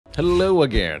Hello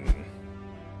again.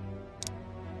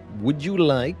 Would you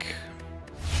like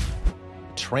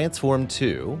Transform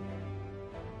 2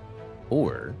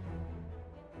 or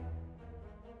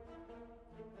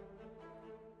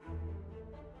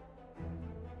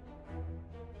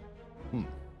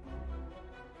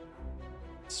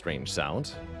strange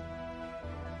sound.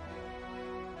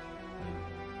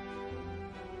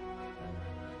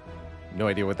 No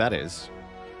idea what that is.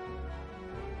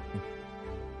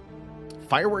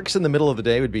 Fireworks in the middle of the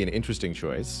day would be an interesting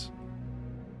choice.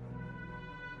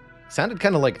 Sounded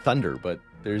kind of like thunder, but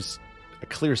there's a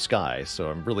clear sky, so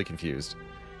I'm really confused.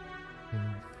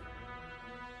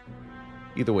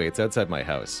 Either way, it's outside my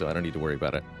house, so I don't need to worry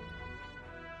about it.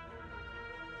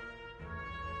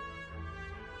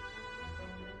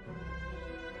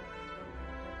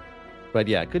 But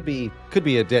yeah, could be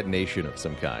a detonation of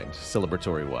some kind,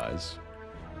 celebratory-wise.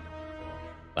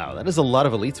 Wow, that is a lot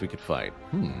of elites we could fight.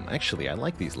 Actually, I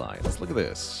like these lines. Look at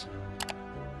this.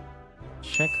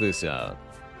 Check this out.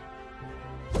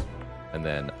 And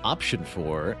then option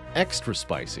 4, extra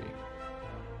spicy.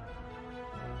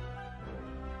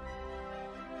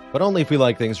 But only if we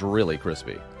like things really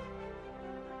crispy.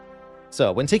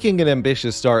 So, when taking an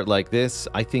ambitious start like this,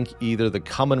 I think either the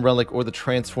Common Relic or the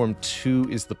Transform 2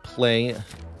 is the play.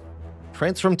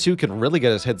 Transform 2 can really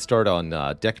get us head start on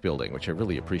deck building, which I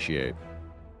really appreciate.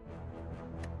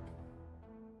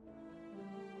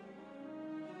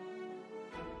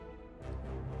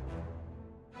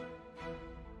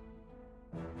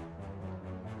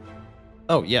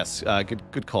 Oh, yes.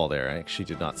 Good call there. I actually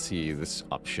did not see this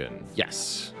option.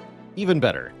 Yes. Even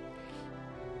better.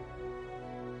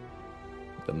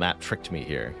 The map tricked me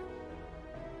here.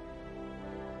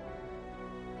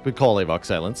 Good call, Avox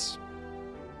Silence.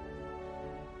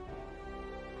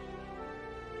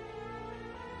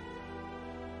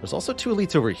 There's also 2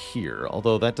 elites over here,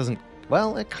 although that doesn't...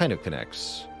 Well, it kind of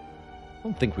connects. I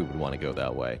don't think we would want to go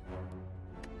that way.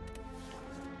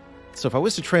 So if I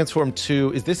was to Transform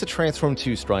 2, is this a Transform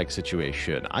 2 strike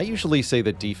situation? I usually say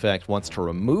that Defect wants to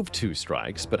remove 2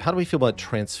 strikes, but how do we feel about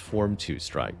Transform 2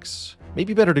 strikes?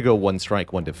 Maybe better to go 1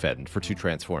 strike, 1 defend for 2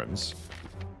 transforms.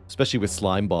 Especially with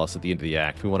Slime Boss at the end of the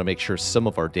act, we want to make sure some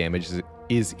of our damage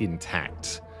is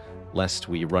intact, lest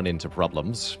we run into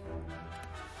problems.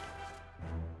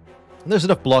 And there's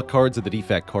enough block cards in the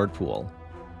Defect card pool.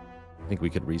 I think we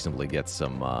could reasonably get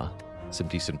some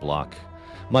decent block.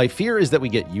 My fear is that we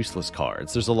get useless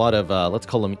cards. There's a lot of, let's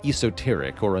call them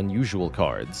esoteric or unusual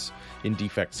cards in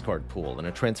Defect's card pool, and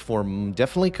a Transform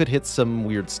definitely could hit some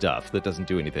weird stuff that doesn't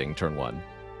do anything turn 1.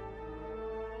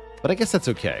 But I guess that's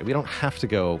okay. We don't have to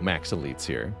go max elites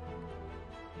here.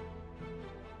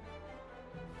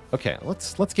 Okay,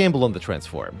 let's gamble on the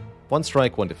Transform. 1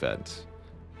 strike, 1 defend.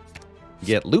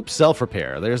 Get Loop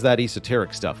Self-Repair. There's that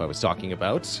esoteric stuff I was talking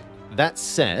about. That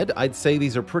said, I'd say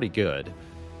these are pretty good.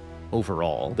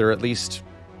 Overall, they're at least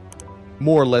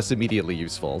more or less immediately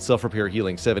useful. Self-repair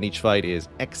healing 7 each fight is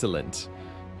excellent.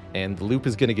 And the loop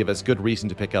is going to give us good reason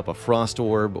to pick up a Frost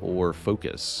Orb or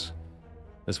Focus,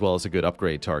 as well as a good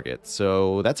upgrade target.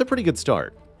 So that's a pretty good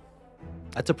start.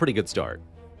 That's a pretty good start.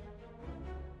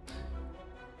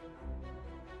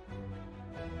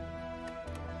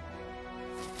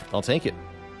 I'll take it.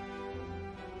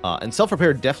 And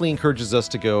Self-Repair definitely encourages us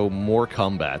to go more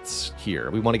combats here.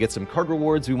 We want to get some card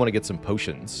rewards, we want to get some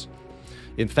potions.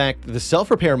 In fact, the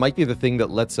Self-Repair might be the thing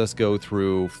that lets us go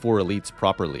through 4 elites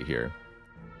properly here.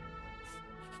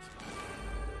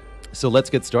 So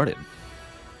let's get started.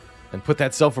 And put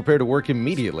that Self-Repair to work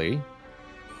immediately,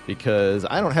 because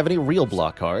I don't have any real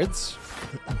block cards.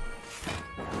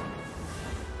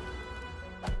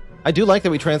 I do like that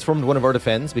we transformed one of our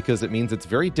defends, because it means it's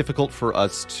very difficult for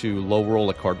us to low roll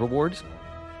a card reward.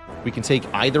 We can take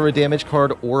either a damage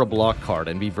card or a block card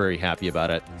and be very happy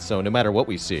about it. So no matter what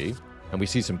we see, and we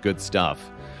see some good stuff,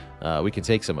 we can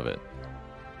take some of it.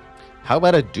 How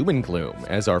about a Doom and Gloom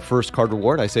as our first card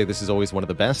reward? I say this is always one of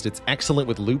the best. It's excellent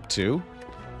with Loop too.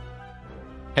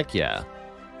 Heck yeah.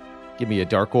 Give me a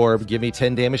Dark Orb, give me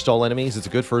 10 damage to all enemies. It's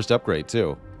a good first upgrade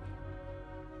too.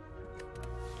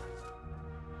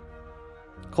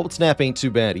 Cold Snap ain't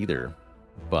too bad either,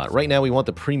 but right now we want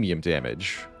the premium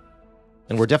damage.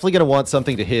 And we're definitely going to want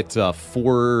something to hit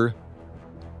 4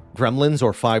 gremlins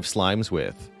or 5 slimes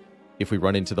with, if we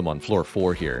run into them on floor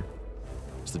 4 here,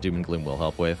 which the Doom and Gloom will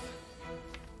help with.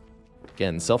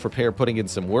 Again, Self-Repair putting in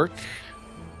some work,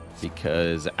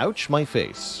 because ouch my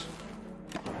face.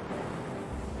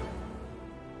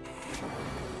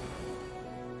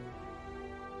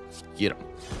 Get him.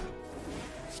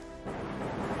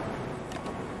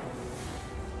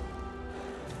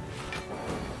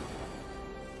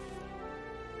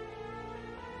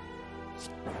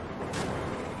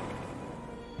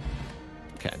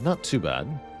 Okay, not too bad.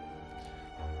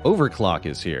 Overclock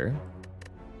is here,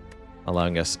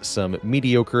 allowing us some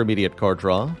mediocre immediate card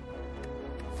draw.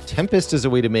 Tempest is a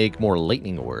way to make more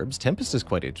lightning orbs. Tempest is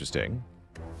quite interesting.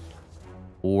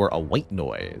 Or a white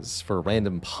noise for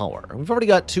random power. We've already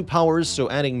got 2 powers, so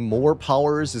adding more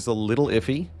powers is a little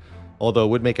iffy. Although it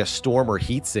would make a storm or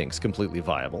heat sinks completely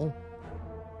viable.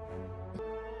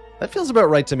 That feels about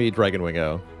right to me, Dragon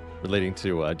Wingo, relating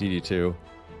to DD2.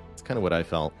 It's kind of what I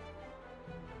felt.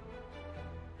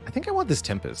 I think I want this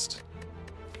Tempest.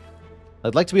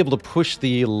 I'd like to be able to push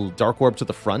the Dark Orb to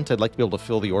the front. I'd like to be able to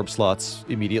fill the orb slots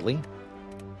immediately.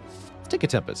 Let's take a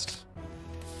Tempest.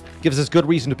 Gives us good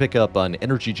reason to pick up an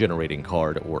energy generating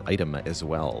card or item as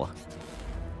well.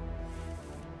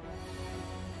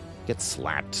 Get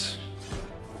slapped.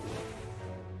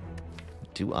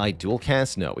 Do I dual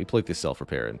cast? No, we played this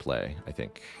self-repair in play, I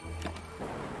think.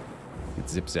 Get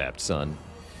zip-zapped, son.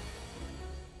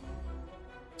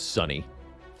 Sunny.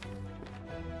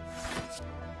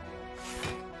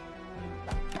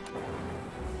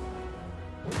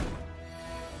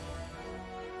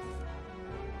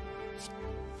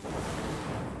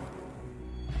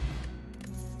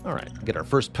 Alright, get our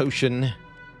first potion.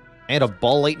 And a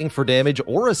Ball Lightning for damage,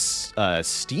 or a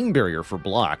Steam Barrier for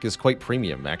block is quite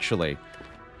premium, actually.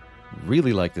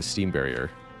 Really like the Steam Barrier.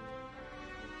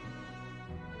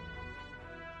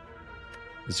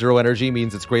 0 energy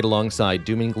means it's great alongside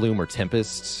Doom and Gloom or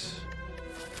Tempest.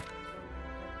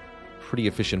 Pretty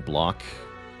efficient block.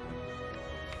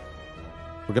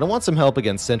 We're going to want some help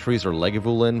against Sentries or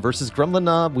Lagavulin. Versus Gremlin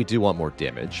Knob, we do want more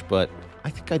damage, but I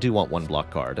think I do want 1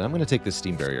 block card, and I'm going to take this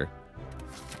Steam Barrier.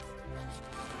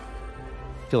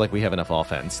 Feel like we have enough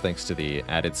offense thanks to the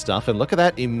added stuff, and look at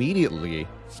that, immediately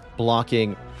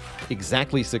blocking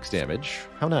exactly 6 damage.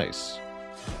 How nice.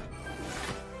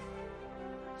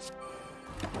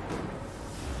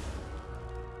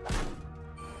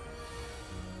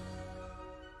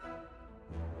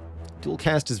 Dual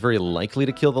cast is very likely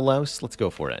to kill the louse. Let's go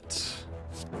for it.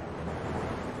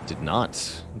 Did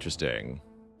not. Interesting.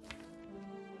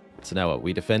 So now what?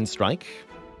 We defend strike.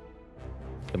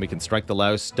 Then we can strike the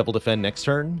louse, double defend next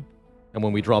turn. And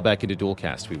when we draw back into dual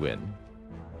cast, we win.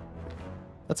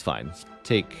 That's fine.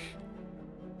 Take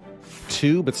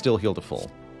 2, but still heal to full.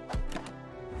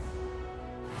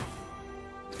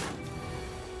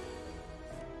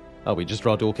 Oh, we just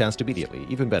draw dual cast immediately.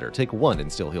 Even better. Take 1 and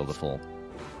still heal to full.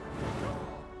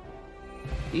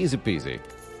 Easy peasy.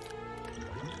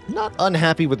 Not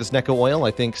unhappy with the Snecko Oil.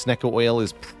 I think Snecko Oil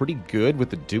is pretty good with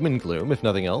the Doom and Gloom, if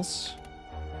nothing else.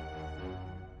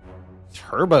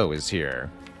 Turbo is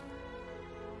here.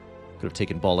 Could have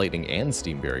taken Ball Lightning and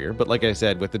Steam Barrier, but like I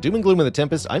said, with the Doom and Gloom and the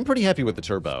Tempest, I'm pretty happy with the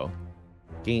Turbo.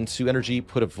 Gain 2 energy,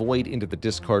 put a Void into the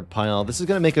discard pile. This is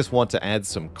going to make us want to add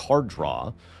some card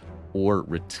draw or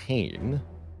retain,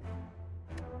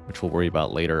 which we'll worry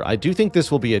about later. I do think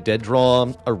this will be a dead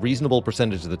draw a reasonable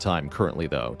percentage of the time currently,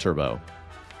 though, Turbo.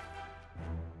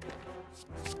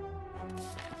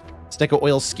 Snecko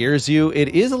Oil scares you. It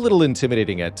is a little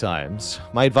intimidating at times.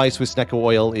 My advice with Snecko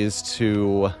Oil is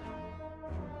to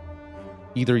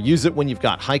either use it when you've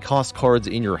got high-cost cards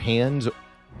in your hand,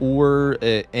 or,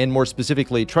 and more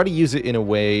specifically, try to use it in a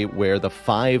way where the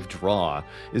 5 draw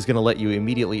is going to let you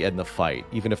immediately end the fight,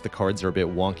 even if the cards are a bit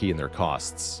wonky in their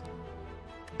costs.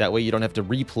 That way you don't have to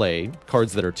replay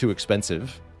cards that are too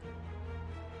expensive.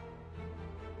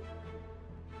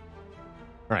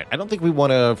 Alright, I don't think we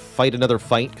want to fight another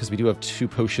fight, because we do have 2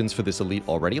 potions for this elite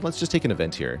already. Let's just take an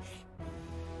event here,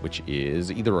 which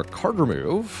is either a card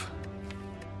remove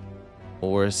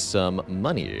or some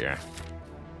money.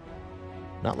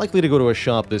 Not likely to go to a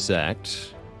shop this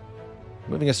act.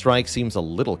 Moving a strike seems a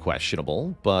little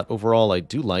questionable, but overall I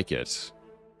do like it.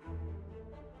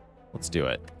 Let's do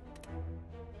it.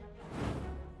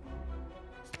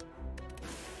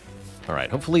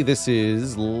 Alright, hopefully this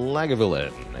is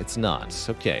Lagavulin. It's not.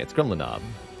 Okay, it's Gremlin Knob.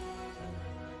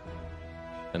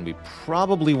 And we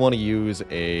probably want to use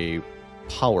a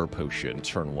power potion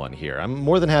turn 1 here. I'm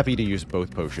more than happy to use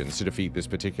both potions to defeat this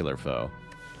particular foe.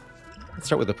 Let's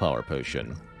start with the power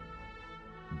potion.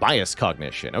 Bias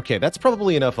Cognition. Okay, that's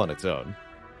probably enough on its own.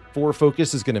 4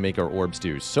 focus is going to make our orbs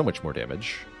do so much more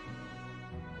damage.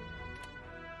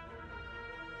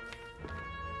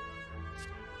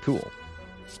 Cool.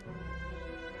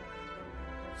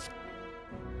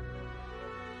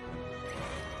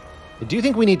 I do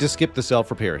think we need to skip the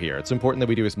self-repair here. It's important that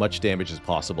we do as much damage as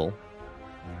possible.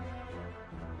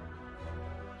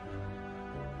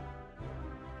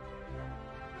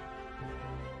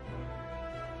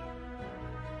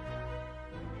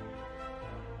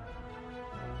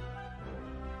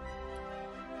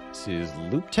 This is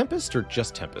Loop Tempest or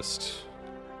just Tempest?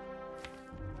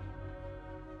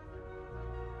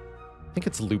 I think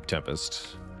it's Loop Tempest.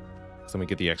 So then we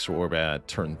get the extra orb at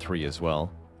turn 3 as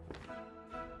well.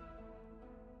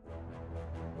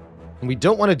 And we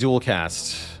don't want to dual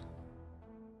cast.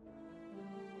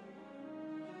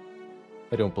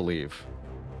 I don't believe.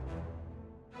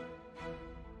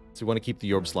 So we want to keep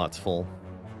the orb slots full.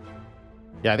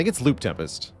 Yeah, I think it's Loop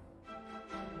Tempest.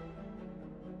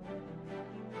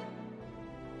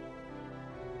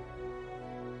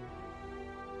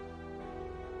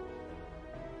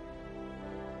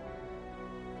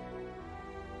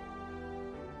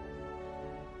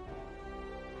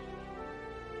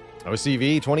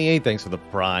 OCV28, thanks for the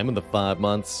Prime and the 5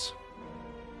 months.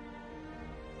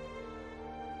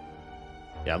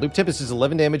 Yeah, Loop Tempest is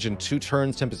 11 damage in 2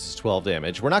 turns. Tempest is 12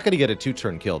 damage. We're not going to get a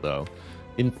 2-turn kill, though.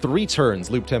 In 3 turns,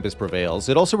 Loop Tempest prevails.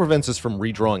 It also prevents us from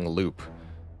redrawing Loop,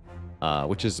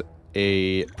 which is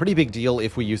a pretty big deal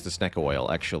if we use the Sneck Oil,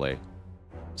 actually.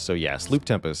 So yes, Loop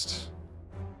Tempest.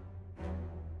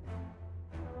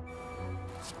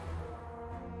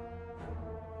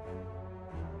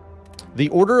 The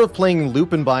order of playing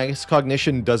Loop and Bias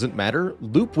Cognition doesn't matter.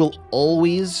 Loop will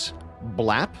always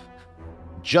blap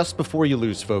just before you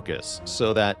lose focus,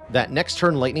 so that next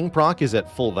turn lightning proc is at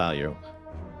full value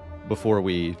before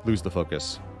we lose the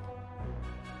focus.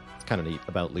 It's kind of neat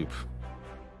about Loop.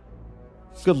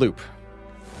 Good Loop.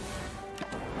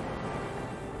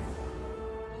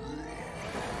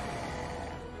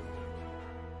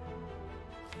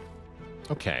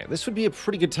 Okay, this would be a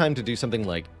pretty good time to do something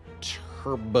like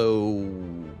Turbo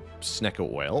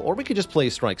Snecko Oil, or we could just play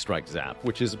Strike, Strike, Zap,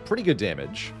 which is pretty good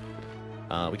damage.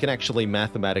 We can actually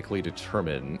mathematically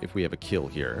determine if we have a kill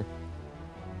here.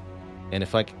 And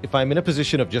if I'm in a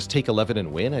position of just take 11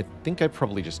 and win, I think I'd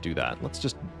probably just do that. Let's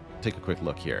just take a quick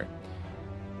look here.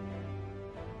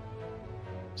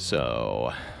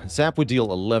 So, Zap would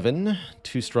deal 11,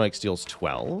 2 strikes deals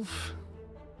 12.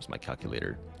 Where's my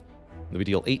calculator? Then we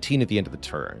deal 18 at the end of the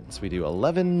turn. So we do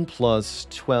 11 plus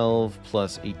 12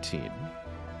 plus 18.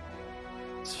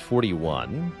 It's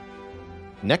 41.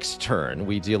 Next turn,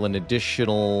 we deal an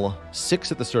additional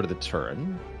 6 at the start of the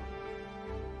turn.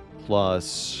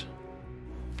 Plus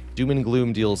Doom and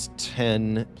Gloom deals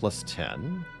 10 plus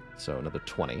 10. So another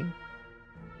 20.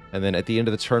 And then at the end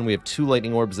of the turn, we have 2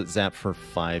 lightning orbs that zap for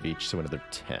 5 each, so another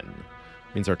 10.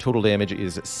 Means our total damage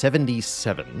is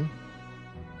 77.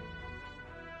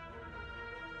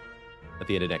 At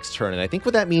the end of next turn. And I think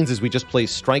what that means is we just play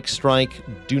Strike,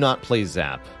 Strike, do not play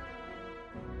Zap.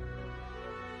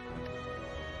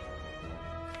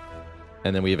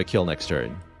 And then we have a kill next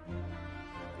turn.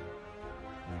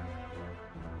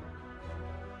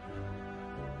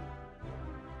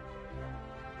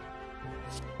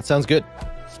 That sounds good.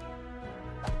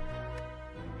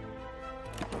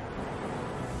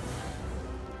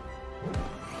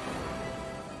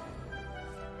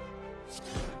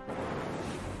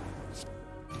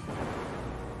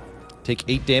 Take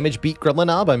 8 damage, beat Gremlin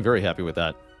Knob. I'm very happy with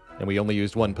that. And we only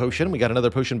used 1 potion. We got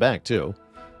another potion back, too.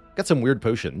 Got some weird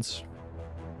potions.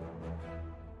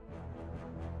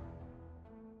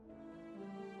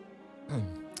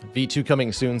 V2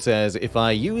 coming soon says, if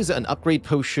I use an upgrade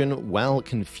potion while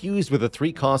confused with a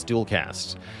 3-cost dual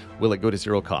cast, will it go to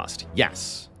 0 cost?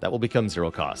 Yes, that will become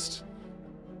 0 cost.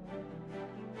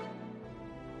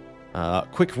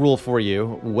 Quick rule for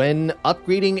you. When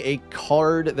upgrading a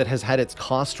card that has had its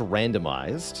cost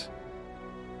randomized,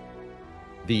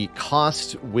 the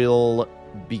cost will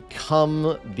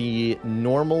become the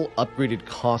normal upgraded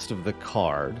cost of the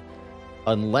card,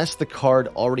 unless the card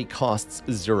already costs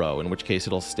 0, in which case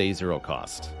it'll stay 0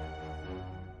 cost.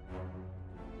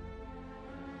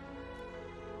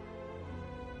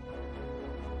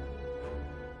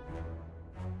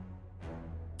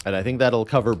 And I think that'll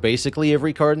cover basically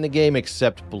every card in the game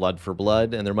except Blood for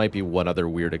Blood, and there might be one other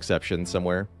weird exception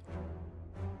somewhere.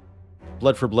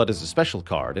 Blood for Blood is a special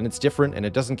card, and it's different, and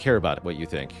it doesn't care about what you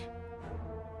think.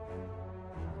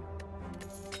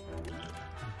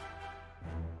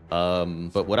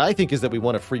 But what I think is that we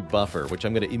want a free buffer, which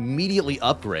I'm going to immediately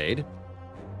upgrade.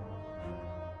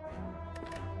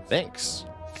 Thanks.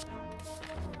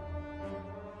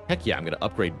 Heck yeah, I'm going to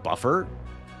upgrade buffer.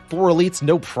 4 elites,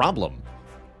 no problem.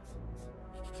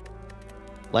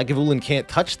 Lagavulin can't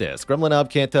touch this. Gremlin Knob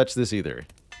can't touch this either.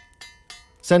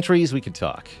 Sentries, we can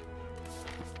talk.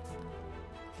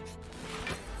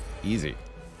 Easy.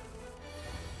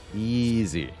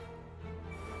 Easy.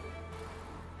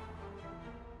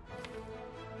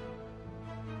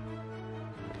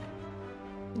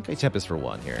 Okay, Tempest for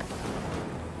 1 here.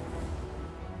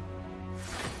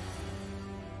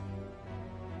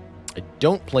 I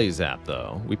don't play Zap,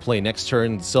 though. We play next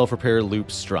turn, Self-Repair,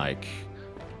 Loop, Strike.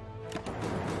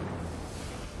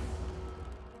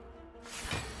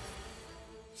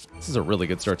 This is a really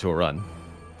good start to a run.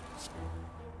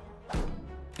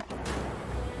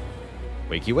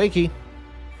 Wakey, wakey.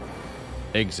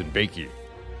 Eggs and bakey.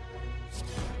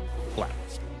 Flat.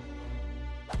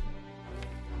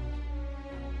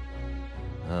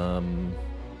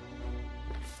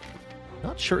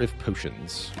 Not sure if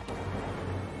potions.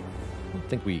 I don't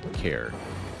think we care.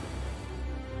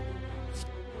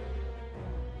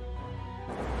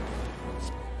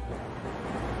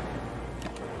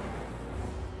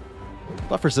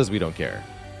 Buffer says we don't care.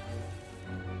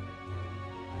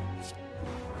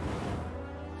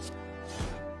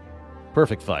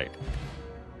 Perfect fight.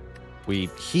 We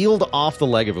healed off the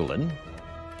Lagavulin,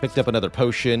 picked up another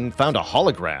potion, found a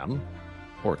hologram,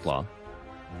 Horclaw.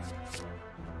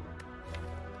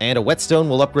 And a Whetstone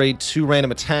will upgrade 2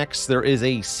 random attacks. There is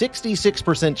a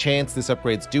 66% chance this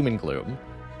upgrades Doom and Gloom,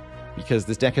 because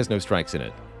this deck has no strikes in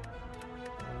it.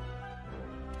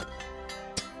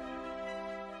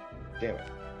 Damn it.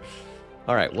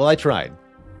 Alright, well, I tried.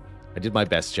 I did my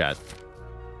best, chat.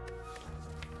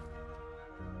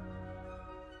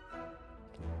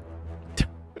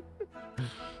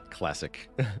 Classic.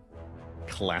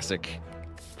 Classic.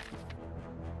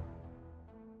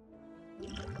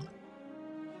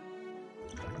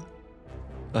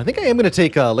 I think I am going to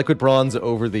take Liquid Bronze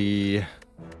over the...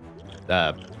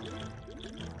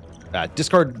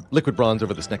 discard Liquid Bronze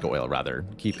over the Snecko Oil, rather.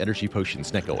 Keep Energy Potion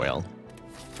Snecko Oil.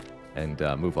 And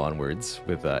move onwards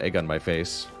with Egg on my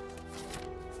face.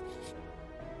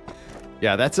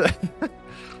 Yeah, that's a...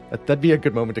 that'd be a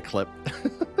good moment to clip.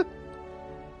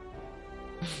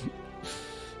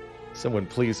 Someone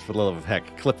please, for the love of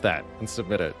heck, clip that and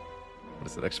submit it. What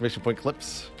is it? Exclamation point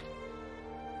clips?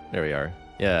 There we are.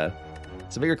 Yeah.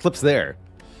 Submit your clips there.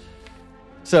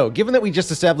 So, given that we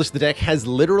just established the deck has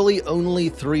literally only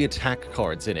 3 attack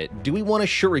cards in it, do we want a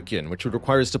Shuriken, which would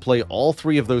require us to play all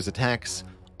 3 of those attacks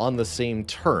on the same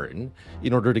turn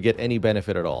in order to get any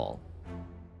benefit at all?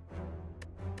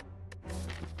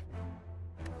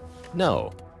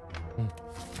 No.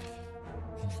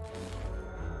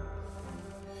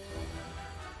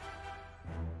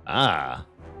 Ah.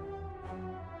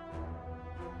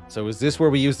 So is this where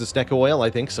we use the Snecko Oil? I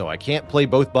think so. I can't play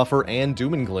both Buffer and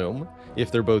Doom and Gloom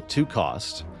if they're both 2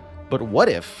 cost. But what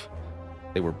if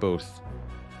they were both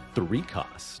 3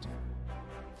 cost?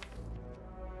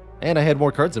 And I had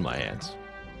more cards in my hands.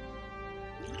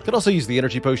 Could also use the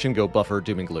Energy Potion, go Buffer,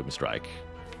 Doom and Gloom Strike.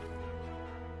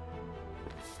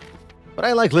 But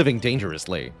I like living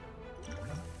dangerously.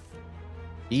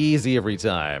 Easy every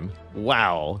time.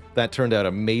 Wow, that turned out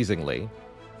amazingly.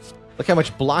 Look how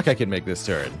much block I can make this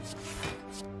turn.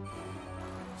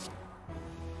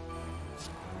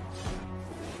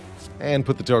 And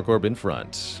put the Dark Orb in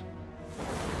front.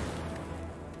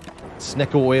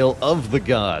 Snecko Oil of the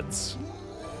Gods.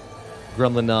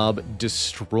 Gremlin Knob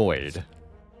destroyed.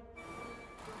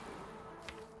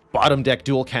 Bottom deck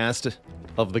dual cast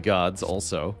of the Gods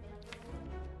also.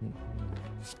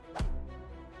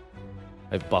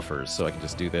 I have buffers, so I can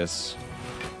just do this.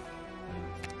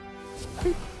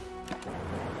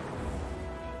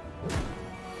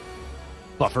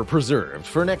 Buffer preserved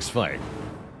for next fight.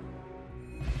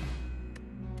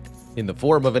 In the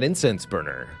form of an incense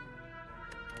burner.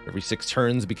 Every 6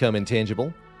 turns become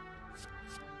intangible.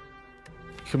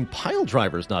 Compile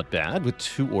Driver's not bad with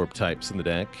 2 orb types in the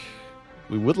deck.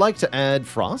 We would like to add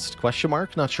Frost? Question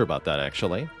mark? Not sure about that,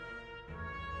 actually.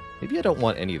 Maybe I don't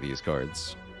want any of these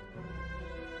cards.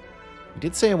 I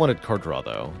did say I wanted card draw,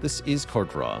 though. This is card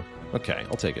draw. Okay,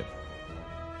 I'll take it.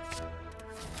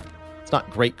 It's not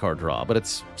great card draw, but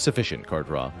it's sufficient card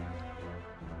draw.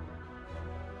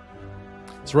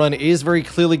 This run is very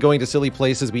clearly going to silly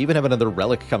places. We even have another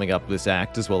relic coming up this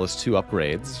act, as well as 2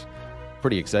 upgrades.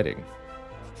 Pretty exciting.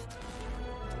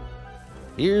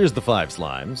 Here's the 5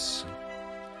 slimes.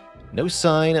 No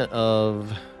sign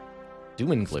of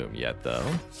Doom and Gloom yet, though.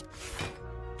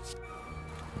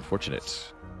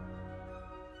 Unfortunate.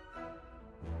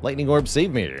 Lightning Orb,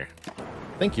 save me.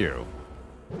 Thank you.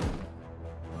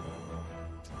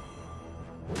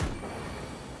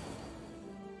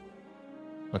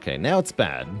 Okay, now it's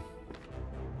bad.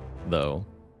 Though.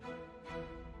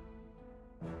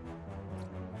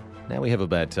 Now we have a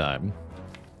bad time.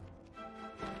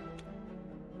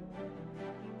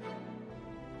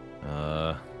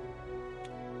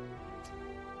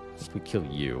 If we kill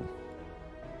you.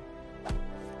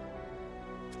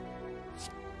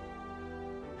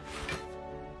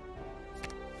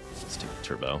 Let's take the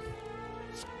turbo.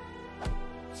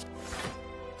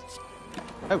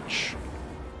 Ouch.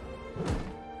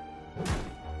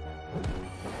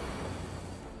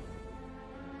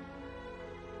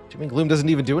 Doom and Gloom doesn't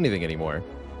even do anything anymore.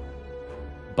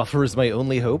 Buffer is my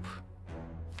only hope.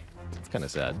 It's kind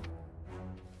of sad.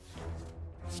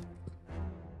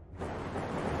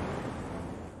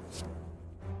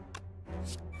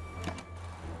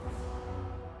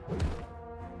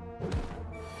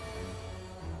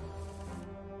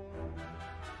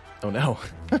 Oh no.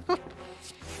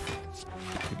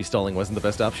 Maybe stalling wasn't the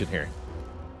best option here.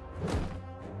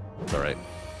 It's alright.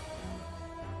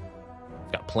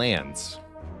 Got plans.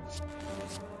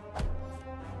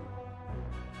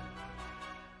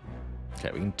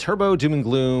 Okay, we can turbo Doom and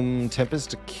Gloom, Tempest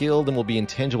to kill, then we'll be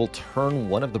intangible turn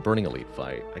 1 of the Burning Elite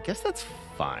fight. I guess that's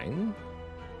fine.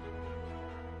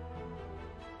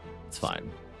 It's fine.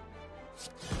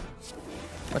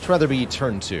 Much rather be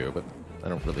turn 2, but I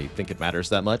don't really think it matters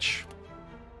that much.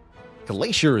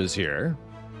 Glacier is here.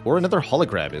 Or another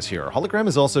hologram is here. Hologram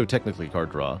is also technically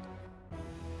card draw.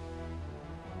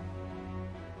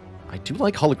 I do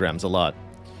like holograms a lot.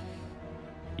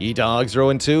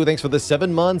 E-Dog012, thanks for the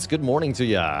 7 months. Good morning to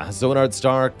ya. Zonard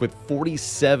Stark with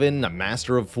 47, a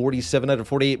master of 47 out of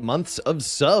 48 months of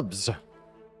subs.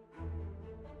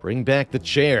 Bring back the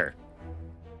chair.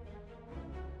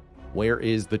 Where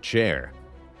is the chair?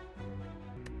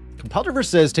 Compilderverse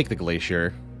says take the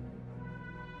Glacier.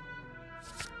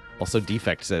 Also,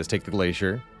 Defect says take the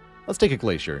Glacier. Let's take a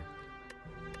Glacier.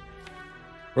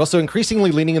 We're also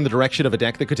increasingly leaning in the direction of a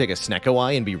deck that could take a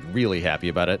Snecko-Eye and be really happy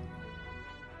about it.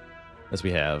 As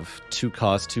we have 2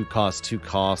 cost, 2 cost, 2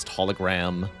 cost,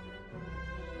 hologram,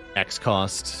 X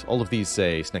cost. All of these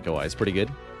say Snecko-Eye is pretty good.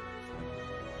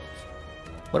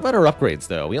 What about our upgrades,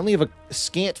 though? We only have a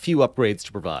scant few upgrades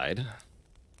to provide.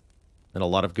 And a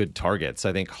lot of good targets.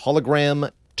 I think hologram,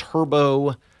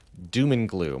 turbo, Doom and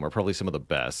Gloom are probably some of the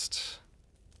best.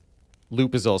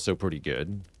 Loop is also pretty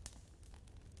good.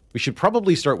 We should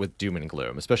probably start with Doom and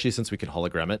Gloom, especially since we can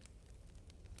hologram it.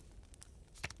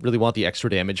 Really want the extra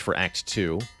damage for Act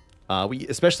 2. We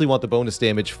especially want the bonus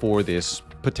damage for this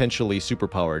potentially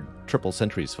superpowered triple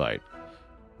sentries fight.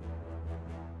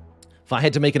 If I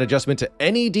had to make an adjustment to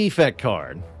any defect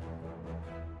card,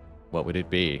 what would it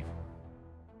be?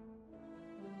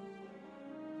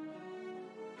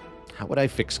 How would I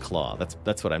fix Claw?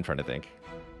 That's what I'm trying to think.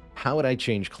 How would I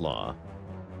change Claw?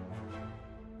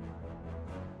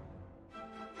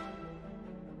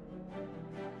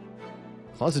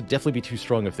 Claws would definitely be too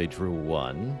strong if they drew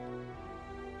 1.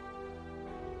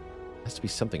 Has to be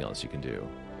something else you can do.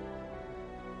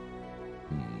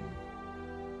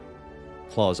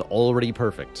 Claw is already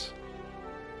perfect.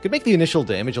 Could make the initial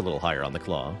damage a little higher on the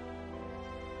Claw.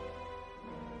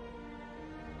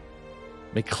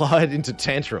 Make Claw head into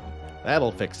Tantrum.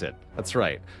 That'll fix it. That's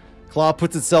right. Claw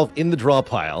puts itself in the draw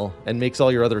pile and makes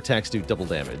all your other attacks do double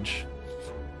damage.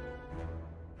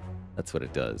 That's what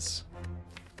it does.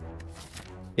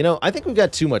 You know, I think we've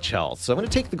got too much health, so I'm going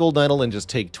to take the gold idol and just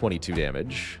take 22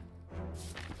 damage.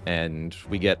 And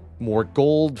we get more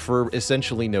gold for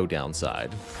essentially no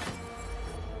downside.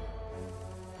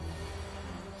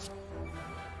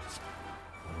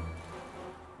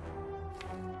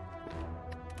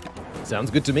 Sounds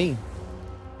good to me.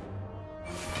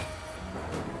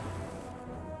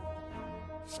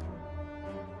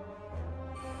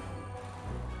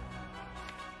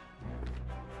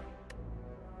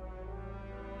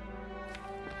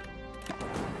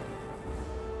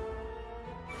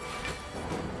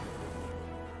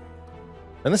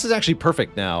 And this is actually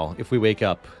perfect now if we wake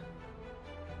up,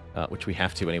 which we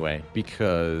have to anyway,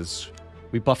 because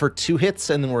we buffer 2 hits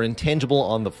and then we're intangible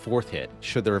on the 4th hit,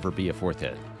 should there ever be a 4th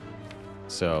hit.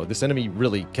 So this enemy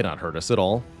really cannot hurt us at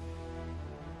all.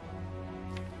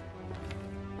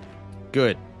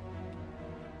 Good.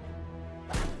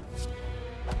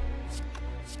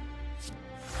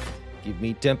 Give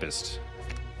me Tempest.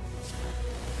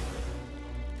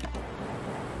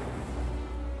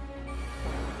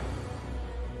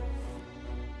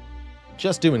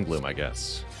 Just Doom and Gloom, I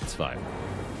guess. It's fine.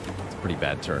 It's a pretty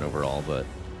bad turn overall, but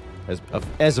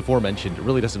as aforementioned, it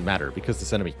really doesn't matter because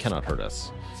this enemy cannot hurt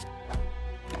us.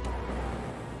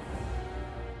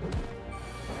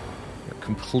 You're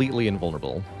completely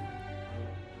invulnerable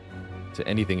to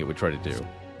anything it would try to do.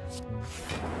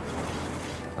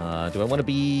 Do I want to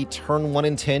be turn 1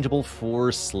 intangible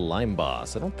for Slime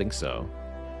Boss? I don't think so.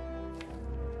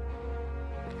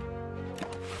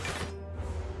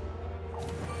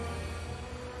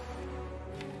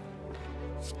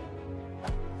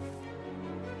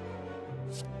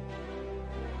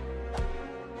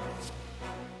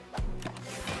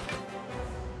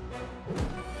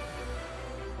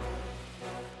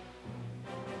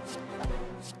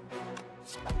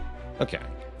 Okay.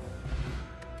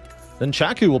 Then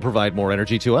Chaku will provide more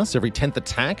energy to us. Every 10th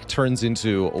attack turns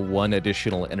into 1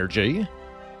 additional energy.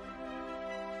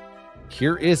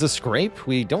 Here is a scrape.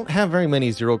 We don't have very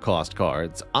many zero-cost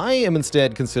cards. I am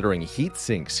instead considering heat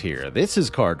sinks here. This is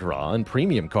card draw, and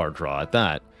premium card draw at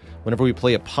that. Whenever we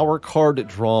play a power card,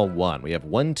 draw 1. We have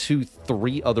 1, 2,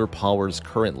 3 other powers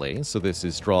currently, so this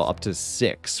is draw up to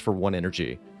 6 for 1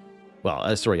 energy.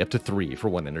 Well, sorry, up to 3 for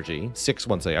 1 energy. 6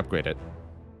 once I upgrade it,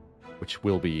 which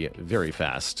will be very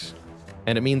fast.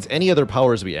 And it means any other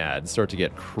powers we add start to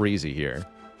get crazy here.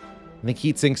 I think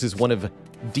Heat Sinks is one of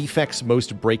Defect's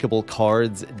most breakable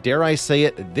cards. Dare I say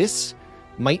it, this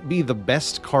might be the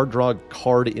best card draw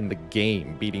card in the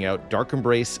game, beating out Dark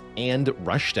Embrace and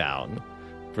Rushdown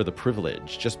for the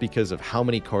privilege, just because of how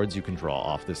many cards you can draw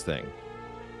off this thing.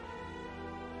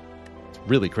 It's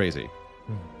really crazy.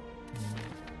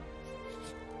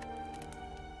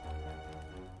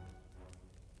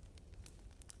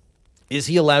 Is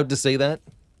he allowed to say that?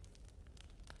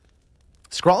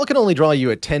 Scrawl can only draw you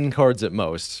at 10 cards at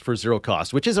most for 0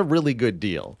 cost, which is a really good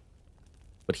deal.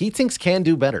 But Heatsinks can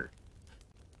do better.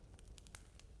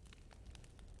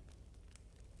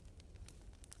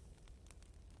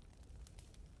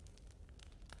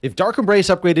 If Dark Embrace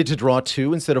upgraded to draw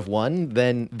 2 instead of 1,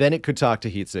 then it could talk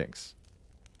to Heatsinks.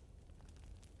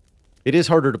 It is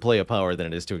harder to play a power than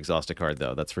it is to exhaust a card,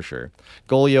 though, that's for sure.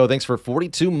 Golio, thanks for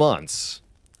 42 months.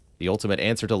 The ultimate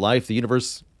answer to life, the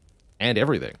universe, and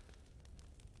everything.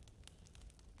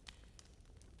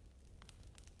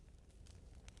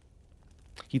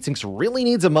 Heatsinks really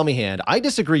needs a Mummy Hand. I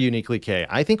disagree, Uniquely K.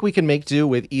 I think we can make do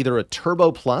with either a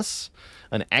Turbo Plus,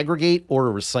 an Aggregate, or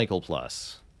a Recycle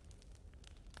Plus.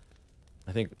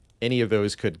 I think any of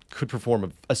those could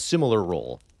perform a similar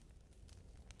role.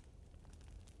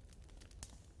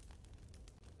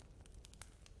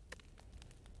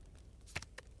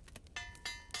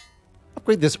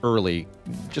 Upgrade this early,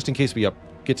 just in case we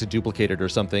get to duplicate it or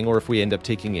something, or if we end up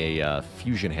taking a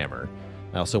Fusion Hammer.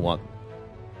 I also want...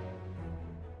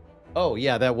 Oh,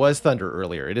 yeah, that was Thunder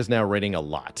earlier. It is now raining a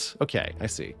lot. Okay, I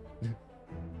see.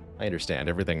 I understand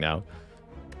everything now.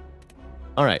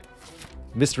 All right.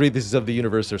 Mysteries of the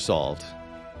universe are solved.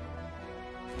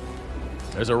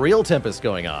 There's a real tempest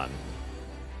going on.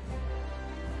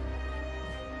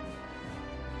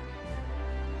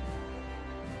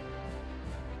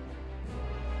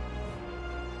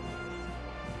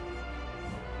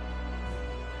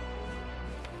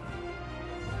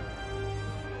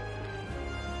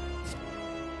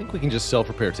 I think we can just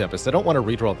self-repair Tempest. I don't want to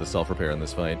redraw the self-repair in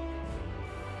this fight.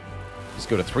 Just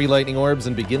go to 3 Lightning Orbs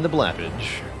and begin the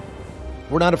blappage.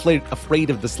 We're not afraid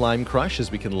of the Slime Crush,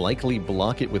 as we can likely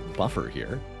block it with Buffer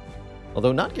here.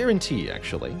 Although not guarantee,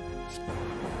 actually. I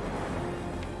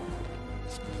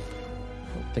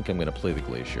don't think I'm going to play the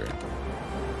Glacier.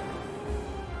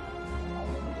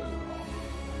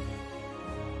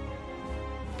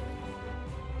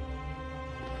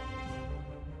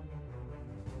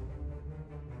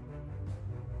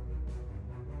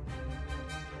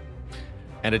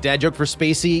 And a dad joke for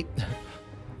Spacey.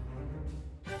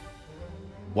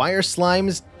 Why are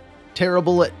slimes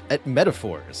terrible at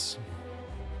metaphors?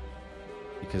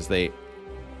 Because they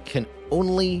can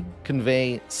only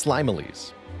convey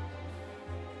slimilies.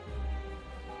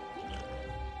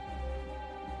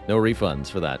 No refunds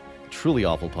for that truly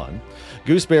awful pun.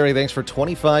 Gooseberry, thanks for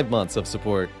 25 months of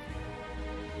support.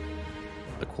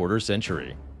 The quarter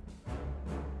century.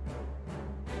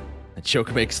 The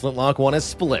joke makes Flintlock want to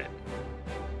split.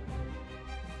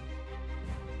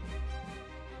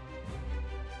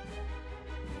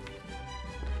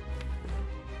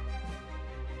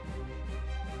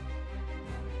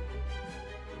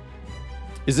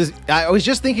 I was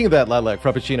just thinking of that, Lilac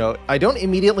Frappuccino. I don't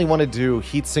immediately want to do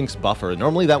Heatsinks Buffer.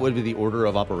 Normally that would be the order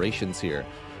of operations here.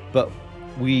 But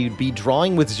we'd be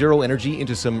drawing with 0 energy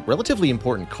into some relatively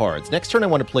important cards. Next turn I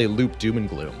want to play Loop Doom and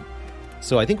Gloom.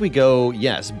 So I think we go,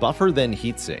 yes, Buffer then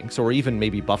Heatsinks, or even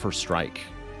maybe Buffer Strike.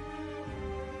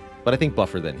 But I think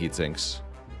Buffer then Heatsinks.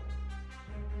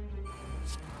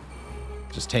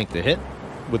 Just tank the hit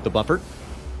with the Buffer.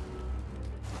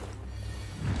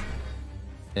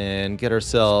 And get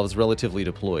ourselves relatively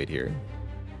deployed here.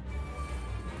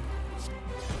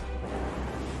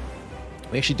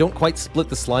 We actually don't quite split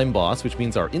the Slime Boss, which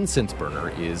means our Incense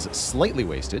Burner is slightly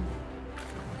wasted.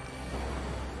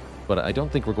 But I don't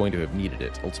think we're going to have needed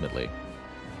it, ultimately.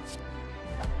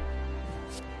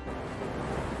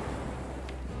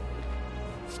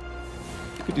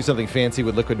 Could do something fancy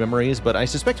with Liquid Memories, but I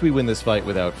suspect we win this fight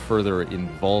without further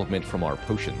involvement from our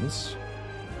potions.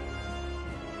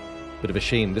 Bit of a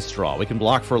shame this draw. We can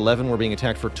block for 11, we're being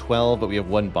attacked for 12, but we have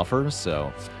 1 buffer,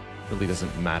 so Really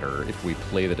doesn't matter if we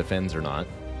play the defends or not.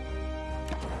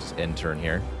 Just end turn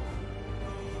here.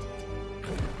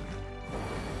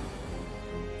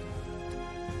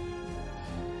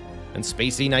 And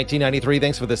Spacey1993,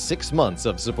 thanks for the 6 months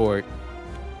of support.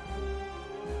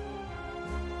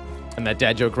 And that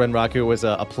dad joke, Renraku, was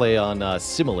a play on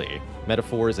simile,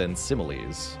 metaphors and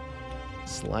similes.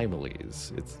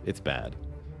 Slimilies. It's bad.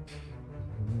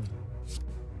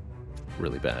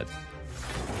 Really bad.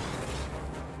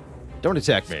 Don't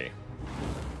attack me.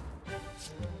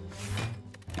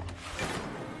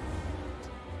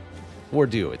 Or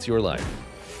do. It's your life.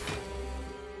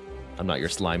 I'm not your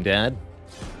slime dad.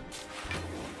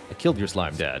 I killed your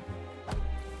slime dad.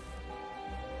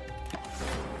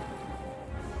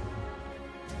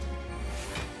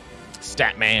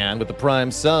 Statman with the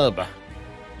prime sub.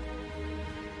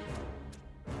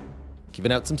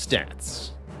 Giving out some stats.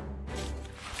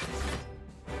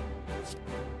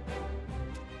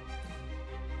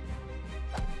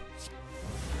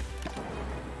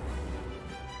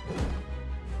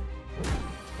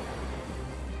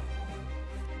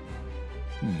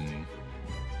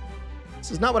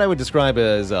 This is not what I would describe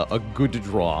as a good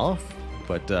draw,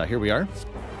 but here we are.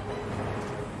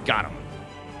 Got him.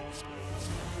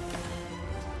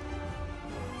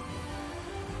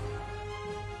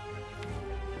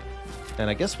 And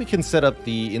I guess we can set up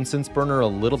the incense burner a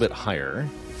little bit higher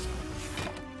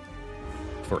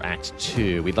for Act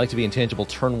 2. We'd like to be intangible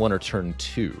turn 1 or turn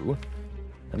 2.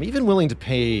 I'm even willing to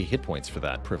pay hit points for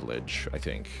that privilege, I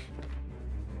think.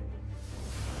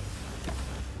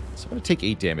 So I'm going to take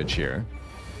 8 damage here.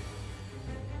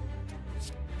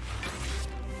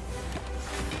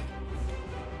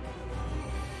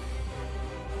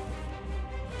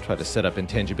 Try to set up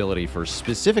intangibility for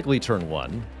specifically turn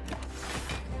 1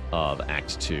 of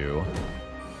Act 2.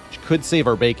 Which could save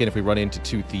our bacon if we run into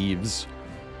 2 thieves.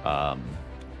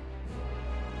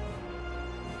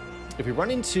 If we run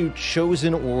into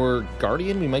Chosen or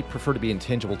Guardian, we might prefer to be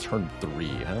intangible turn 3,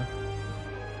 huh?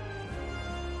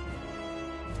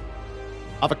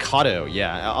 Avocado,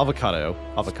 yeah, avocado.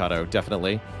 Avocado,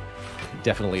 definitely.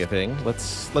 Definitely a thing.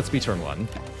 Let's be turn 1.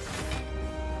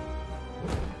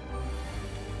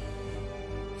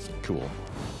 Cool.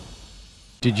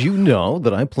 Did you know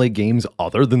that I play games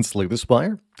other than Slay the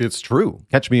Spire? It's true.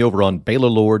 Catch me over on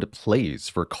Baalorlord Plays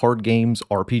for card games,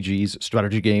 RPGs,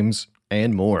 strategy games,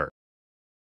 and more.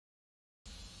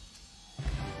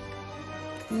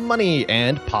 Money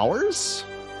and powers?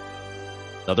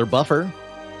 Another buffer.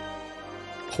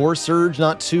 Core Surge,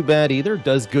 not too bad either.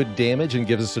 Does good damage and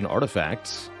gives us an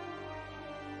artifact.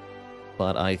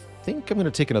 But I think I'm going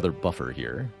to take another buffer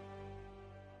here.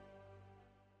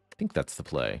 I think that's the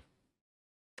play.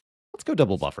 Let's go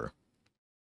double buffer.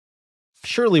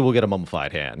 Surely we'll get a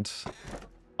mummified hand.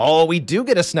 Oh, we do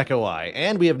get a Snecko Eye,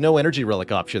 and we have no energy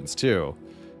relic options too.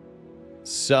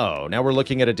 So now we're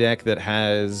looking at a deck that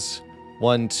has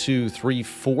 1, 2, 3,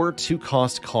 4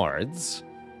 2-cost cards,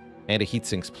 and a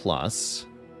Heatsinks Plus,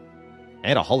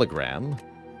 and a hologram.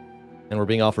 And we're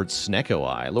being offered Snecko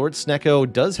Eye. Lord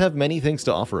Snecko does have many things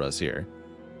to offer us here.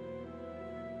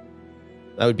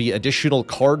 That would be additional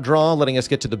card draw, letting us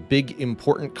get to the big,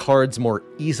 important cards more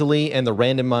easily, and the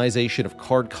randomization of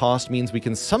card cost means we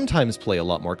can sometimes play a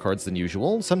lot more cards than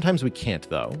usual. Sometimes we can't,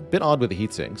 though. Bit odd with the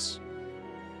Heatsinks.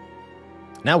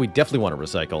 Now we definitely want to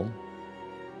recycle.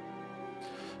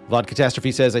 Vod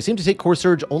Catastrophe says, I seem to take Core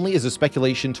Surge only as a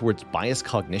speculation towards bias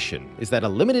cognition. Is that a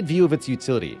limited view of its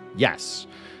utility? Yes.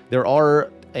 There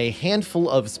are a handful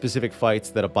of specific fights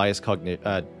that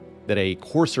a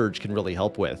Core Surge can really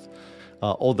help with.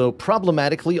 Although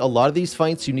problematically, a lot of these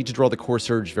fights, you need to draw the Core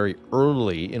Surge very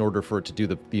early in order for it to do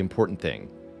the important thing.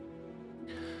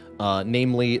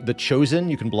 Namely, the Chosen,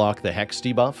 you can block the Hex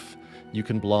debuff. You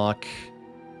can block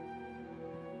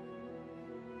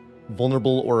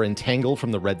Vulnerable or Entangle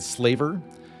from the Red Slaver.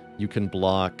 You can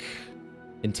block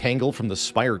Entangle from the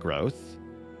Spire Growth.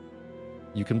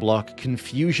 You can block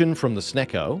Confusion from the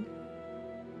Snecko.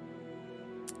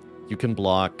 You can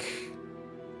block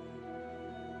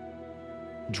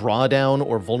Drawdown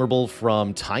or Vulnerable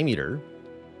from Time Eater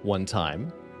 1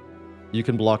 time. You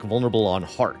can block Vulnerable on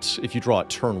Heart if you draw it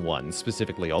turn 1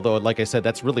 specifically. Although, like I said,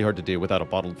 that's really hard to do without a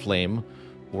Bottled Flame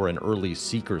or an early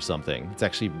Seek or something. It's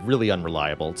actually really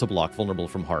unreliable to block Vulnerable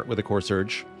from Heart with a Core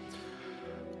Surge.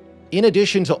 In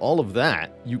addition to all of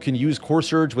that, you can use Core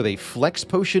Surge with a Flex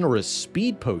Potion or a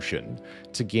Speed Potion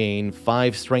to gain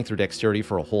 5 Strength or Dexterity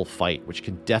for a whole fight, which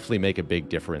can definitely make a big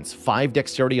difference. 5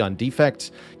 Dexterity on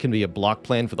Defect can be a block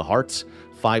plan for the Heart.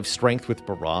 5 Strength with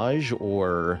Barrage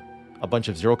or a bunch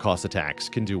of zero-cost attacks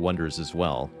can do wonders as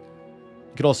well.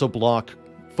 You can also block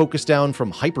Focus Down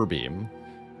from Hyper Beam,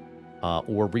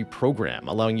 or Reprogram,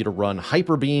 allowing you to run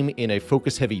Hyper Beam in a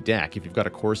focus-heavy deck if you've got a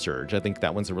Core Surge. I think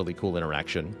that one's a really cool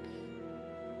interaction.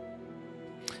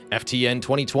 FTN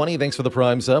 2020, thanks for the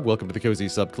Prime sub. Welcome to the Cozy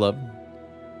Sub Club.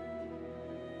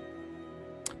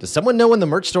 Does someone know when the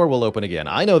merch store will open again?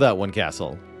 I know that one,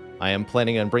 Castle. I am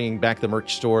planning on bringing back the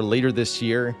merch store later this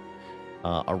year,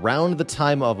 around the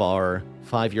time of our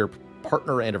 5-year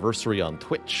partner anniversary on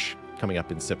Twitch, coming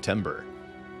up in September.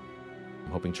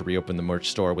 I'm hoping to reopen the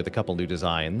merch store with a couple new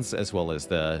designs, as well as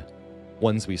the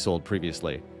ones we sold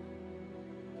previously.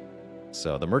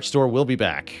 So the merch store will be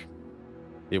back.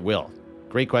 It will.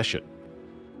 Great question.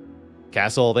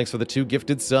 Castle, thanks for the 2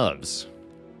 gifted subs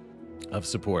of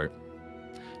support.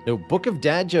 No book of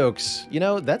dad jokes. You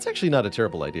know, that's actually not a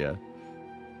terrible idea.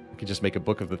 I could just make a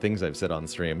book of the things I've said on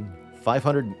stream.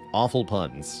 500 awful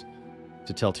puns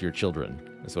to tell to your children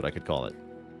is what I could call it.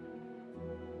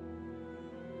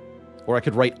 Or I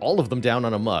could write all of them down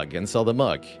on a mug and sell the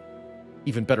mug.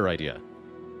 Even better idea.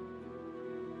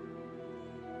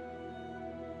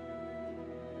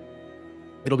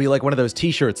 It'll be like one of those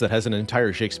t-shirts that has an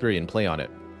entire Shakespearean play on it.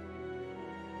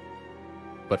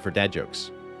 But for dad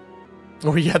jokes.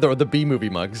 Or yeah, the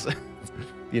B-movie mugs.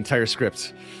 The entire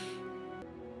script.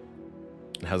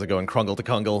 How's it going, Krungle to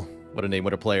Kungle? What a name,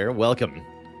 what a player. Welcome.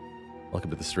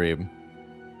 Welcome to the stream.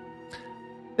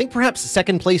 I think perhaps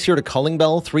second place here to Calling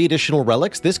Bell, 3 additional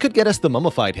relics. This could get us the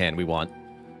mummified hand we want,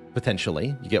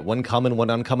 potentially. You get 1 common, 1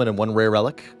 uncommon, and 1 rare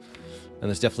relic. And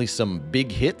there's definitely some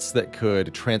big hits that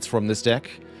could transform this deck.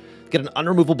 Get an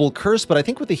unremovable curse, but I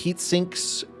think with the heat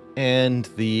sinks and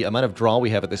the amount of draw we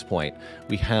have at this point,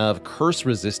 we have curse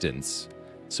resistance.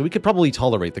 So we could probably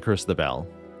tolerate the Curse of the Bell.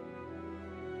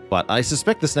 But I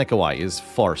suspect the Snekawai is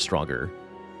far stronger.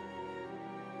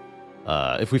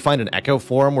 If we find an Echo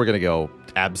form, we're going to go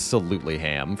absolutely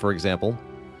ham, for example.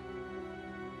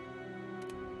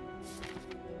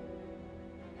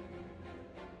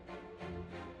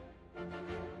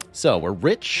 So, we're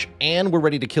rich, and we're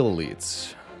ready to kill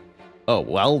elites. Oh,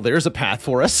 well, there's a path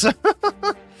for us.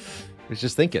 I was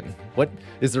just thinking, what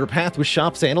is there a path with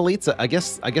shops and elites? I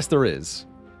guess there is.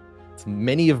 It's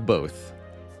many of both.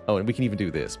 Oh, and we can even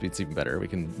do this. It's even better. We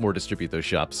can more distribute those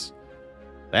shops.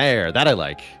 There, that I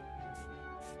like.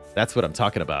 That's what I'm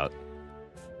talking about.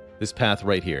 This path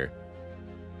right here.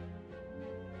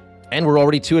 And we're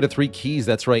already 2 out of 3 keys.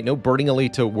 That's right. No burning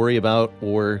elite to worry about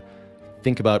or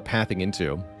think about pathing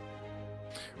into.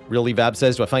 Really, Vab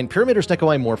says, do I find Pyramid or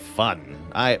Snekawai more fun?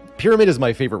 Pyramid is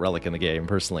my favorite relic in the game,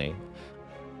 personally.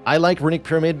 I like Runic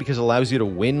Pyramid because it allows you to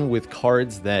win with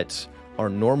cards that are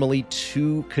normally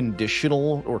too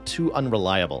conditional or too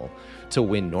unreliable to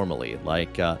win normally,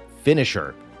 like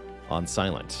Finisher on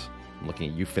Silent. I'm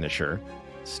looking at you, Finisher.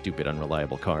 Stupid,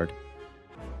 unreliable card.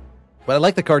 But I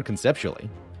like the card conceptually.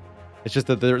 It's just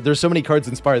that there's so many cards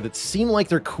in Spire that seem like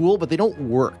they're cool, but they don't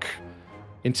work.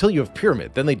 Until you have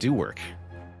Pyramid, then they do work.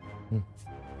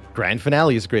 Grand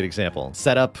Finale is a great example.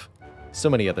 Setup, so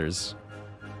many others.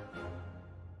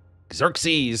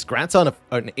 Xerxes, grants on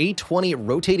an A20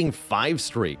 rotating 5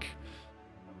 streak.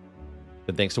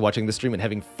 But thanks to watching the stream and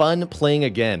having fun playing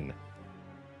again.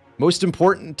 Most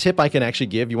important tip I can actually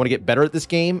give, you want to get better at this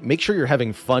game, make sure you're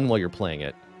having fun while you're playing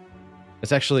it.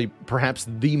 It's actually perhaps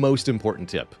the most important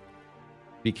tip.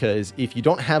 Because if you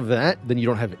don't have that, then you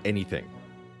don't have anything.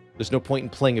 There's no point in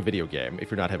playing a video game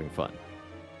if you're not having fun.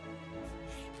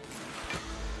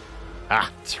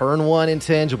 Turn 1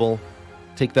 intangible.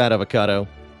 Take that, avocado.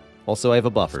 Also, I have a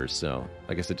buffer, so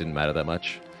I guess it didn't matter that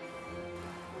much.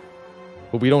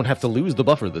 But we don't have to lose the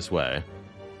buffer this way.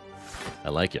 I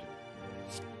like it.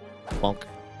 Bonk.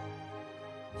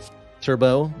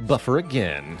 Turbo, buffer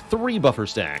again. 3 buffer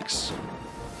stacks.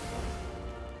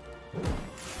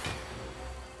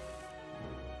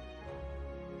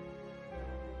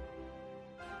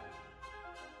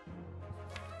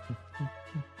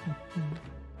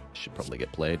 Should probably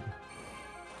get played.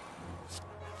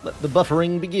 Let the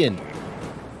buffering begin.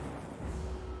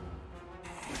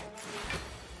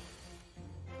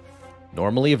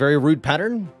 Normally a very rude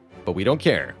pattern, but we don't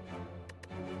care.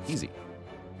 Easy.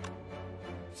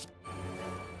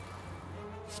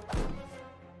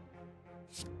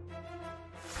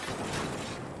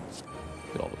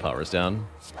 Get all the powers down.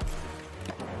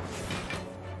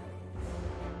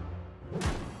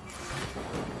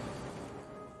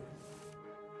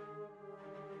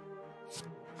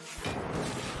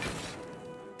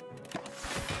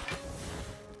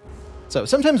 So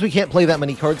sometimes we can't play that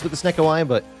many cards with the Snekawai,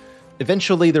 but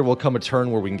eventually there will come a turn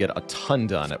where we can get a ton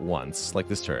done at once, like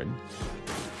this turn.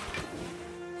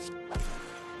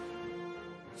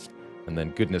 And then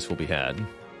goodness will be had.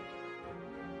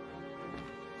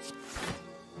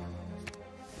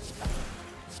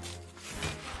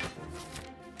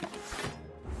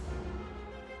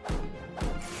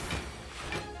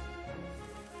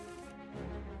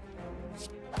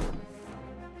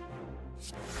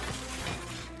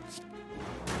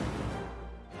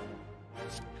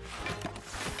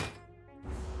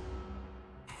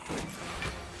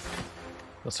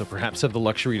 Also, perhaps have the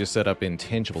luxury to set up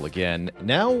Intangible again.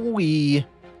 Now we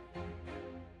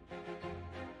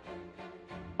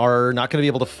are not going to be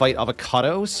able to fight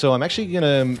Avocado, so I'm actually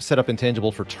going to set up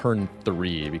Intangible for turn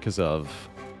 3 because of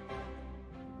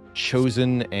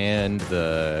Chosen and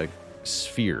the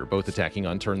Sphere both attacking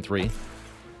on turn 3.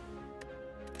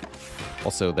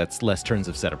 Also, that's less turns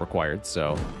of setup required,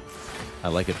 so I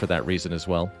like it for that reason as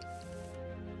well.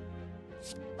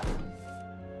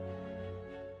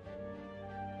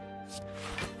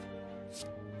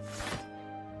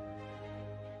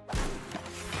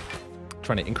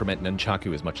 Trying to increment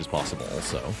Nunchaku as much as possible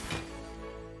also.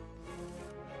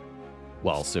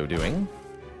 While so doing.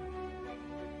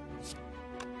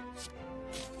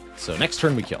 So next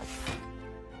turn we kill.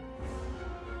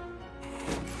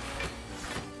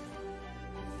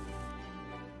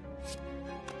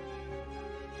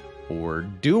 Or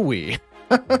do we?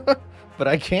 But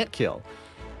I can't kill.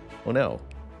 Oh no.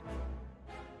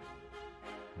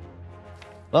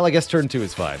 Well, I guess turn 2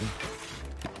 is fine.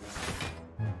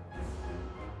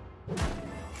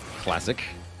 Classic.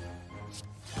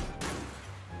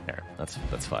 There, that's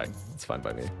fine. That's fine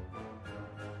by me.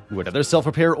 Ooh, another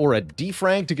self-repair or a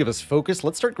defrag to give us focus.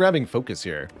 Let's start grabbing focus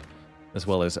here. As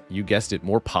well as, you guessed it,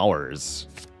 more powers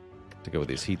to go with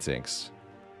these heat sinks.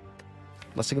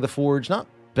 Blessing of the Forge, not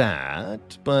bad,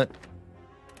 but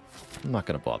I'm not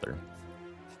going to bother.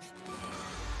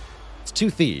 It's 2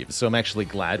 thieves, so I'm actually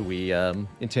glad we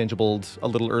intangibled a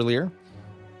little earlier.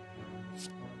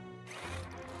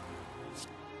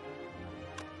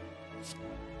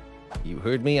 You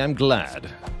heard me, I'm glad.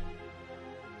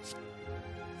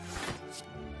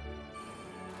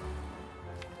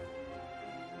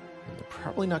 They're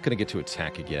probably not going to get to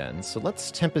attack again, so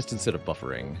let's Tempest instead of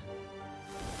buffering.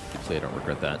 Hopefully I don't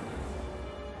regret that.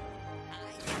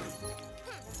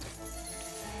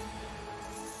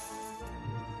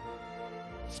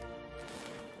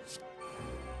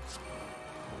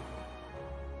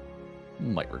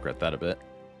 Might regret that a bit.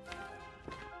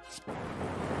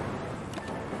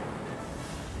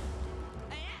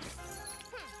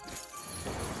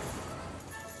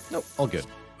 Nope, all good.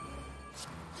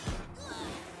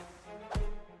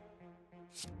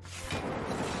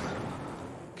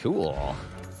 Cool.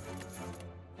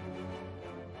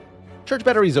 Charge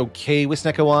battery's okay with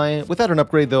Snekawai. Without an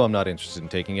upgrade, though, I'm not interested in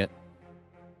taking it.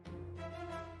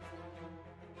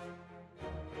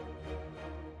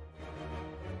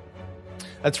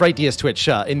 That's right, DS Twitch.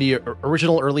 In the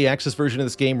original early access version of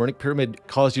this game, Runic Pyramid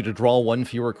caused you to draw 1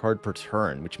 fewer card per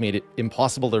turn, which made it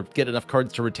impossible to get enough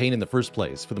cards to retain in the first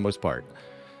place, for the most part.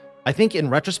 I think, in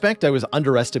retrospect, I was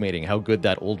underestimating how good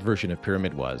that old version of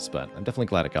Pyramid was, but I'm definitely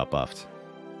glad it got buffed.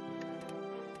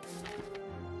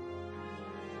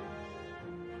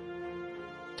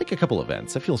 Take a couple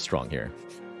events. I feel strong here.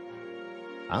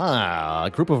 Ah, a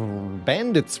group of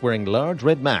bandits wearing large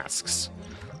red masks.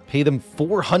 Pay them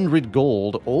 400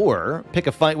 gold, or pick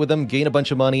a fight with them, gain a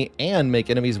bunch of money, and make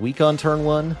enemies weak on turn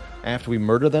 1 after we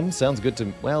murder them. Sounds good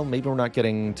to... Well, maybe we're not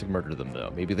getting to murder them,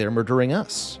 though. Maybe they're murdering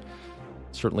us.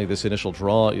 Certainly this initial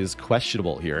draw is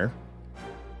questionable here.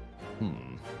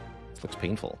 This looks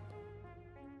painful.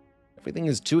 Everything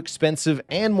is too expensive,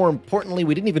 and more importantly,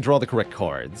 we didn't even draw the correct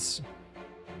cards.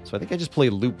 So I think I just play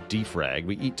Loop Defrag.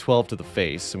 We eat 12 to the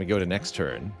face, and we go to next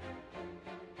turn.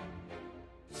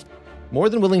 More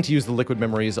than willing to use the Liquid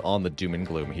Memories on the Doom and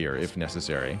Gloom here, if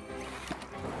necessary.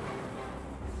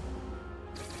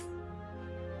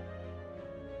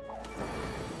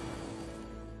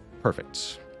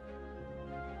 Perfect.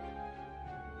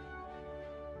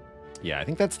 Yeah, I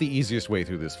think that's the easiest way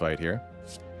through this fight here.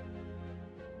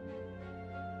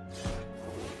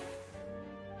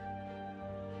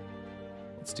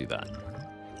 Let's do that.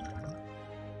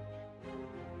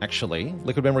 Actually,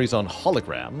 Liquid Memories on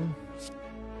Hologram,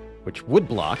 which would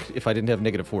block if I didn't have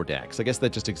 -4 Dex. I guess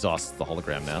that just exhausts the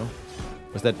hologram now.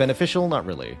 Was that beneficial? Not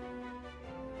really.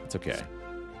 It's okay.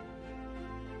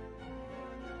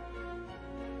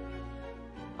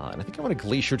 And I think I want a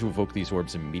Glacier to evoke these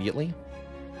orbs immediately.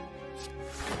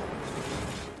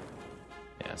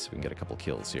 Yeah, so we can get a couple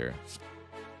kills here.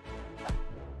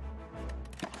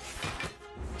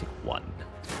 Take 1.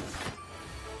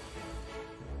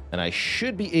 And I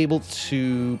should be able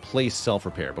to play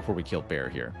Self-Repair before we kill Bear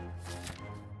here.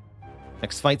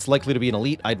 Next fight's likely to be an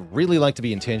elite. I'd really like to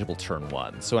be intangible turn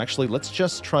 1. So actually, let's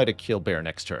just try to kill Bear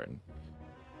next turn.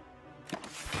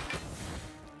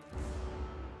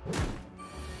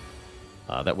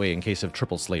 That way, in case of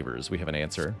triple slavers, we have an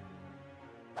answer.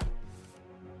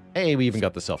 Hey, we even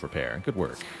got the self-repair. Good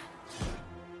work.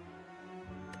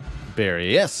 Bear,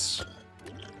 yes!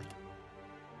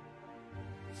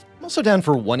 I'm also down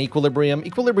for 1 Equilibrium.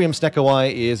 Equilibrium Snecko-Eye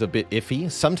is a bit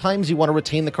iffy. Sometimes you want to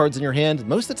retain the cards in your hand.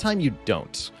 Most of the time you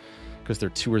don't, because they're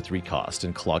 2 or 3 cost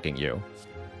and clogging you.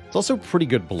 It's also pretty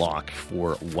good block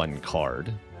for 1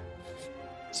 card.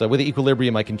 So with the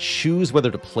Equilibrium, I can choose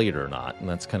whether to play it or not, and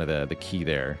that's kind of the key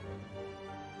there.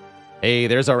 Hey,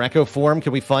 there's our Echo form.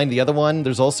 Can we find the other one?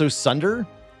 There's also Sunder.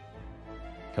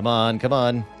 Come on, come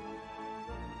on.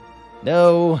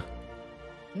 No.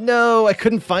 No, I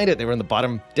couldn't find it. They were in the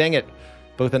bottom. Dang it.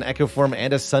 Both an Echo form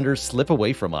and a Sunder slip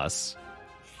away from us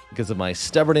because of my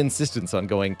stubborn insistence on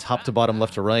going top to bottom,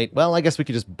 left to right. Well, I guess we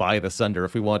could just buy the Sunder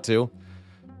if we want to.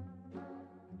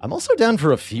 I'm also down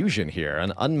for a fusion here.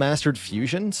 An unmastered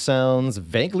fusion sounds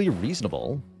vaguely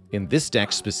reasonable in this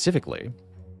deck specifically.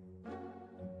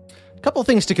 A couple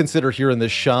things to consider here in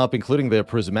this shop, including the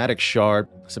Prismatic Shard.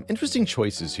 Some interesting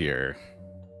choices here.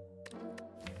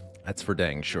 That's for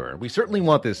dang sure. We certainly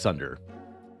want this Sunder.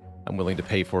 I'm willing to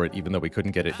pay for it, even though we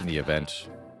couldn't get it in the event.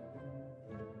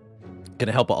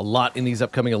 Gonna help a lot in these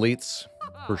upcoming elites,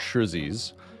 for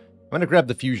surezies. I'm gonna grab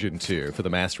the Fusion, too, for the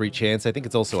Mastery chance. I think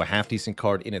it's also a half-decent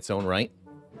card in its own right.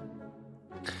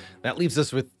 That leaves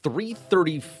us with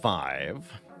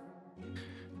 335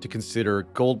 to consider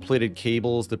gold-plated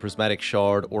cables, the Prismatic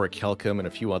Shard, Orichalcum, and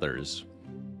a few others.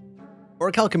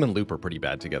 Orichalcum and Loop are pretty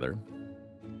bad together.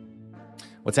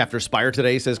 What's after Spire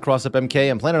today, says CrossUp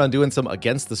MK. I'm planning on doing some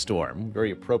Against the Storm.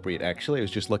 Very appropriate, actually. I was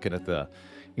just looking at the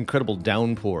incredible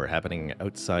downpour happening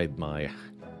outside my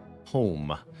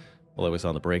home while I was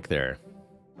on the break there.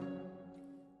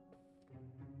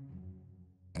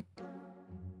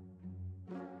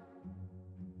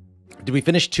 Did we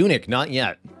finish Tunic? Not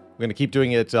yet. We're going to keep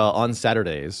doing it on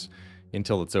Saturdays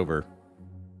until it's over.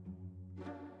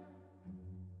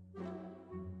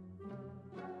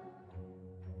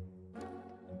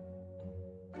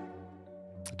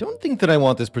 I don't think that I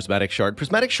want this Prismatic Shard.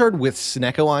 Prismatic Shard with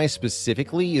Snecko-Eye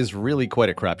specifically is really quite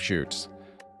a crapshoot.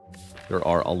 There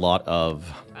are a lot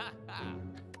of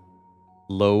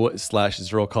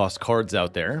low/0 cost cards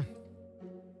out there,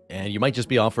 and you might just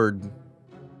be offered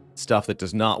stuff that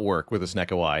does not work with a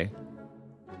Snecko-Eye.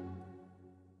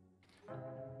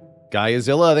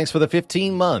 Guyazilla, thanks for the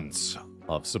 15 months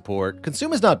of support.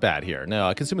 Consume is not bad here.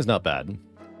 No, Consume is not bad.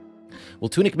 Will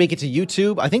Tunic make it to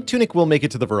YouTube? I think Tunic will make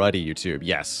it to the Variety YouTube,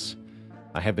 yes.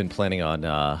 I have been planning on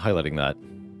highlighting that.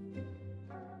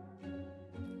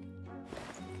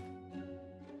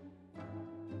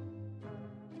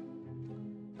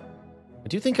 I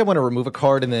do think I want to remove a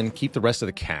card and then keep the rest of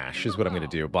the cash, is what I'm going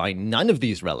to do. Buy none of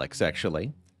these relics,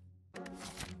 actually.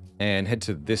 And head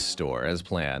to this store, as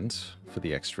planned, for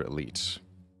the extra elite.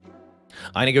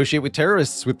 I negotiate with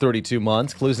terrorists with 32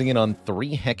 months, closing in on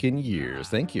 3 heckin' years.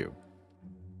 Thank you.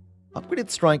 Upgraded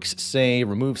strikes say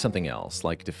remove something else,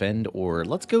 like defend or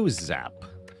let's go zap.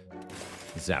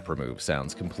 Zap remove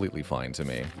sounds completely fine to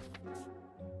me.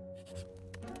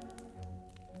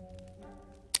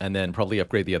 And then probably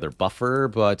upgrade the other buffer,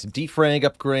 but defrag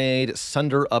upgrade,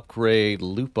 sunder upgrade,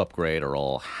 loop upgrade are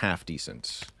all half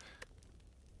decent.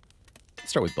 Let's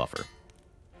start with buffer.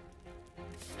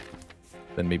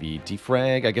 Then maybe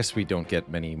defrag. I guess we don't get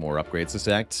many more upgrades this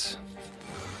act.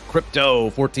 Crypto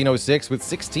 1406 with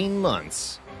 16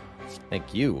 months.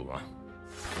 Thank you.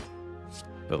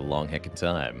 For the long heckin'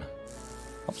 time.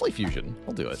 I'll play Fusion.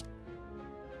 I'll do it.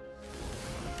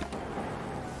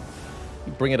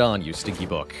 You bring it on, you stinky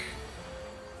book.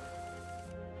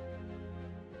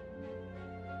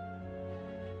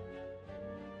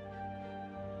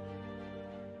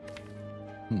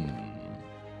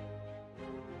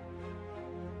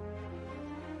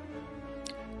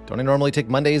 Don't I normally take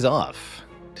Mondays off?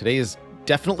 Today is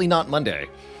definitely not Monday.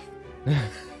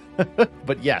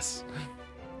 But yes.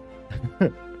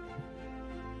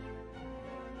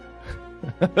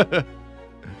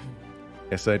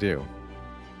 Yes, I do.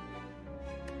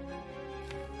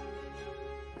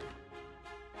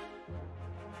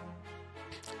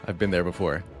 I've been there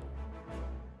before.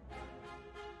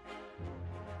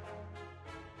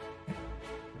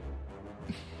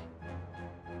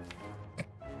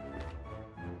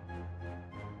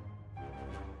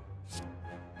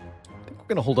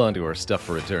 We're gonna hold on to our stuff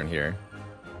for a turn here.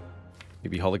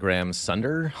 Maybe Hologram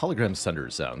Sunder? Hologram Sunder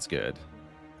sounds good.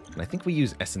 And I think we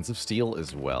use Essence of Steel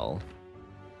as well.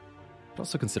 I'd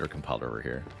also consider Compiler over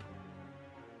here.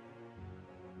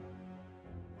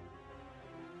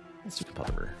 Let's do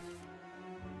Compiler.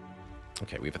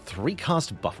 Okay, we have a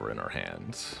 3-cost buffer in our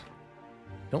hand.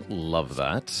 Don't love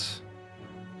that,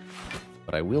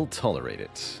 but I will tolerate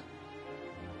it.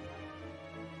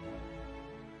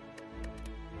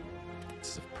 This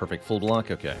is a perfect full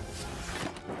block? Okay.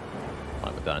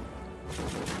 Fine with that.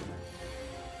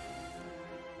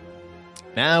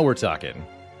 Now we're talking.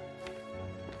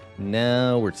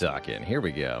 Now we're talking. Here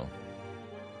we go.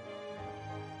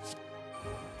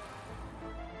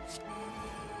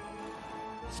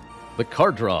 The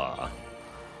card draw.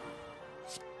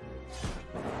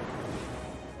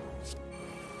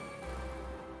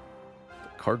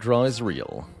 The card draw is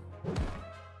real.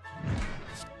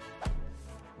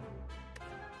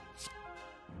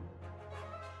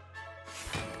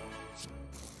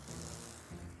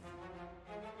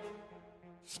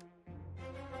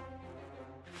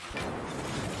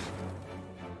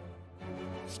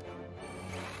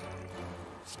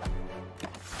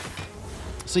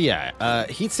 So yeah,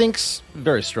 heat sinks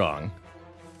very strong.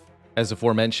 As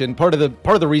aforementioned, part of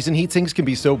the reason heat sinks can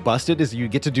be so busted is you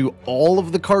get to do all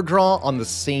of the card draw on the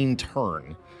same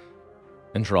turn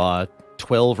and draw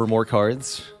 12 or more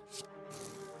cards.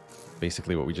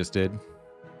 Basically what we just did.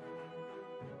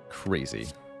 Crazy.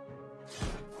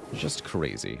 Just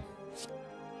crazy.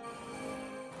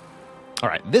 All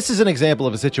right, this is an example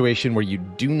of a situation where you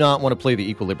do not want to play the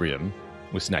Equilibrium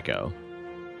with Snecko,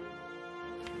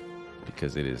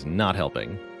 because it is not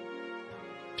helping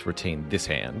to retain this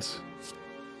hand.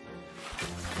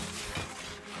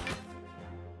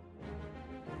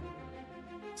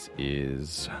 This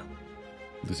is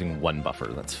losing one buffer.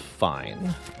 That's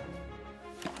fine.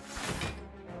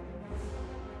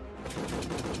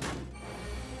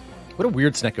 What a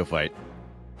weird Snecko fight.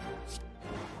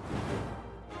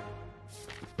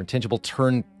 Intangible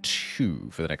turn 2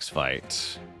 for the next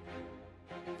fight.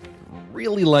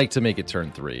 Really like to make it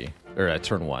turn 3. Or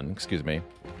turn 1, excuse me.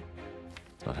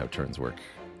 That's not how turns work.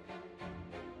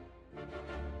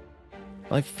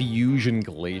 My Fusion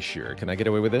Glacier. Can I get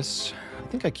away with this? I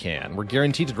think I can. We're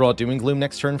guaranteed to draw Doom and Gloom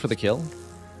next turn for the kill.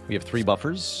 We have 3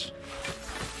 buffers.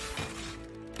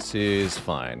 This is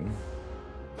fine.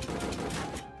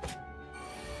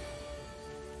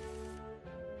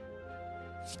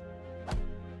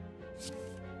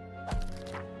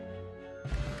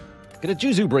 Get a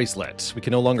Juzu bracelet. We can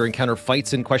no longer encounter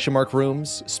fights in question mark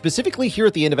rooms. Specifically here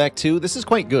at the end of Act 2, this is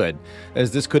quite good,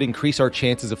 as this could increase our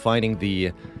chances of finding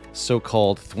the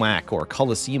so-called Thwack or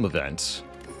Colosseum event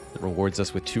that rewards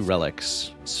us with 2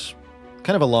 relics. It's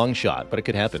kind of a long shot, but it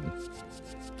could happen.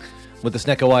 With the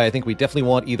Snecko Eye, I think we definitely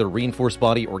want either Reinforced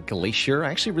Body or Glacier.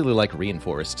 I actually really like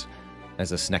Reinforced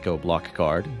as a Snecko block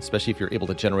card, especially if you're able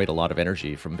to generate a lot of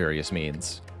energy from various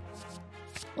means.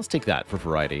 Let's take that for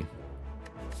variety.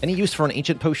 Any use for an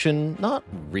Ancient Potion? Not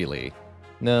really.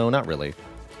 No, not really.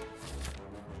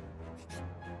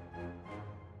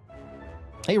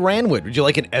 Hey, Ranwood, would you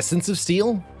like an Essence of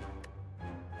Steel?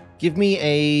 Give me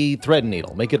a Thread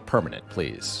Needle. Make it permanent,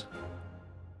 please.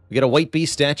 We get a White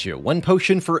Beast statue. 1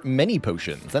 potion for many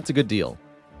potions. That's a good deal.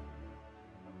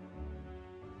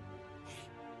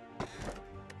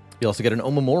 You also get an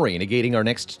Omamori, negating our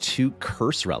next 2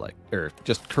 curse relic. Or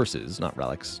just curses, not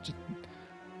relics. Just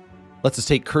lets us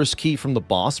take Curse Key from the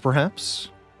boss,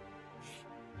 perhaps.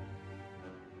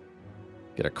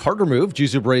 Get a card remove.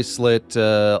 Juzu Bracelet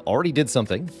already did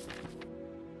something.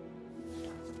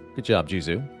 Good job,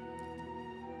 Juzu.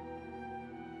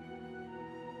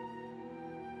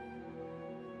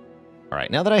 Alright,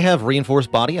 now that I have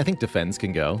Reinforced Body, I think Defense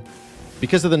can go.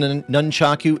 Because of the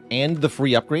Nunchaku and the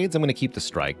free upgrades, I'm going to keep the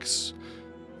Strikes.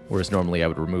 Whereas normally I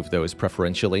would remove those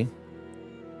preferentially.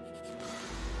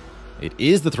 It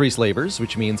is the 3 Slavers,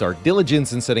 which means our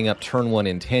diligence in setting up turn 1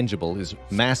 intangible is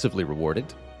massively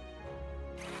rewarded.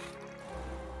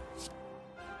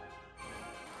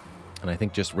 And I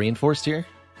think just Reinforced here?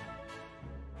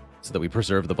 So that we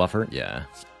preserve the buffer? Yeah.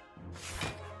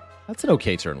 That's an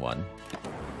okay turn 1.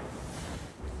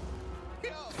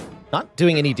 Not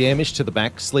doing any damage to the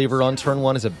back Slaver on turn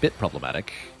 1 is a bit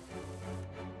problematic.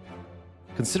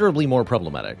 Considerably more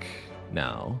problematic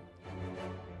now.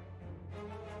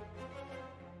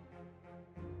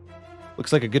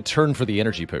 Looks like a good turn for the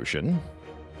Energy Potion.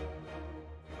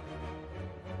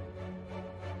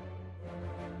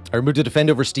 I removed a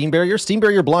Defend over Steam Barrier. Steam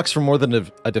Barrier blocks for more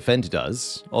than a Defend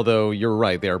does. Although, you're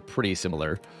right, they are pretty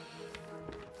similar.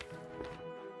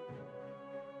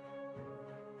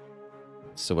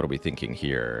 So what are we thinking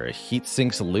here? Heat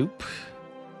Sinks Loop?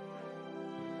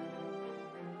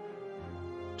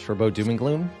 Turbo Doom and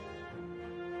Gloom?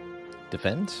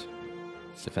 Defend?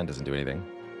 Defend doesn't do anything.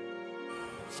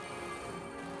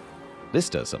 This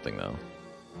does something, though.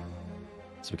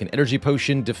 So we can Energy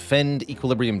Potion, Defend,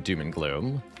 Equilibrium, Doom and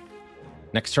Gloom.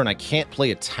 Next turn, I can't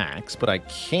play attacks, but I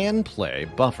can play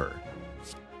Buffer.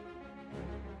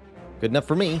 Good enough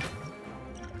for me.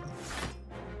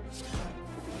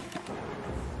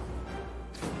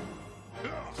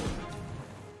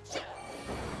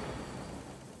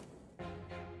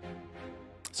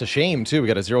 It's a shame, too. We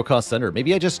got a zero-cost Sunder.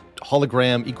 Maybe I just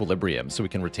hologram Equilibrium so we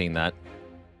can retain that.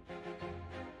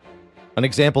 An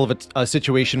example of a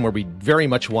situation where we very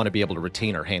much want to be able to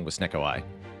retain our hand with Snecko Eye.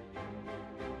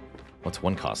 What's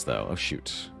one cost, though? Oh,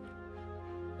 shoot.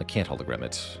 I can't hologram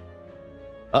it.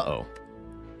 Uh-oh.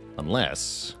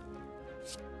 Unless...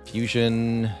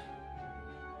 Fusion...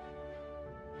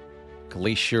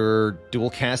 Glacier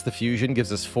dual cast the Fusion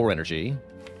gives us 4 energy.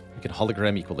 We can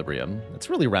hologram Equilibrium. That's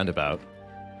really roundabout.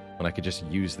 When I could just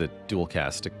use the dual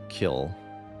cast to kill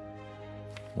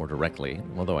more directly.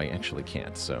 Although I actually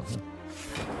can't, so...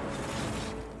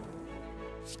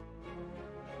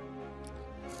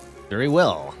 Very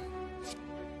well.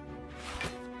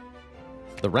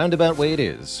 The roundabout way it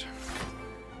is.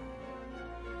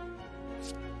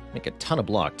 Make a ton of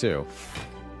block, too.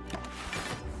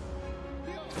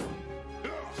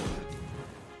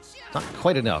 Not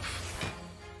quite enough.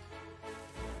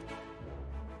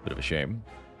 Bit of a shame.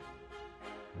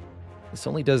 This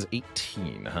only does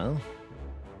 18, huh?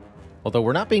 Although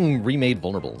we're not being remade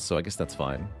vulnerable, so I guess that's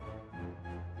fine.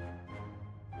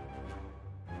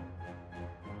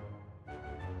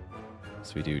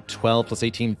 So we do 12 plus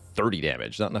 18, 30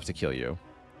 damage. Not enough to kill you.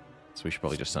 So we should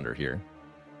probably just Sunder here.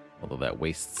 Although that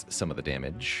wastes some of the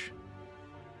damage.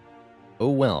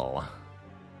 Oh well.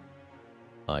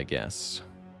 I guess.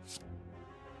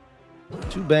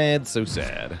 Too bad, so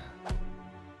sad.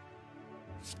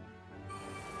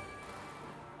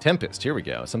 Tempest, here we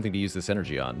go. Something to use this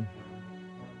energy on.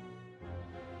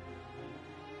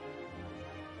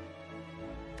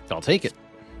 I'll take it.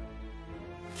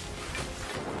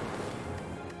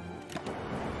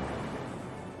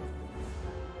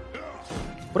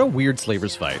 What a weird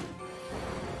Slavers fight.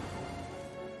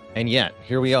 And yet,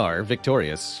 here we are,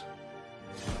 victorious.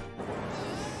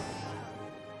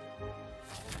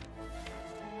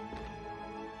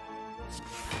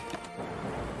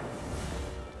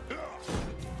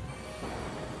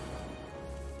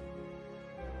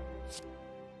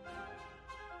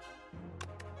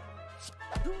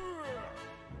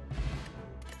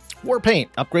 Warpaint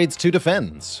upgrades to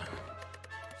defense.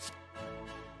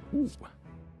 Ooh.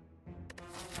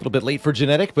 A little bit late for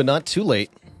genetic, but not too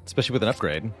late, especially with an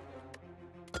upgrade.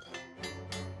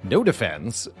 No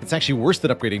defense. It's actually worse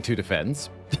than upgrading to defense.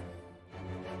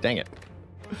 Dang it.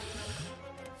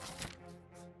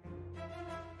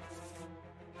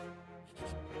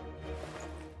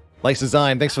 Nice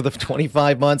design. Thanks for the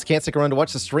 25 months. Can't stick around to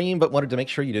watch the stream, but wanted to make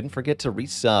sure you didn't forget to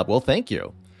resub. Well, thank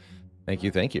you. Thank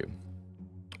you, thank you.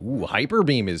 Ooh, Hyper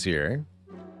Beam is here.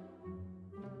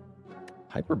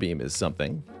 Hyper Beam is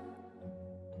something.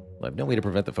 Well, I have no way to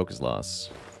prevent the focus loss.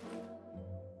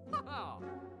 How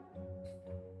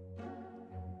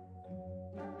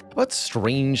about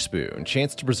Strange Spoon?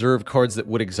 Chance to preserve cards that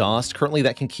would exhaust. Currently,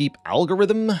 that can keep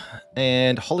Algorithm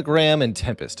and Hologram and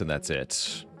Tempest, and that's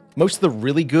it. Most of the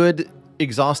really good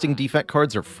exhausting defect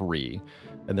cards are free,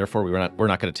 and therefore we're not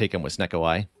going to take them with Snecko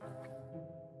Eye.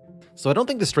 So I don't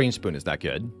think the Strange Spoon is that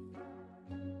good.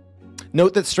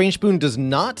 Note that Strange Spoon does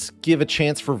not give a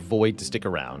chance for Void to stick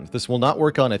around. This will not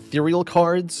work on ethereal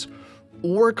cards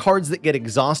or cards that get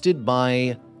exhausted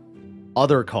by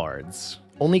other cards.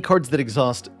 Only cards that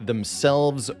exhaust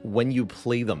themselves when you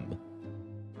play them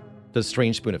does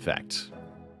Strange Spoon affect.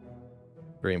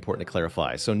 Very important to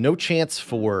clarify. So no chance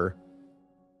for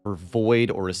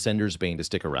Void or Ascender's Bane to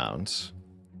stick around.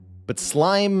 But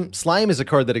Slime is a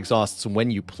card that exhausts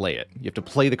when you play it. You have to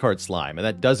play the card Slime, and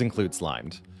that does include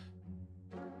Slimed.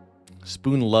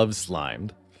 Spoon loves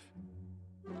Slimed.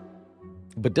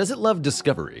 But does it love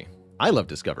Discovery? I love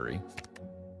Discovery.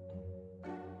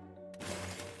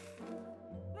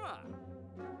 I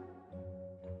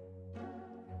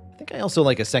think I also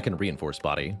like a second Reinforced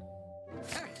Body.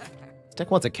 This deck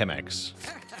wants a Chemex.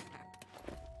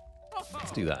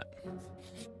 Let's do that.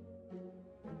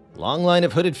 Long line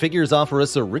of hooded figures offer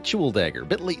us a Ritual Dagger.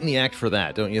 Bit late in the act for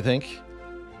that, don't you think?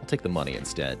 I'll take the money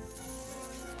instead.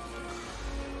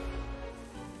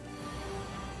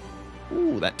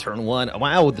 Ooh, that turn one.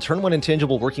 Wow, the turn one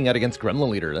intangible working out against Gremlin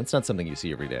Leader. That's not something you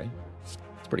see every day. It's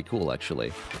pretty cool,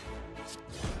 actually.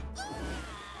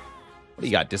 What do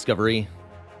you got, Discovery?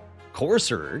 Core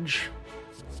Surge.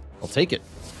 I'll take it.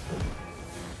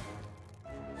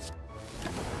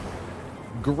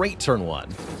 Great turn one.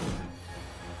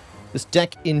 This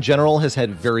deck, in general, has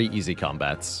had very easy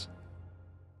combats.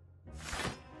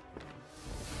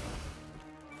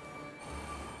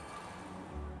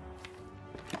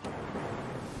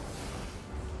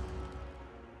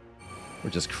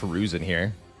 We're just cruising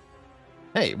here.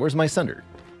 Hey, where's my Sunder?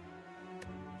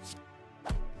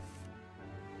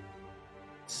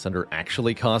 Sunder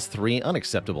actually costs 3?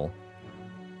 Unacceptable.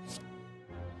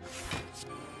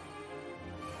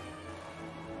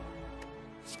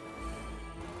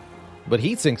 But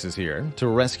Heatsinks is here to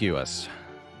rescue us.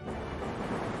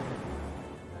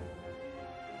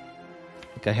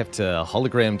 I think I have to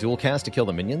hologram dual cast to kill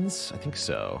the minions? I think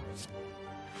so.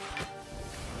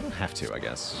 I don't have to, I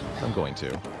guess. I'm going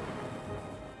to.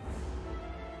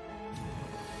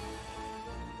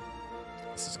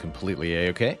 This is completely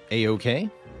A-okay. A-okay.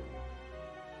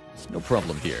 No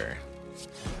problem here.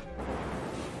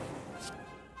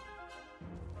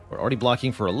 We're already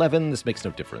blocking for 11. This makes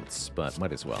no difference, but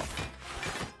might as well.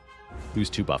 Lose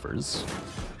 2 buffers.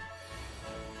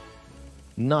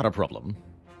 Not a problem.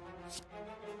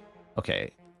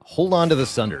 Okay, hold on to the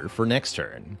Sunder for next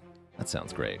turn. That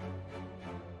sounds great.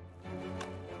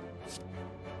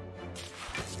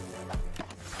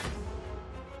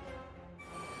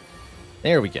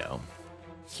 There we go.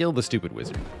 Kill the stupid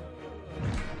wizard.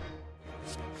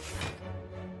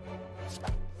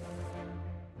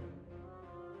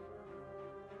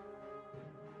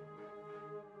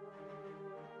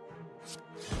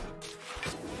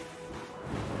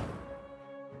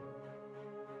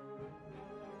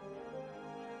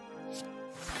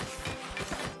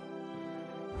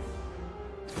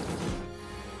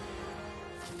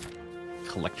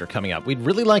 Collector coming up. We'd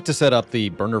really like to set up the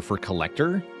burner for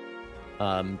Collector.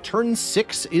 Turn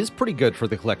 6 is pretty good for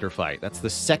the Collector fight. That's the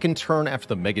second turn after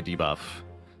the Mega Debuff.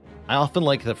 I often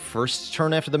like the first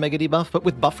turn after the Mega Debuff, but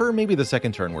with Buffer, maybe the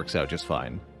second turn works out just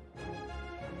fine.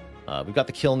 We've got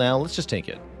the kill now. Let's just take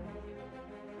it.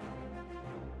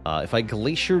 If I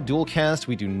Glacier dual cast,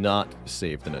 we do not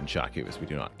save the Nunchakus. We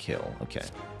do not kill. Okay.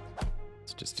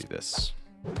 Let's just do this.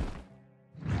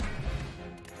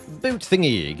 Boot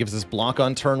thingy gives us block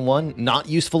on turn 1. Not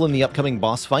useful in the upcoming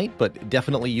boss fight, but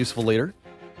definitely useful later.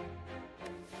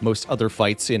 Most other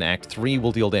fights in Act 3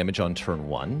 will deal damage on turn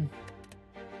 1.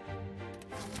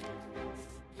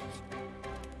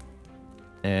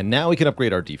 And now we can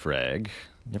upgrade our defrag.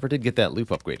 Never did get that loop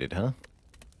upgraded, huh?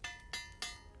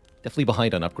 Definitely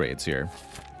behind on upgrades here.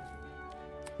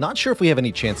 Not sure if we have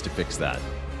any chance to fix that.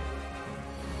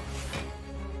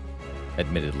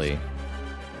 Admittedly.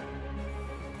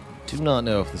 Do not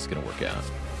know if this is going to work out.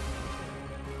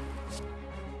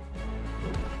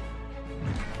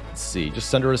 Let's see,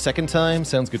 just under a second time?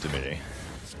 Sounds good to me.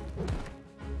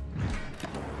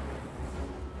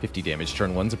 50 damage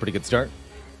turn 1's a pretty good start.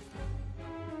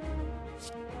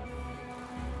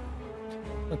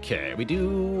 Okay, we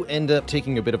do end up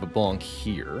taking a bit of a bonk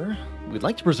here. We'd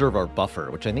like to preserve our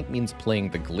buffer, which I think means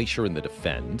playing the Glacier in the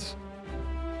defend.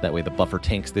 That way the buffer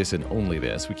tanks this and only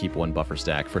this. We keep 1 buffer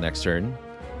stack for next turn.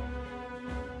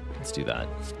 Let's do that.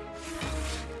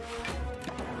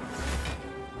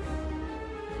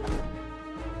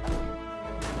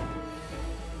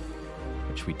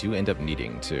 Which we do end up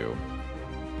needing, too.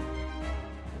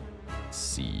 Let's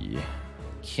see.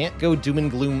 Can't go Doom and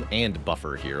Gloom and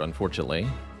Buffer here, unfortunately.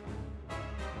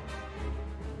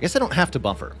 I guess I don't have to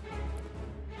Buffer.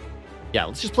 Yeah,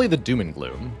 let's just play the Doom and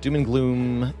Gloom. Doom and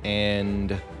Gloom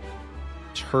and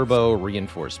Turbo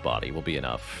Reinforced Body will be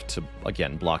enough to,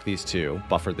 again, block these 2,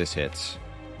 buffer this hit.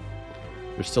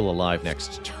 They're still alive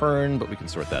next turn, but we can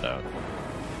sort that out.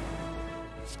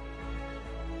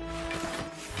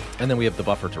 And then we have the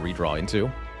buffer to redraw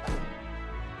into.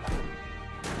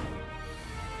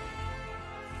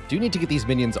 Do need to get these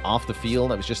minions off the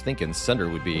field. I was just thinking Sunder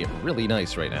would be really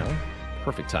nice right now.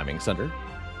 Perfect timing, Sunder.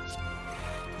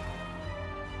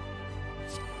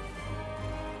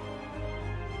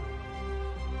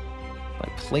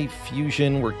 Play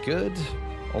Fusion, we're good.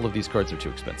 All of these cards are too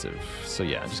expensive. So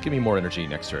yeah, just give me more energy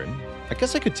next turn. I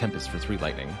guess I could Tempest for 3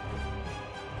 lightning.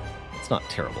 It's not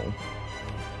terrible.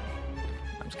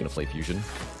 I'm just gonna play Fusion.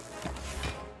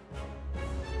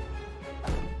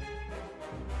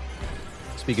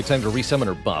 This be a good time to resummon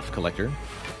or buff, Collector.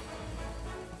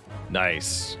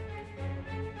 Nice.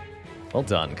 Well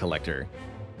done, Collector.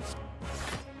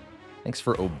 Thanks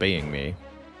for obeying me.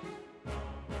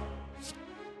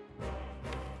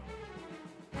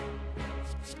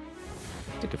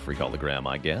 Take a free hologram,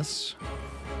 I guess.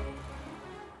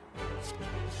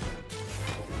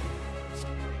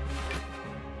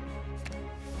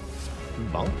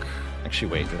 Bonk.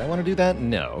 Actually, wait, did I want to do that?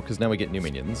 No, because now we get new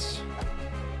minions.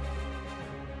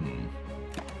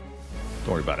 Don't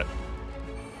worry about it.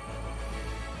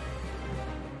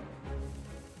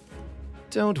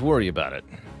 Don't worry about it.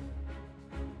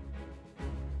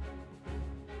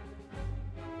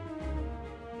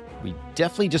 We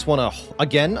definitely just want to,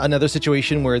 again, another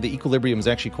situation where the equilibrium is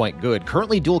actually quite good.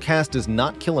 Currently, dual cast does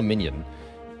not kill a minion.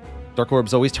 Dark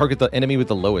Orbs always target the enemy with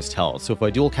the lowest health, so if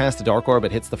I dual cast the Dark Orb,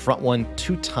 it hits the front one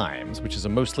 2 times, which is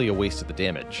mostly a waste of the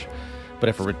damage. But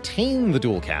if I retain the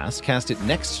dual cast it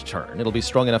next turn, it'll be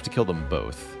strong enough to kill them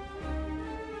both.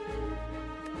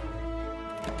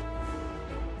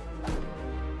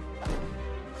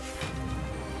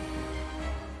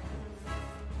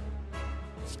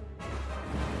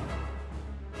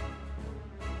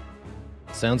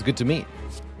 Sounds good to me.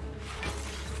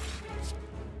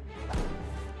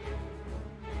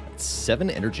 That's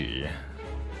 7 energy. I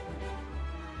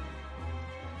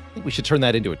think we should turn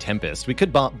that into a Tempest. We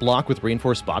could block with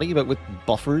Reinforced Body, but with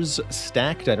buffers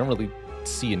stacked, I don't really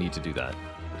see a need to do that.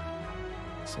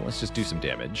 So let's just do some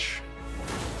damage.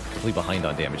 Definitely behind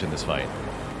on damage in this fight.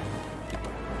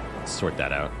 Let's sort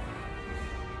that out.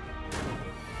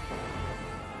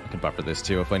 I can buffer this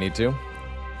too if I need to.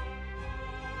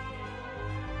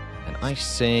 And I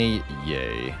say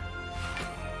yay.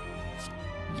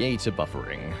 Yay to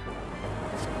buffering.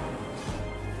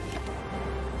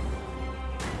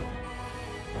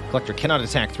 Collector cannot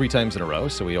attack 3 times in a row,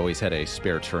 so we always had a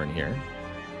spare turn here.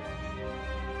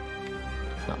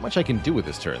 Not much I can do with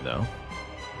this turn, though.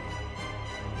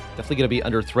 Definitely going to be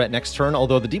under threat next turn,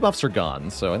 although the debuffs are gone,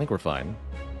 so I think we're fine.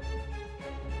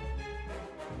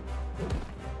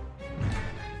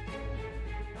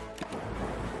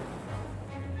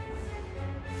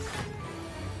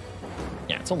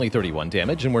 Yeah, it's only 31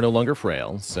 damage, and we're no longer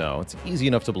frail, so it's easy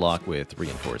enough to block with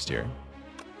Reinforced here.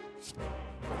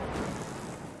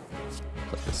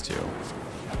 Click this too.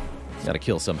 Gotta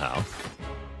kill somehow.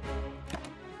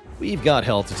 We've got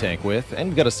health to tank with, and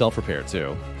we've got a self-repair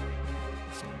too.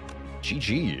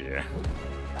 GG.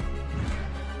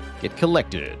 Get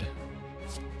collected.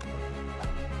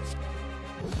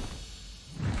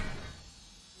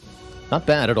 Not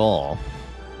bad at all.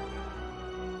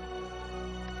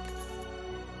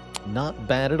 Not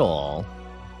bad at all.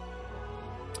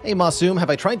 Hey Masum, have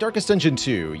I tried Darkest Dungeon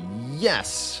 2?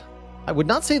 Yes. I would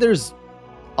not say there's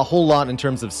a whole lot in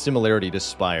terms of similarity to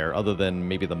Spire, other than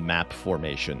maybe the map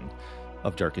formation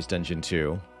of Darkest Dungeon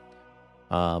 2.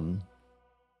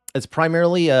 It's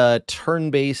primarily a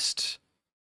turn-based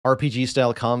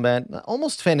RPG-style combat,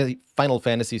 almost Final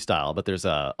Fantasy style, but there's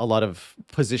a lot of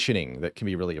positioning that can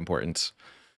be really important.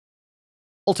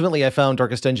 Ultimately, I found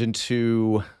Darkest Dungeon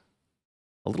 2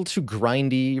 a little too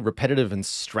grindy, repetitive, and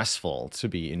stressful to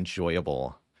be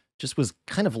enjoyable. Just was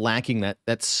kind of lacking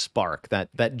that spark,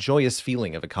 that joyous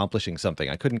feeling of accomplishing something.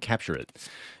 I couldn't capture it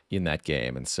in that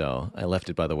game, and so I left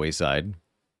it by the wayside.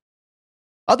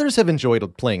 Others have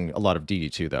enjoyed playing a lot of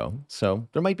DD2, though, so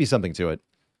there might be something to it.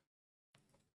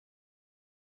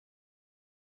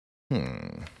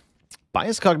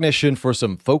 Bias cognition for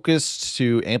some focus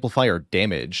to amplify our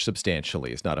damage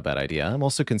substantially is not a bad idea. I'm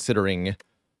also considering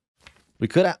we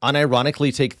could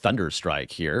unironically take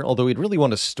Thunderstrike here, although we'd really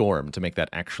want a Storm to make that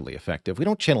actually effective. We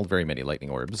don't channel very many Lightning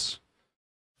Orbs.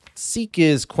 Seek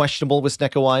is questionable with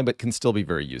Snecko-Eye, but can still be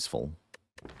very useful.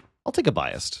 I'll take a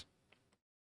Biased.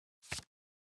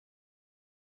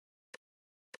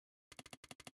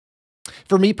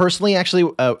 For me personally,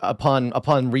 actually, upon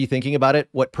rethinking about it,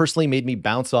 what personally made me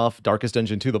bounce off Darkest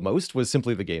Dungeon 2 the most was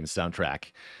simply the game's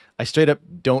soundtrack. I straight up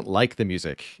don't like the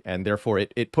music, and therefore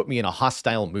it put me in a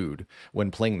hostile mood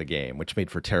when playing the game, which made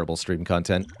for terrible stream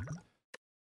content.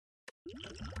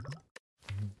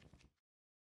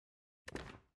 I'm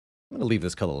going to leave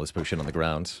this colorless potion on the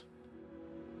ground.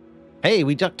 Hey,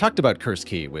 we talked about Curse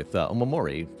Key with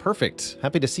Omamori. Perfect.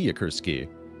 Happy to see you, Curse Key.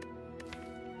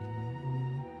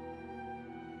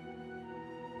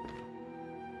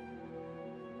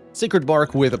 Sacred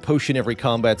Bark with a potion every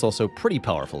combat's also pretty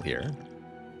powerful here.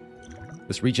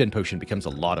 This regen potion becomes a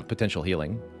lot of potential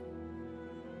healing.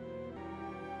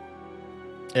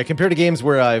 Yeah, compared to games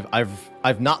where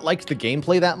I've not liked the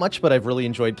gameplay that much, but I've really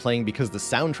enjoyed playing because the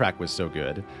soundtrack was so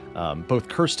good. Both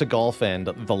Curse to Golf and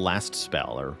The Last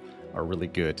Spell are really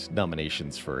good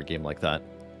nominations for a game like that.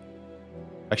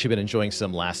 Actually been enjoying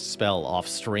some Last Spell off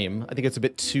stream. I think it's a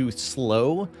bit too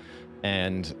slow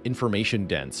and information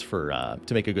dense for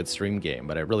to make a good stream game,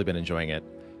 but I've really been enjoying it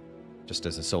just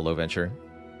as a solo venture.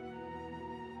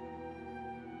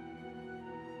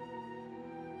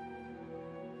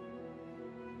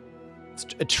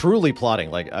 It's truly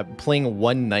plotting. Like, playing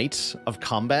one night of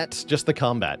combat, just the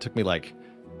combat, took me like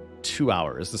 2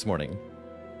 hours this morning.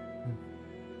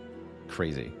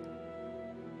 Crazy.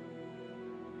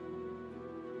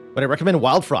 Would I recommend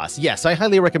Wild Frost? Yes, I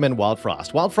highly recommend Wild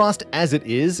Frost. Wild Frost, as it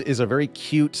is a very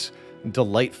cute,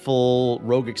 delightful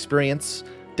rogue experience.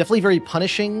 Definitely very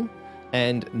punishing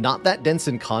and not that dense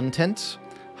in content.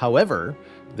 However,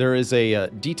 there is a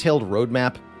detailed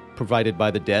roadmap provided by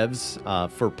the devs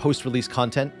for post-release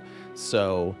content.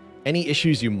 So any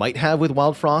issues you might have with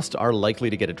Wild Frost are likely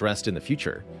to get addressed in the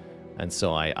future. And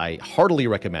so I heartily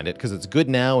recommend it because it's good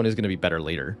now and is going to be better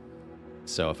later.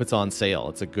 So if it's on sale,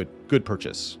 it's a good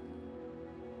purchase.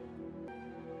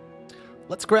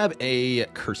 Let's grab a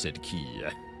Cursed Key.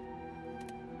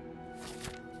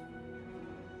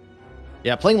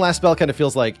 Yeah, playing Last Spell kind of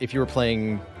feels like if you were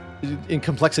playing in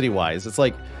complexity-wise. It's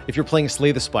like if you're playing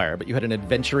Slay the Spire, but you had an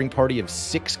adventuring party of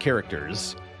 6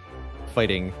 characters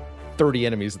fighting 30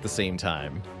 enemies at the same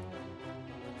time.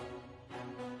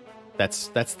 That's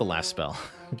the last spell.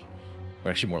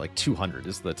 Or actually more like 200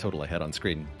 is the total I had on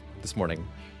screen this morning.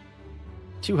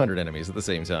 200 enemies at the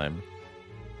same time.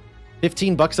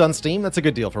 $15 on Steam? That's a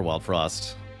good deal for Wild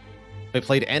Frost. I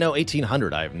played Anno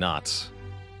 1800. I have not.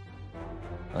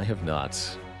 I have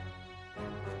not.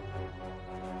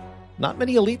 Not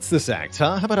many elites this act,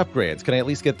 huh? How about upgrades? Can I at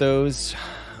least get those?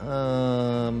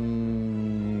 Also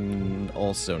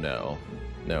no.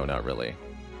 No, not really.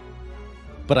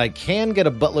 But I can get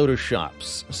a buttload of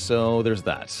shops, so there's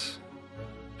that.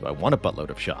 Do I want a buttload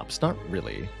of shops? Not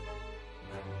really.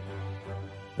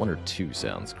 1 or 2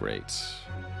 sounds great.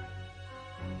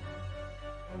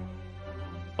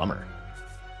 Bummer.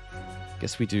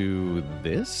 Guess we do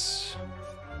this?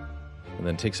 And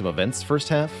then take some events first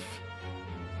half?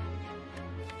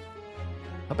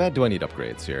 How bad do I need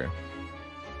upgrades here?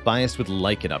 Bias would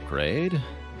like an upgrade.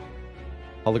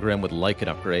 Hologram would like an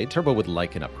upgrade. Turbo would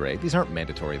like an upgrade. These aren't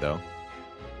mandatory, though.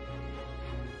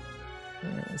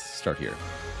 Let's start here.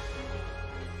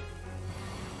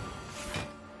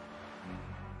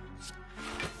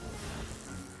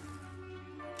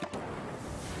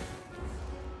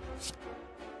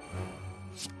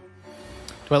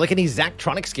 Do I like any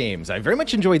Zachtronics games? I very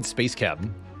much enjoyed Space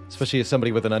Cab, especially as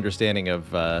somebody with an understanding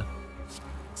of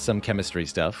some chemistry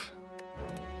stuff.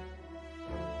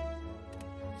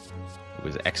 It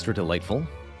was extra delightful.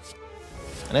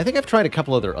 And I think I've tried a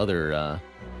couple other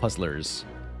puzzlers.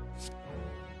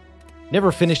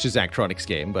 Never finished a Zachtronics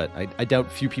game, but I doubt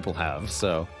few people have,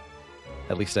 so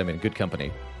at least I'm in good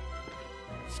company.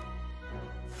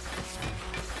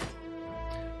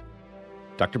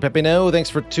 Dr. Pepino, thanks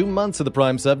for 2 months of the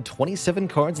Prime sub. 27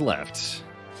 cards left.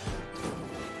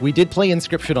 We did play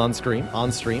Inscription on stream.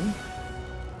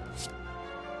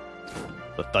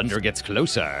 The thunder gets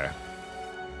closer.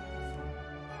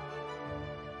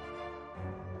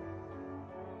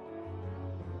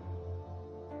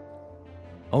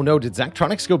 Oh no, did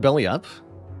Zachtronics go belly up?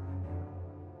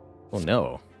 Oh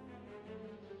no.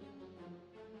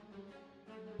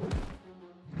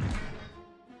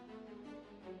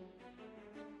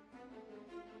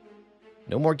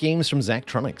 No more games from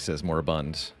Zachtronics, says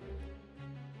Moribund.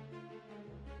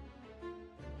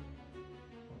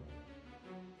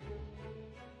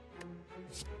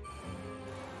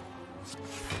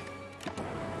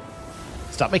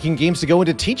 Stop making games to go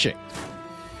into teaching.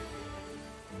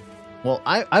 Well,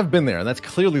 I've been there, and that's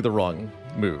clearly the wrong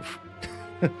move.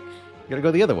 You gotta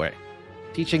go the other way.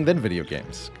 Teaching, then video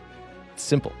games. It's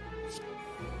simple.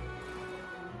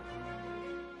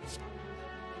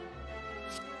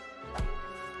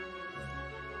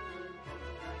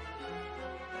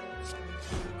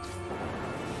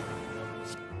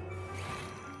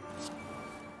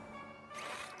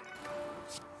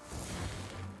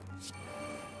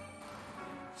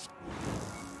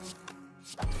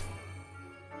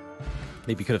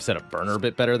 Maybe could have set a burner a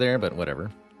bit better there, but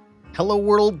whatever. Hello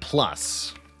World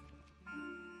Plus.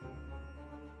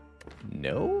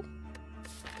 No?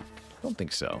 Don't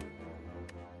think so.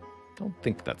 Don't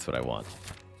think that's what I want.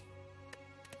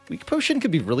 Weak Potion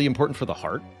could be really important for the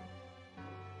heart.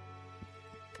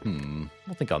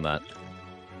 I'll think on that.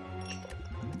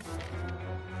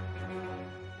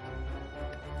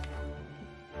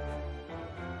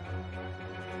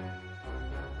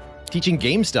 Teaching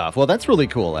game stuff. Well, that's really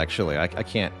cool, actually. I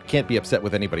can't be upset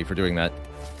with anybody for doing that. All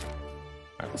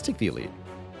right, let's take the Elite.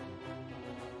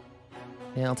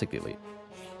 Yeah, I'll take the Elite.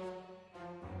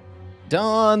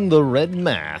 Don the Red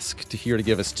Mask here to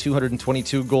give us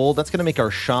 222 gold. That's going to make our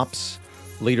shops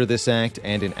later this act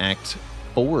and in Act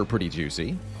 4 pretty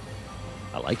juicy.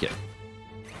 I like it.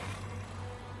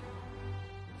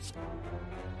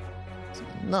 It's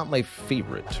not my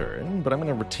favorite turn, but I'm going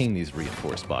to retain these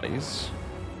reinforced bodies.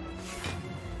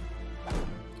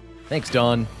 Thanks,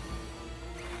 Don.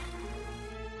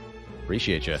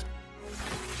 Appreciate you.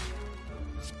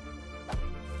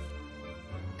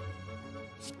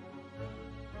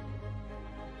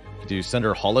 Do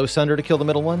Sunder Hollow Sunder to kill the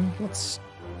middle one? Let's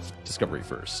Discovery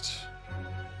first.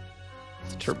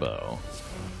 It's Turbo.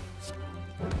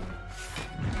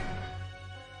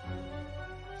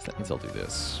 So that means I'll do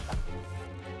this.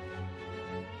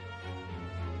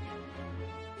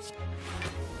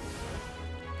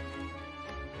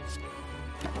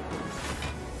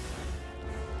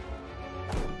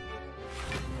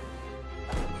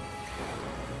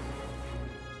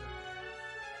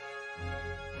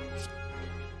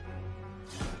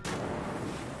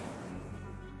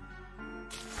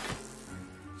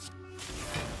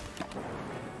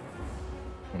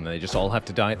 they just all have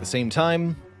to die at the same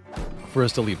time for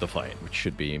us to leave the fight, which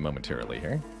should be momentarily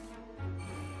here.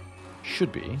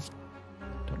 Should be.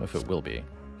 Don't know if it will be.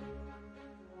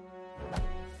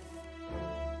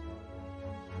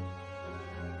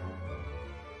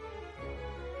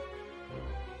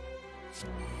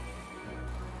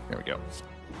 There we go.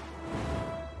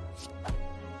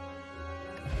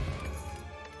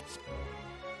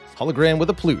 Hologram with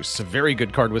a plus. A very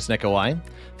good card with Snecko Eye.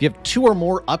 If you have 2 or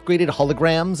more upgraded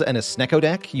holograms and a Snecko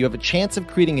deck, you have a chance of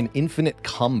creating an infinite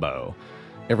combo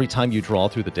every time you draw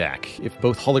through the deck. If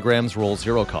both holograms roll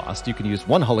 0 cost, you can use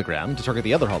 1 hologram to target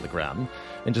the other hologram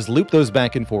and just loop those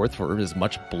back and forth for as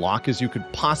much block as you could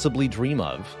possibly dream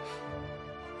of.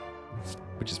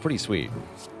 Which is pretty sweet.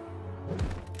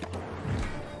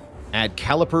 Add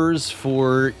calipers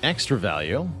for extra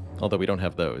value, although we don't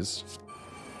have those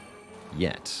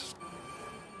yet.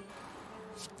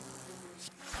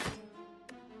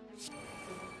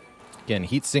 Again,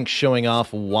 Heatsink showing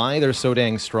off why they're so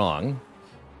dang strong.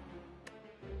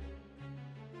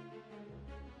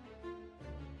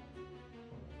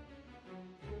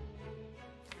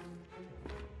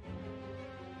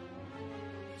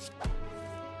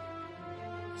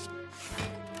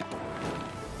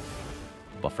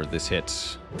 Buffer this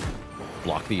hit.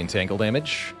 Block the entangle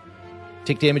damage.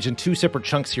 Take damage in 2 separate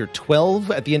chunks here.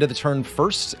 12 at the end of the turn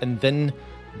first, and then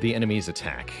the enemy's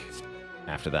attack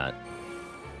after that.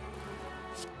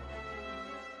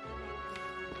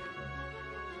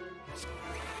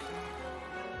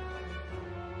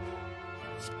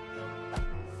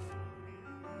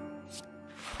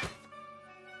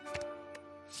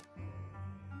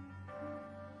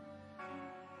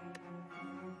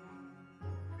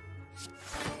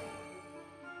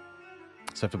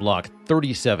 So I have to block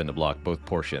 37 to block both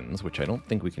portions, which I don't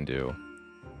think we can do.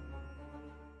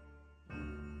 Get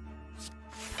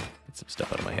some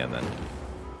stuff out of my hand then.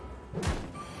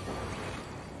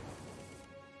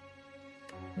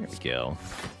 There we go.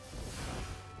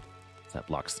 That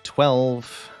blocks the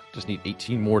 12. Just need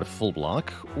 18 more to full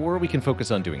block, or we can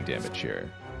focus on doing damage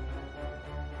here.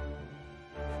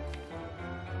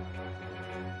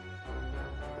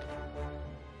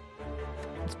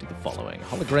 Do the following.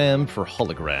 Hologram for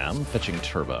hologram, fetching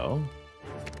turbo.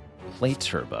 Play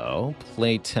turbo.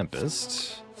 Play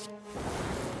Tempest.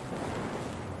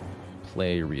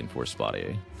 Play reinforced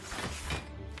body.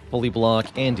 Fully block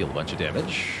and deal a bunch of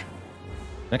damage.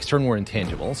 Next turn we're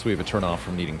intangible, so we have a turn off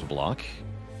from needing to block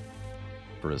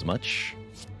for as much.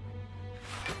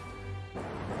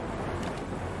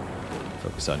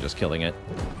 Focus on just killing it.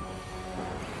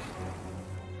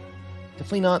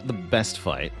 Definitely not the best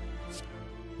fight.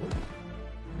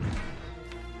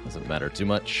 Doesn't matter too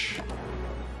much.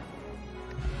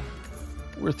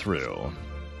 We're through.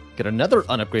 Get another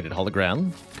unupgraded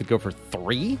hologram. Could go for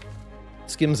 3.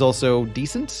 Skim's also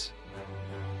decent.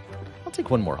 I'll take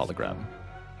 1 more hologram.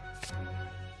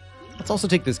 Let's also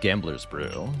take this Gambler's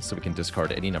Brew, so we can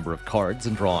discard any number of cards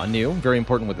and draw a new. Very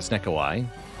important with the Snecko Eye.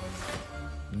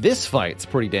 This fight's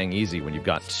pretty dang easy when you've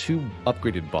got 2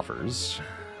 upgraded buffers.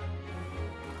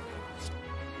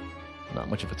 Not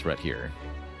much of a threat here.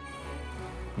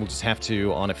 We'll just have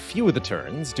to, on a few of the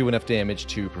turns, do enough damage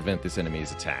to prevent this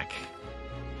enemy's attack.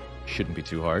 Shouldn't be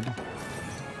too hard.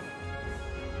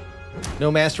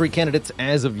 No mastery candidates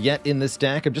as of yet in this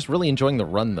deck. I'm just really enjoying the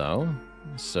run, though,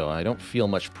 so I don't feel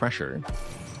much pressure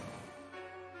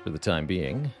for the time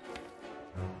being.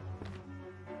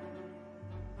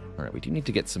 Alright, we do need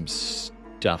to get some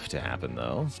stuff to happen,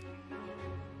 though.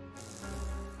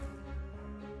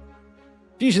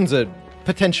 Fusion's a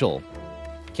potential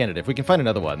candidate. If we can find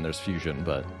another one, there's Fusion,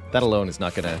 but that alone is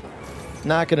not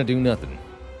gonna do nothing.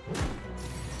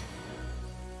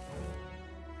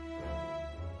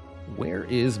 Where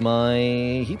is my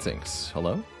heatsinks?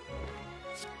 Hello?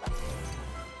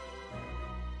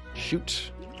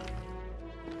 Shoot.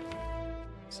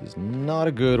 This is not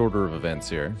a good order of events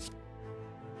here.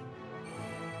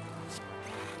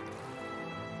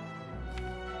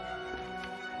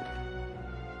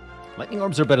 Lightning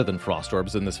Orbs are better than Frost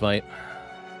Orbs in this fight.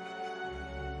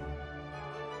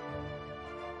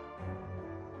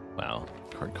 Wow,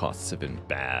 card costs have been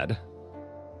bad.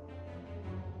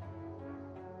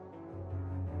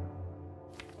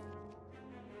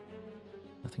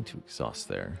 Nothing to exhaust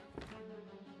there.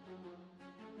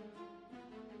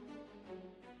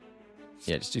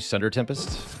 Yeah, just do Sunder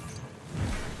Tempest.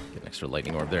 Get an extra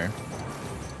Lightning Orb there.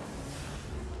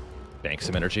 Bank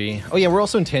some energy. Oh yeah, we're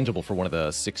also intangible for one of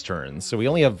the 6 turns, so we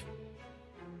only have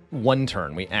 1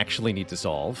 turn we actually need to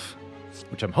solve,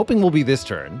 which I'm hoping will be this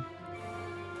turn.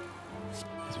 So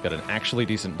we've got an actually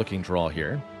decent looking draw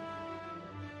here.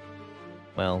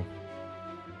 Well,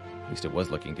 least it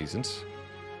was looking decent.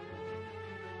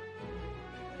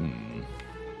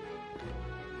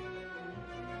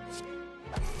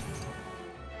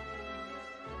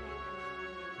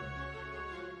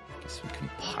 Guess we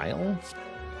compile.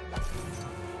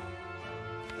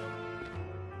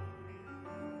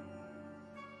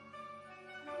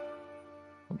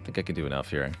 I don't think I can do enough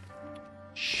here.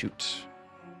 Shoot.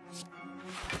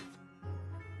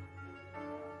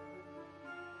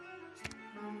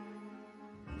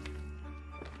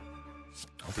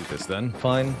 I'll do this then.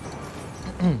 Fine.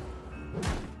 So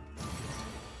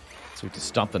we have to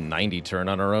stop the 90 turn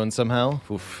on our own somehow.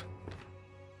 Oof.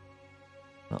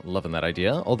 Not loving that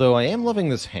idea. Although I am loving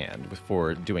this hand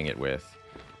before doing it with.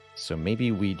 So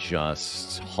maybe we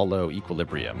just hollow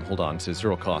Equilibrium. Hold on to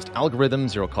 0 cost Algorithm,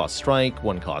 0 cost Strike,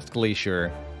 1 cost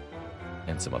Glacier,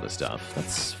 and some other stuff.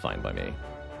 That's fine by me.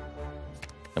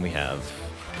 And we have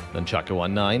Nunchaku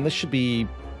on 9. This should be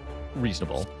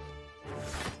reasonable.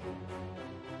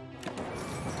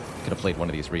 Could have played one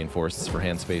of these reinforced for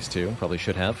hand space too. Probably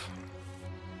should have.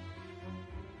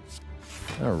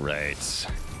 All right.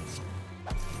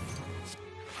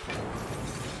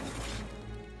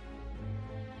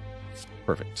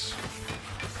 Perfect.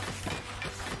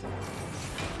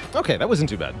 Okay, that wasn't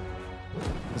too bad.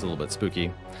 It was a little bit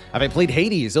spooky. Have I played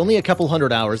Hades? Only a couple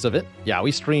hundred hours of it. Yeah,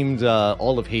 we streamed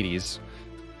all of Hades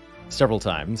several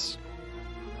times.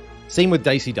 Same with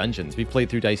Dicey Dungeons. We've played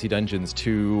through Dicey Dungeons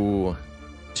two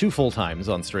full times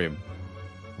on stream.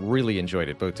 Really enjoyed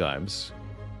it both times.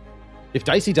 If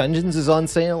Dicey Dungeons is on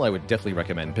sale, I would definitely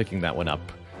recommend picking that one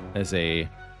up as a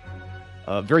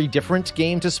very different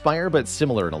game to Spire, but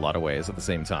similar in a lot of ways at the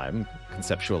same time,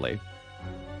 conceptually.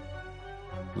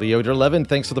 Leoder11,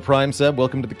 thanks for the Prime sub.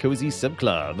 Welcome to the Cozy Sub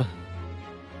Club.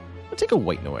 I'll take a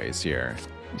white noise here.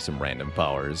 Some random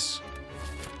powers.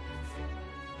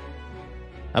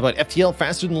 How about FTL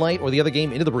Faster Than Light or the other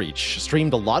game Into the Breach?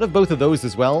 Streamed a lot of both of those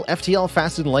as well. FTL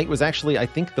Faster Than Light was actually, I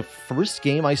think, the first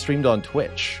game I streamed on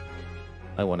Twitch,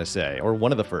 I want to say. Or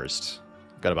one of the first.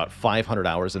 Got about 500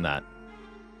 hours in that.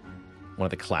 One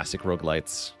of the classic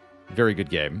roguelites. Very good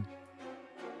game.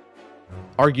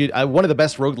 Argued one of the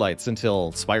best roguelites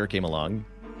until Spire came along.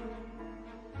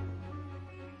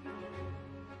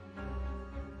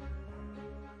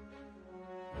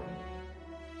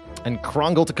 And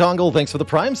Krongle to Kongle, thanks for the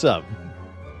Prime sub.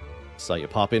 Saw you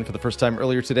pop in for the first time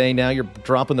earlier today. Now you're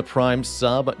dropping the Prime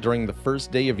sub during the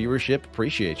first day of viewership.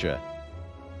 Appreciate you.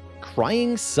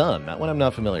 Crying Sun, that one I'm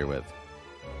not familiar with.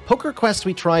 Poker Quest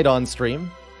we tried on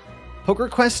stream. Poker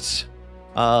Quest,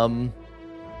 a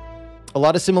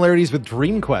lot of similarities with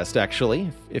Dream Quest, actually,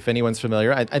 if anyone's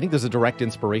familiar. I think there's a direct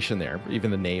inspiration there.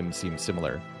 Even the name seems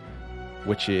similar,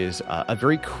 which is a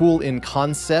very cool in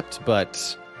concept,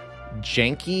 but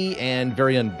janky and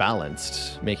very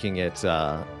unbalanced, making it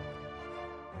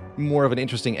more of an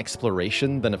interesting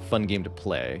exploration than a fun game to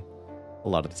play a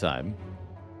lot of the time.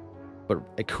 But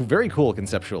very cool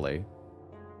conceptually.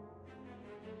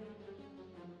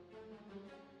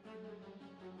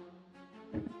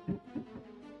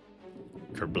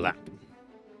 Kerblap.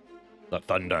 The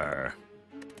thunder.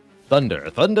 Thunder,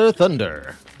 thunder,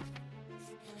 thunder.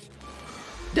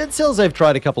 Dead Cells I've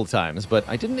tried a couple times, but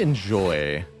I didn't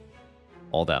enjoy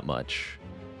all that much.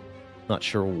 Not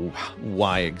sure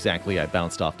why exactly I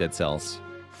bounced off Dead Cells.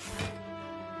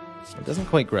 It doesn't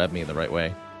quite grab me in the right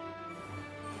way.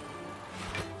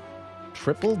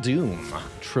 Triple Doom.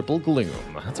 Triple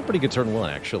Gloom. That's a pretty good turn one,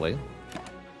 actually.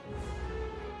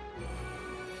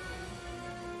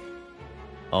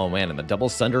 Oh man, and the double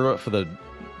Sunder for the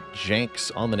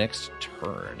janks on the next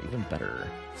turn. Even better.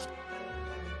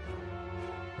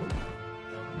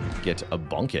 Get a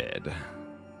Bonked.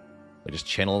 I just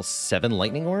channel 7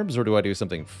 lightning orbs, or do I do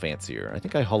something fancier? I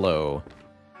think I hollow.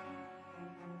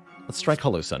 Let's strike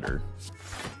Hollow Sunder.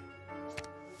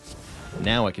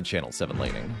 Now I can channel 7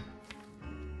 lightning.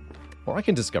 Or I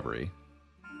can Discovery.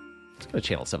 Let's go to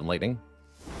channel 7 lightning.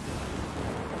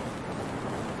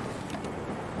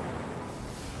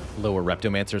 Lower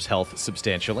Reptomancer's health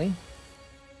substantially.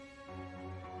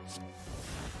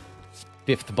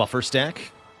 5th buffer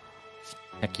stack.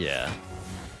 Heck yeah.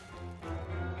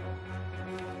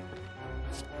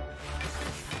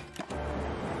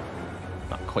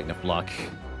 Not quite enough block.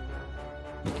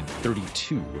 Making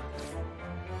 32.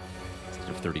 Instead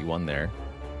of 31 there.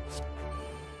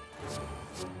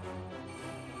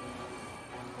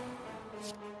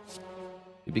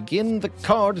 We begin the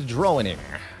card drawing.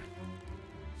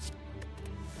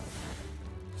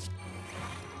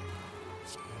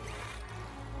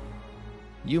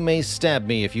 You may stab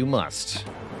me if you must.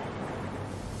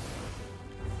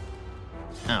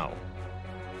 Ow.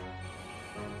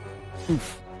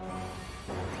 Oof.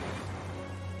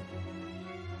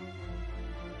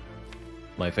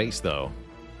 my face, though.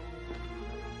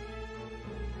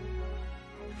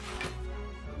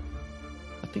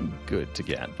 Nothing good to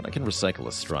get, but I can recycle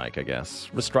a strike, I guess.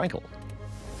 Restricle.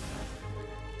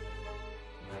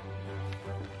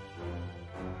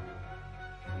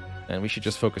 And we should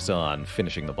just focus on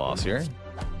finishing the boss here.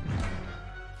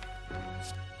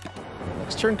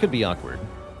 Next turn could be awkward.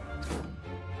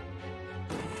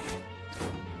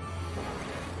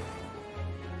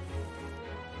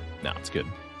 No, it's good.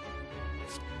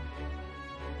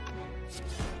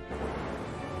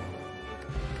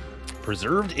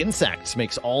 Preserved Insect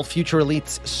makes all future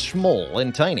elites small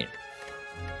and tiny. You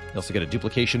also get a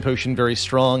duplication potion, very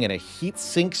strong, and a heat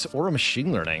sinks or a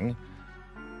machine learning.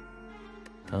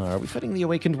 Are we fighting the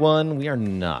awakened one? We are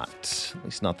not. At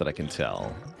least not that I can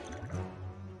tell.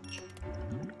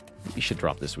 We should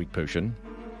drop this weak potion.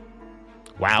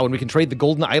 Wow, and we can trade the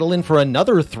golden idol in for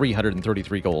another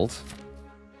 333 gold.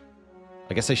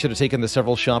 I guess I should have taken the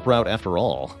several shop route after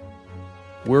all.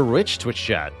 We're rich, Twitch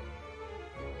chat.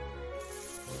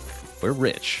 We're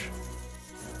rich.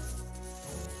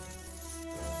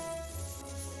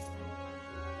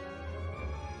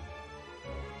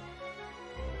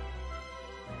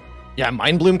 Yeah,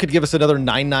 Mind Bloom could give us another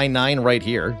 999 right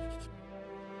here.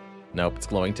 Nope, it's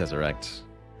Glowing Tesseract.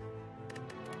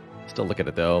 Still look at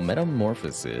it, though.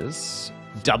 Metamorphosis.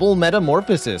 Double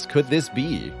Metamorphosis. Could this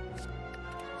be?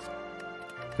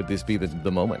 Could this be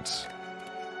the moment?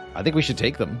 I think we should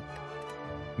take them.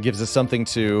 Gives us something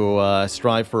to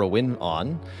strive for a win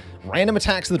on. Random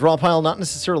attacks in the draw pile, not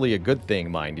necessarily a good thing,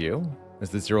 mind you,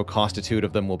 as the zero costitude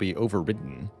of them will be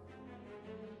overridden.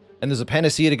 And there's a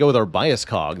panacea to go with our bias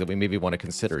cog that we maybe want to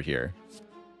consider here.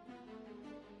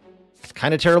 It's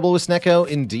kind of terrible with Snecko,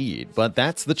 indeed, but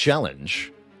that's the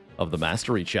challenge of the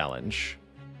Mastery Challenge.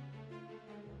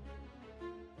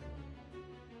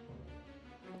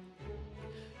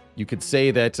 You could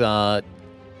say that,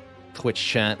 Twitch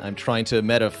chat, I'm trying to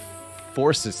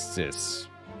Metamorphosis this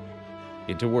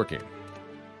into working.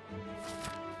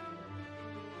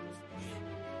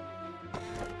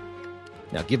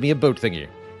 Now give me a boat thingy.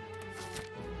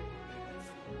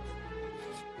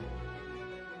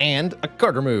 And a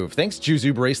Carter move. Thanks,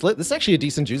 Juzu Bracelet. This is actually a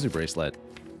decent Juzu Bracelet.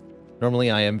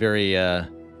 Normally I am very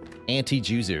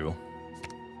anti-Juzu.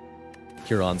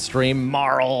 Here on stream,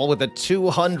 Marl with a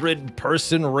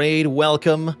 200-person raid.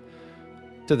 Welcome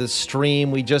to the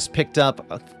stream. We just picked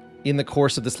up, in the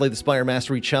course of the Slay the Spire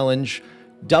Mastery Challenge,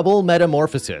 double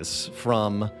Metamorphosis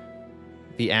from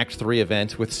the Act 3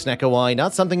 event with Snecko Eye.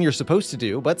 Not something you're supposed to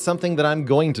do, but something that I'm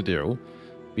going to do.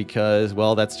 Because,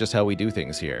 well, that's just how we do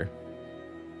things here.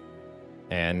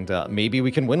 And maybe we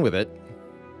can win with it.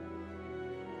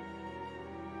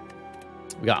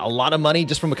 We got a lot of money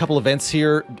just from a couple events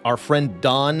here. Our friend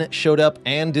Don showed up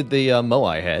and did the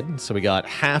Moai head. So we got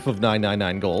half of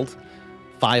 999 gold.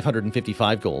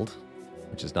 555 gold.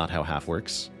 Which is not how half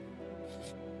works.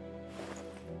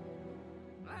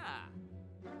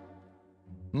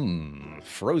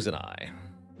 Frozen Eye.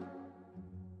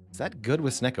 Is that good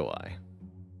with Snecko Eye?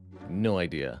 No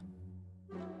idea.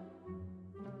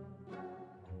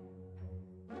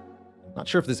 Not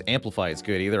sure if this Amplify is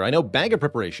good either. I know Bag of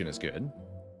Preparation is good.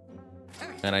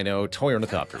 And I know Toy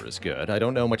Ornithopter is good. I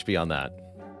don't know much beyond that.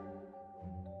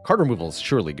 Card removal is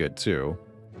surely good too.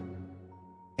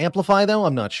 Amplify, though?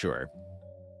 I'm not sure.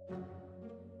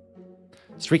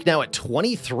 Streak now at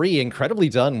 23. Incredibly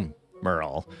done,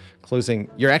 Merle. Closing.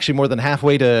 You're actually more than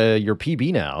halfway to your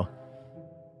PB now.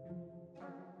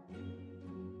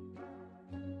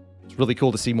 It's really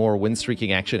cool to see more win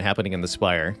streaking action happening in the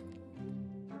Spire.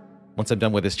 Once I'm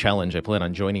done with this challenge, I plan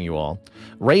on joining you all.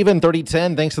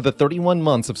 Raven3010, thanks for the 31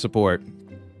 months of support.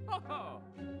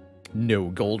 No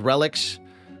gold relics.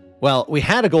 Well, we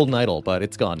had a golden idol, but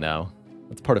it's gone now.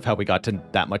 That's part of how we got to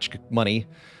that much money.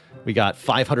 We got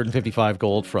 555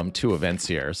 gold from 2 events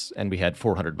here, and we had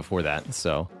 400 before that,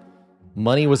 so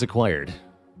money was acquired.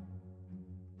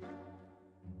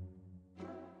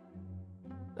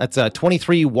 That's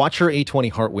 23 Watcher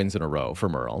A20 heart wins in a row for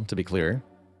Merle, to be clear.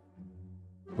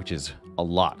 Which is a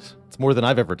lot. It's more than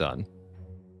I've ever done.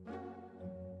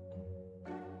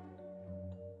 I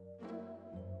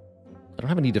don't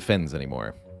have any defends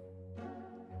anymore.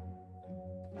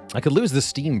 I could lose the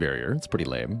Steam Barrier. It's pretty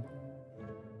lame.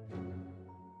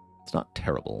 It's not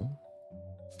terrible.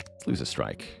 Let's lose a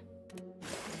strike.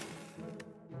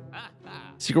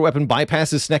 Secret Weapon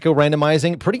bypasses Snecko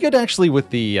randomizing. Pretty good, actually, with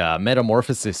the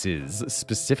Metamorphoses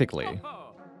specifically.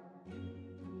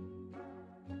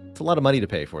 It's a lot of money to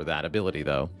pay for that ability,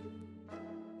 though.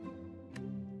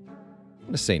 I'm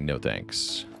going to say no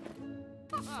thanks.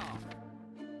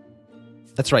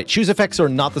 That's right. Choose effects are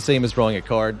not the same as drawing a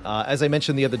card. As I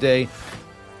mentioned the other day,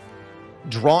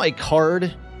 draw a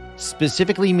card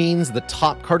specifically means the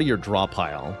top card of your draw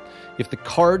pile. If the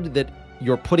card that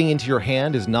you're putting into your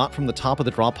hand is not from the top of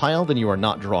the draw pile, then you are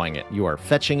not drawing it. You are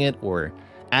fetching it or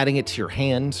adding it to your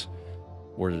hand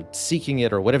or seeking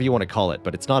it or whatever you want to call it,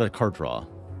 but it's not a card draw.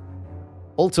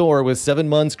 Ultor with 7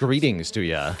 months, greetings to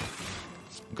ya.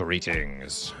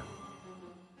 Greetings.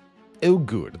 Oh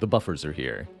good, the buffers are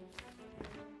here.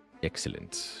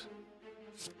 Excellent.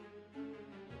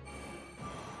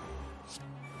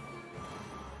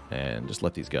 And just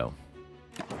let these go.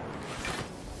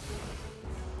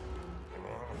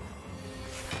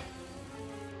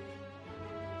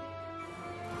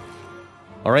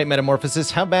 All right, Metamorphosis,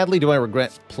 how badly do I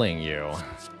regret playing you?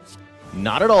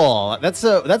 Not at all. That's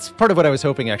part of what I was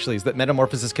hoping, actually, is that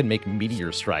Metamorphosis can make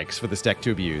Meteor Strikes for this deck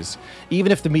to abuse.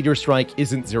 Even if the Meteor Strike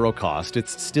isn't 0 cost,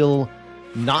 it's still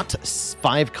not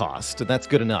 5 cost, and that's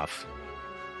good enough.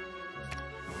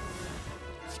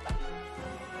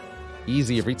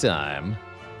 Easy every time.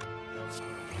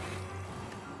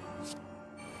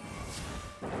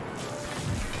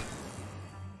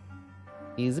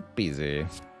 Easy peasy.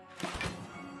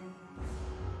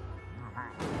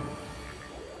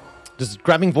 Does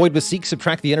grabbing Void with Seek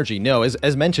subtract the energy? No,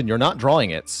 as mentioned, you're not drawing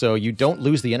it, so you don't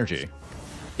lose the energy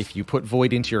if you put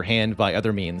Void into your hand by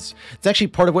other means. It's actually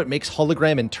part of what makes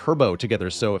Hologram and Turbo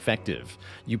together so effective.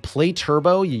 You play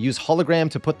Turbo, you use Hologram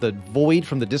to put the Void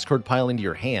from the discard pile into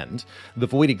your hand. The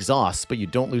Void exhausts, but you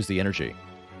don't lose the energy.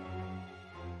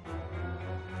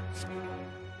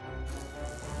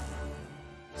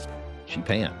 Cheap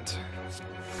hand.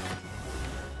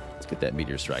 Let's get that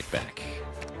Meteor Strike back.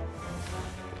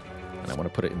 And I want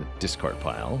to put it in the discard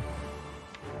pile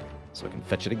so I can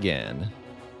fetch it again.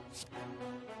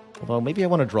 Although, maybe I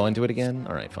want to draw into it again.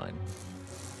 All right, fine.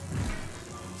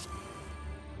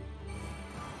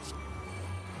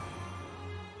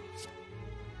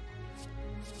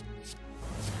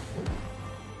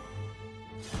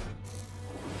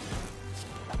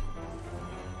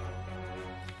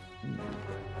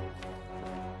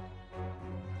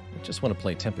 I just want to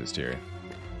play Tempest here.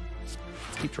 Let's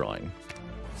keep drawing.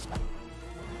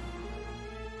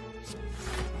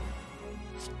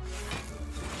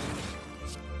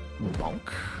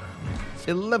 Bonk.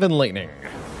 11 lightning.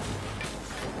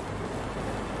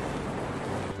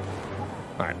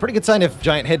 Alright, pretty good sign if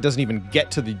Giant Head doesn't even get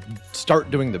to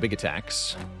start doing the big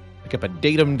attacks. Pick up a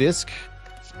Datum Disc.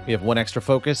 We have 1 extra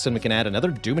focus, and we can add another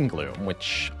Doom and Gloom,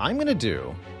 which I'm going to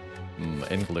do.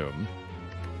 And Gloom.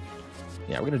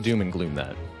 Yeah, we're going to Doom and Gloom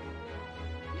that.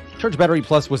 Charge Battery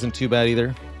Plus wasn't too bad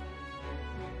either.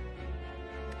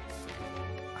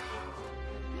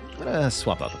 I'm going to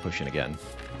swap out the Push-In again.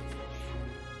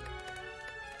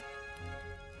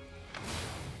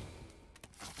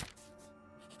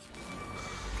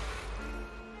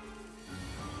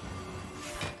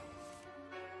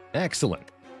 Excellent.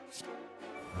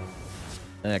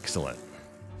 Excellent.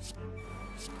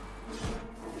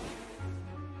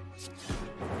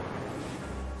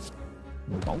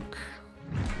 Bonk.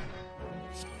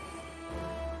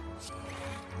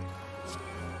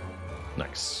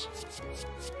 Nice.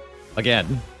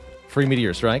 Again, free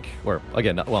Meteor Strike. Or,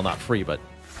 again, well, not free, but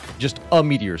just a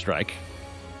Meteor Strike.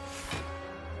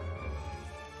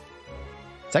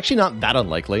 It's actually not that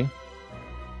unlikely.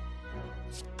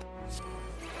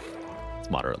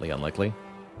 Moderately unlikely.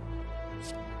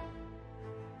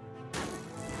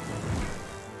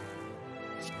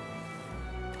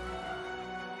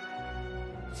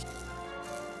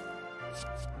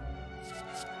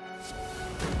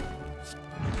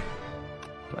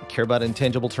 Do I care about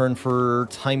Intangible Turn for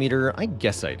Time Eater? I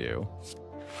guess I do.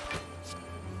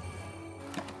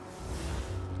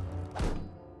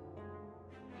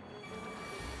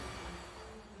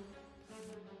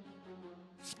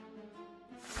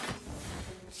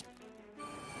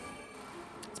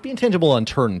 Be intangible on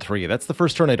turn 3. That's the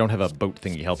first turn I don't have a boat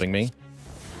thingy helping me.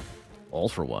 All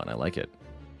for 1. I like it.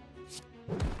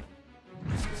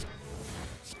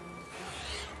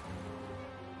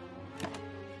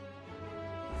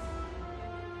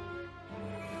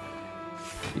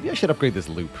 Maybe I should upgrade this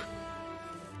loop.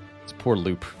 This poor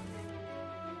loop.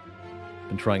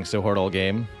 Been trying so hard all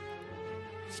game.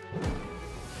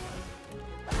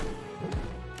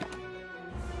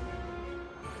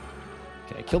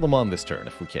 Kill them on this turn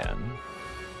if we can.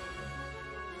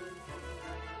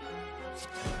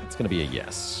 It's going to be a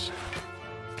yes.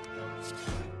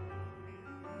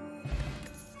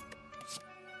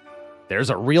 There's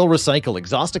a real recycle.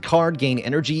 Exhaust a card, gain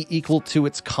energy equal to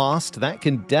its cost. That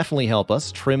can definitely help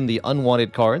us trim the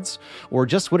unwanted cards, or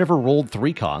just whatever rolled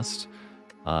 3 cost.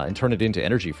 and turn it into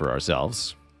energy for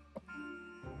ourselves.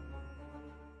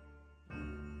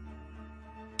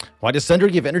 Why does Sunder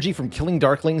give energy from killing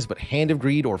Darklings, but Hand of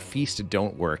Greed or Feast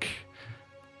don't work?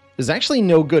 There's actually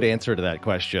no good answer to that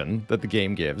question that the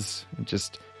game gives.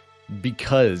 Just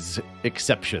because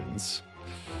exceptions.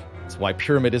 It's why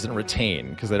Pyramid isn't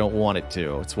retained, because they don't want it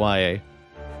to. It's why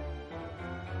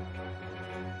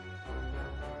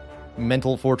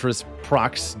Mental Fortress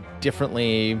procs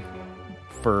differently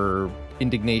for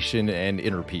Indignation and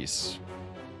Inner Peace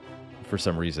for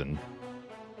some reason.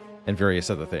 And various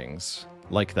other things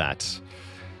like that.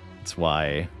 It's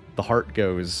why the heart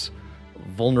goes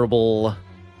vulnerable,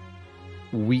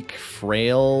 weak,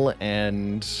 frail,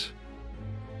 and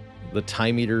the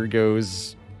time meter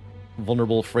goes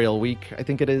vulnerable, frail, weak, I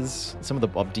think it is. Some of the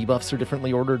debuffs are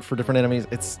differently ordered for different enemies.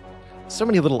 It's so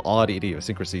many little odd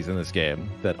idiosyncrasies in this game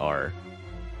that are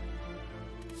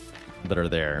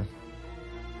there.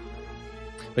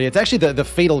 But yeah, it's actually the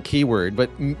fatal keyword, but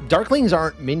Darklings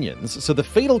aren't minions, so the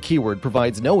fatal keyword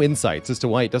provides no insights as to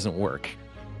why it doesn't work.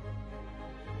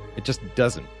 It just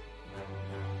doesn't.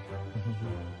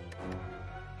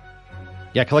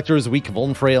 Yeah, Collector is weak,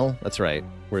 vuln, frail. That's right.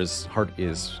 Whereas Heart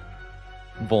is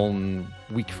vuln,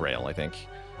 weak, frail, I think.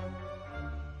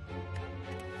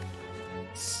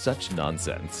 Such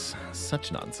nonsense.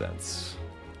 Such nonsense.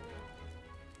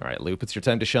 All right, Loop, it's your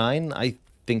time to shine? I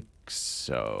think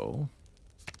so.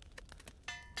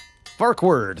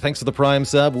 Farkward, thanks for the Prime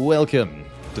sub. Welcome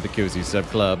to the Cozy Sub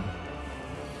Club.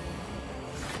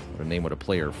 What a name, what a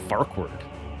player. Farkward.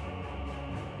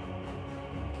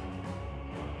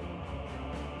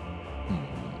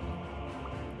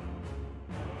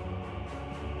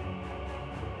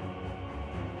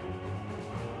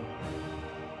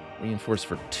 Reinforce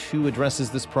for 2 addresses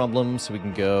this problem, so we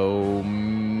can go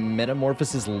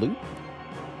Metamorphosis Loop.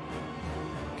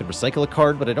 Could recycle a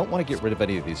card, but I don't want to get rid of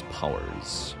any of these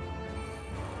powers.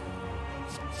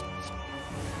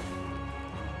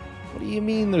 What do you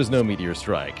mean there's no Meteor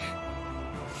Strike?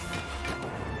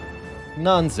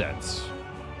 Nonsense.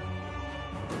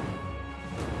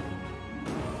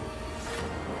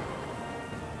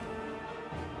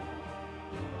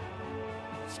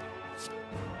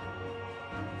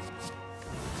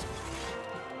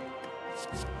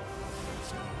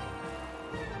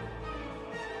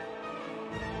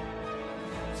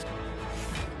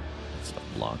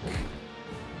 Block.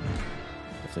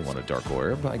 Definitely want a Dark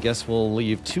Orb. I guess we'll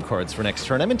leave 2 cards for next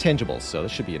turn. I'm intangible, so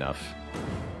this should be enough.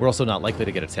 We're also not likely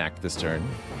to get attacked this turn.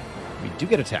 We do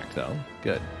get attacked, though.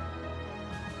 Good.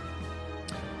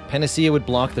 Panacea would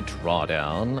block the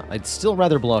drawdown. I'd still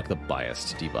rather block the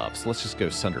biased debuff, so let's just go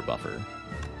Sunder Buffer.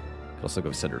 Could also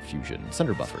go Sunder Fusion.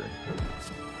 Sunder Buffer.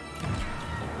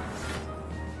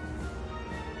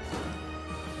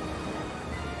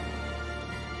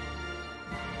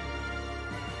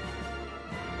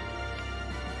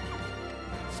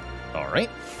 Alright,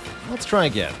 let's try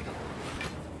again.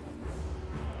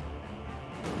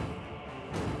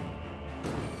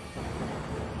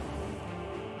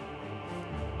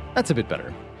 That's a bit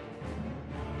better.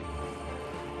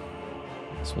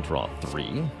 So we'll draw 3.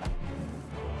 We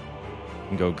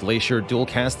can go Glacier, dual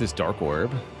cast this Dark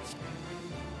Orb.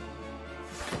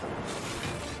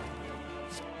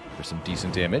 For some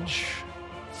decent damage.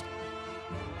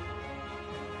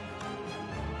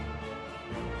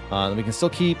 Then we can still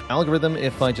keep Algorithm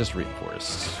if I just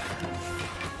Reinforced.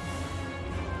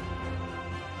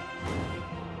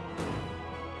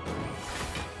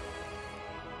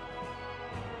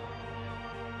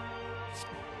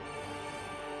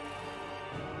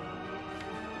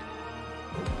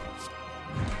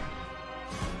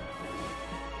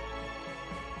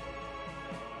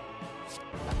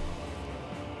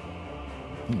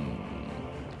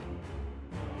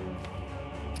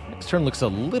 Turn looks a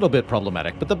little bit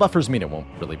problematic, but the buffers mean it won't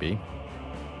really be.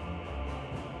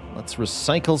 Let's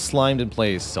recycle Slimed and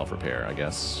play Self-Repair, I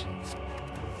guess.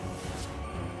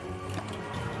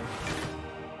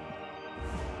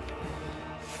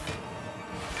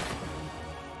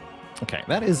 Okay,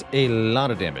 that is a lot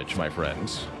of damage, my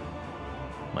friend.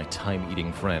 My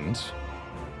time-eating friend.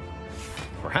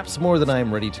 Perhaps more than I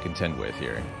am ready to contend with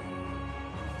here.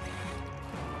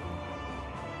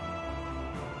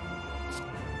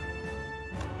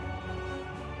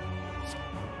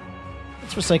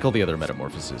 Let's recycle the other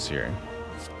Metamorphoses here.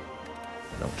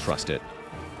 Don't trust it.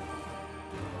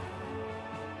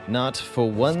 Not for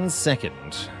 1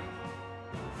 second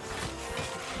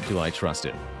do I trust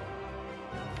it.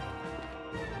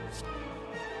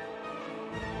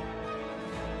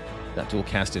 That dual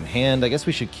cast in hand. I guess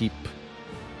we should keep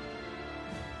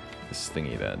this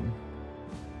thingy then.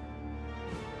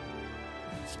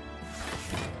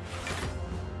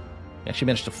 Actually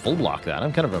managed to full block that.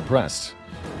 I'm kind of impressed.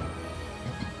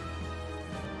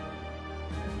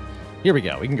 Here we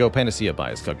go. We can go Panacea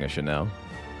Bias Cognition now.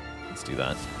 Let's do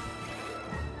that.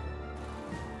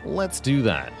 Let's do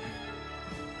that.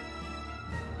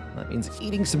 That means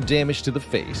eating some damage to the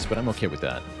face, but I'm okay with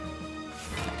that.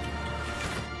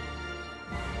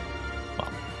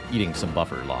 Well, eating some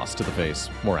buffer loss to the face,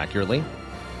 more accurately.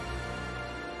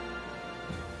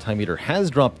 Time meter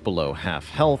has dropped below half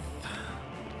health.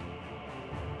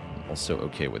 I'm also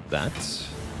okay with that.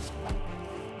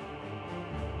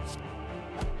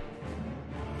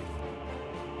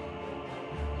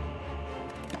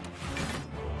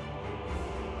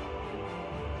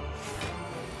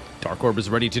 Dark Orb is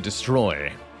ready to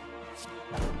destroy.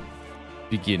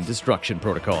 Begin destruction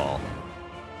protocol.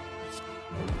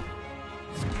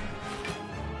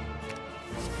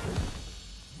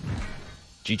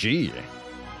 GG.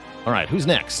 Alright, who's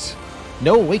next?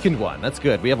 No awakened one. That's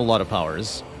good. We have a lot of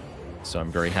powers. So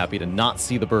I'm very happy to not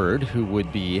see the bird who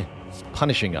would be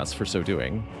punishing us for so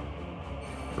doing.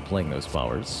 For playing those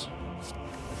powers.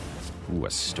 Ooh,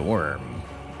 a storm.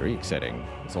 Very exciting.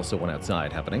 There's also one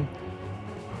outside happening.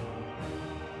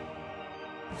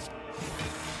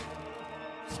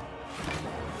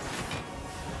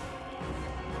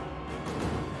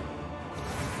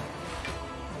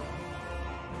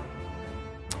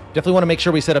 Definitely want to make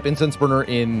sure we set up Incense Burner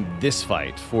in this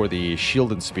fight for the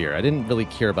Shield and Spear. I didn't really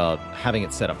care about having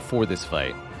it set up for this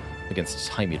fight against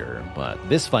Time Eater, but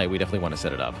this fight we definitely want to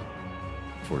set it up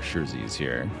for Sherzies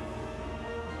here.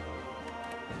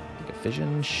 Think a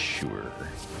Fission? Sure.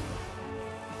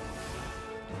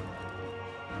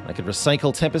 I could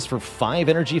recycle Tempest for 5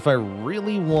 energy if I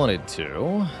really wanted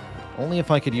to. Only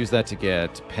if I could use that to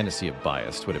get Panacea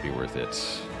Biased would it be worth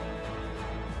it.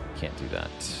 Can't do that.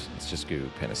 Let's just go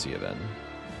Panacea then.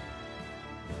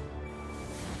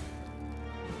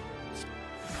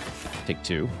 Take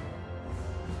 2.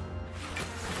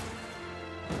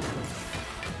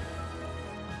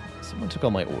 Someone took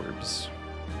all my orbs.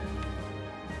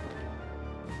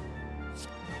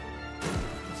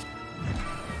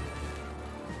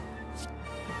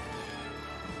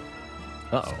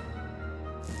 Uh-oh.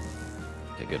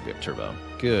 Okay, good. We have turbo.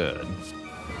 Good.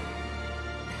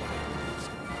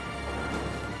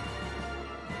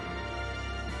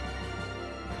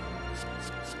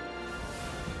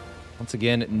 Once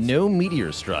again, no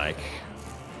Meteor Strike.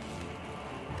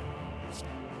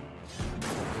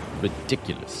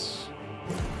 Ridiculous.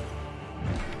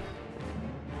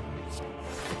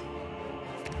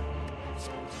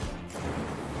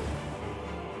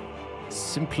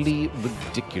 Simply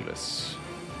ridiculous.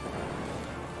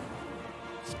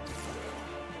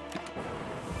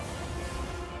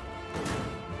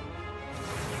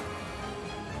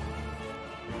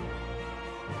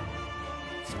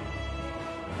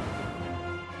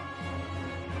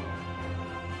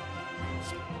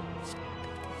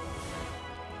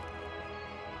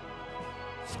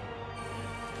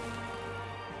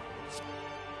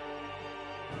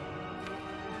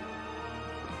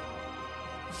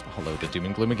 Hello to Doom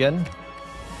and Gloom again.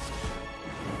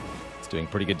 It's doing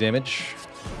pretty good damage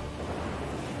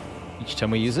each time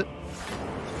we use it.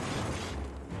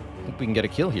 I think we can get a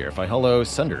kill here if I Hollow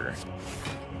Sunder.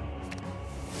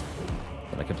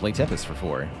 Then I can play Tempest for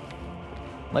 4.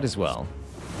 Might as well.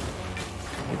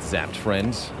 Get zapped,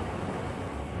 friend.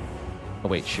 Oh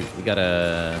wait, shoot. We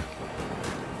gotta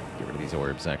get rid of these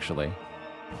orbs, actually.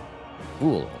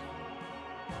 Cool.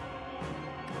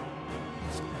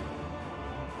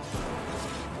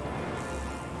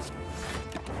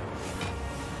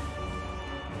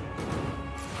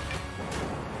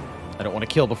 I don't want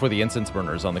to kill before the Incense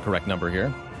Burner is on the correct number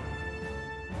here.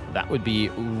 That would be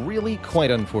really quite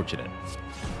unfortunate.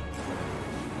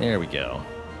 There we go.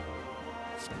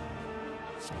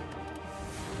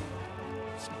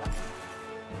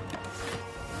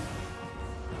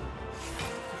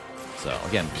 So,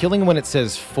 again, killing when it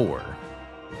says 4.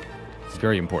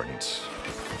 Very important.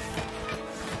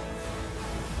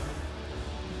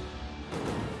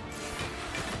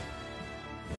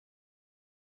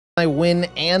 I win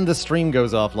and the stream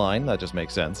goes offline. That just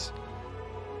makes sense.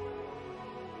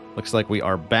 Looks like we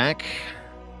are back.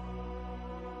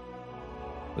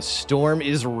 The storm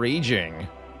is raging.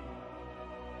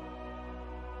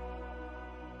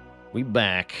 We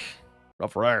back.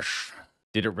 Refresh.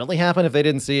 Did it really happen if they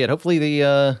didn't see it? Hopefully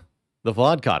the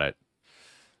VOD caught it.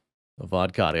 The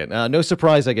VOD caught it. No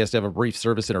surprise, I guess, to have a brief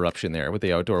service interruption there with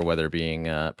the outdoor weather being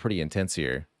pretty intense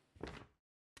here.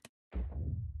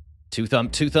 Two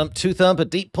thump, two thump, two thump. A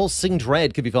deep pulsing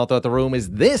dread could be felt throughout the room.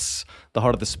 Is this the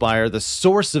heart of the spire, the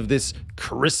source of this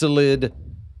chrysalid,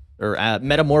 or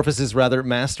metamorphosis rather,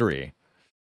 mastery?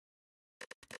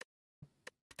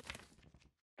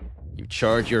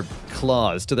 Charge your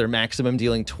claws to their maximum,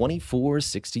 dealing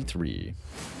 2463.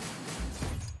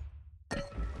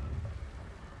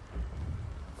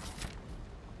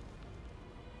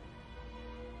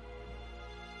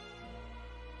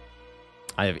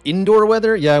 I have indoor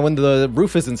weather? Yeah, when the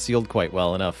roof isn't sealed quite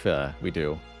well enough, we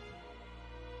do.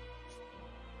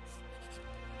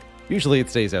 Usually it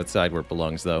stays outside where it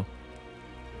belongs, though.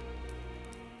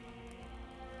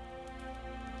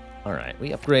 Alright,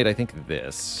 we upgrade, I think,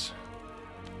 this.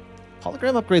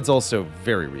 Hologram upgrade's also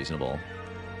very reasonable.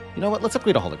 You know what? Let's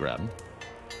upgrade a hologram.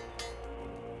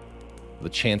 The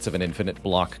chance of an infinite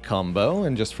block combo,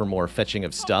 and just for more fetching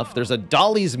of stuff. There's a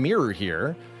Dolly's Mirror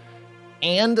here.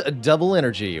 And a double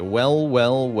energy. Well,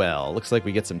 well, well. Looks like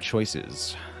we get some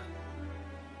choices.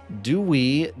 Do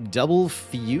we double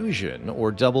fusion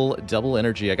or double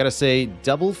energy? I gotta say,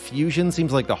 double fusion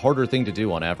seems like the harder thing to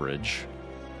do on average.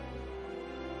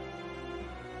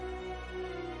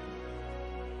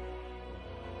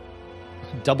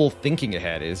 Double thinking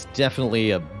ahead is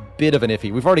definitely a bit of an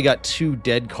iffy. We've already got 2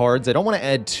 dead cards. I don't want to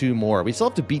add 2 more. We still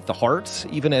have to beat the heart.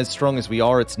 Even as strong as we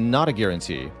are, it's not a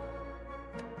guarantee.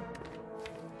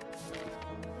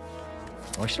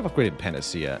 Oh, I should have upgraded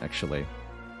Panacea, actually.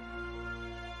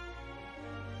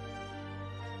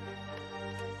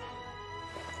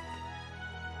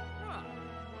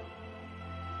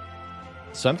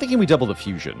 So I'm thinking we double the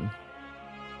fusion.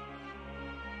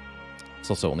 It's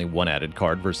also only 1 added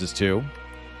card versus 2.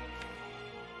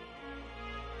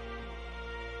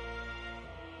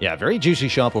 Yeah, very juicy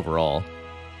shop overall.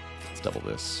 Let's double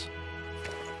this.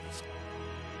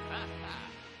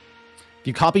 If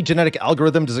you copy genetic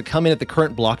algorithm, does it come in at the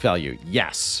current block value?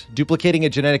 Yes. Duplicating a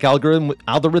genetic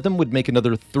algorithm would make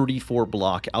another 34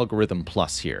 block algorithm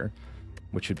plus here,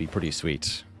 which would be pretty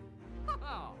sweet.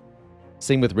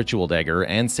 Same with Ritual Dagger,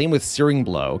 and same with Searing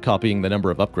Blow, copying the number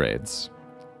of upgrades.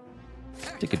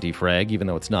 Take a defrag, even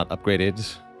though it's not upgraded.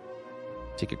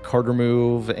 Take a card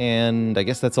remove, and I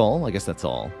guess that's all. I guess that's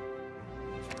all.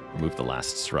 Remove the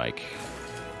last strike.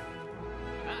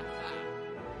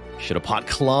 Shoulda pot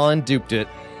claw and duped it.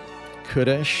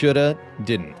 Coulda, shoulda,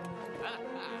 didn't.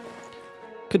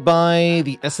 Could buy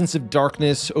the Essence of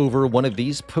Darkness over one of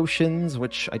these potions,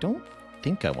 which I don't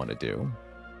think I want to do.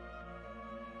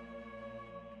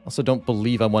 Also don't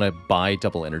believe I want to buy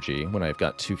double energy when I've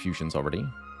got 2 fusions already.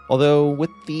 Although,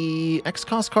 with the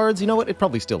X-Cost cards, you know what? It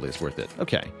probably still is worth it.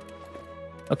 Okay.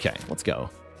 Okay, let's go.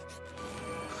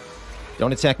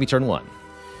 Don't attack me turn 1.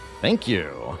 Thank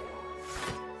you.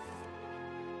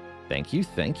 Thank you,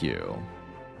 thank you.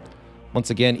 Once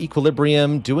again,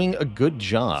 Equilibrium doing a good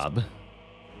job.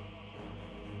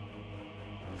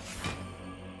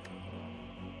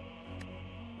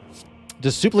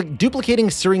 Does duplicating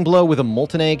Searing Blow with a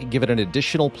Molten Egg give it an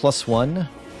additional +1?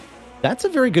 That's a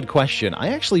very good question. I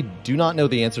actually do not know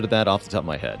the answer to that off the top of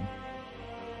my head.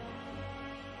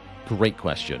 Great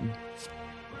question.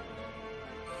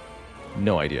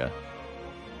 No idea.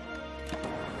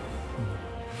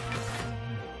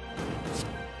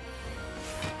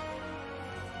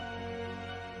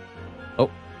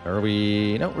 Oh, are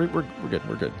we... No, we're good,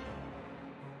 we're good.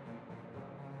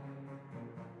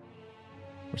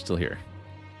 We're still here.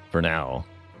 For now.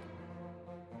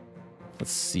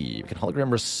 Let's see. We can hologram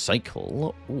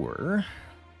recycle, or...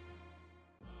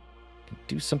 we can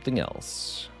do something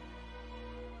else.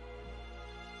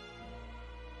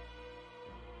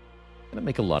 I'm gonna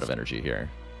make a lot of energy here.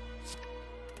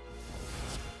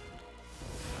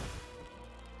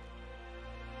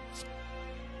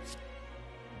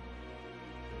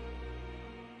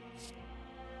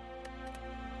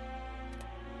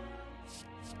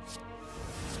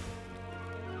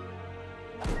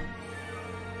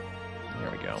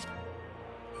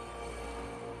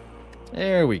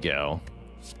 There we go.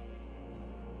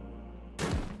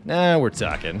 Now we're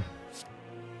talking.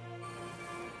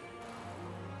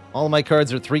 All my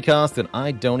cards are 3 cost, and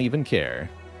I don't even care.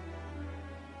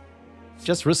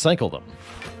 Just recycle them.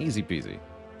 Easy peasy.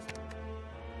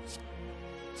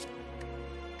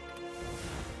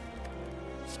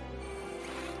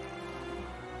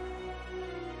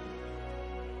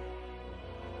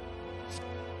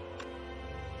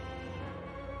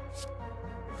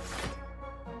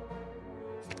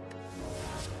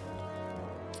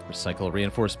 Recycle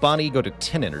Reinforced Body, go to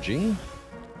 10 energy.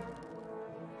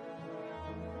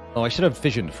 Oh, I should have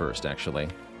Fission first, actually.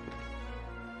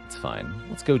 It's fine.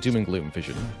 Let's go Doom and Gloom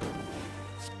Fission.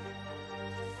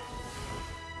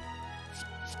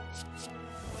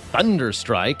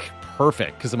 Thunderstrike.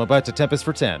 Perfect, because I'm about to Tempest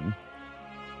for 10.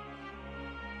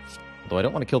 Although I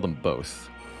don't want to kill them both.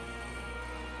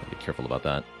 Gotta be careful about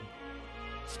that.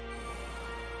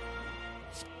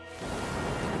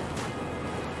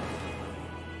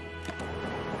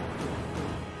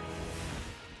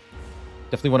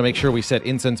 Definitely want to make sure we set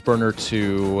Incense Burner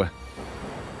to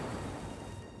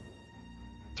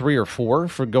 3 or 4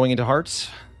 for going into Heart,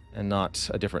 and not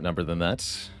a different number than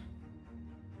that.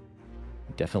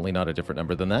 Definitely not a different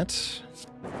number than that.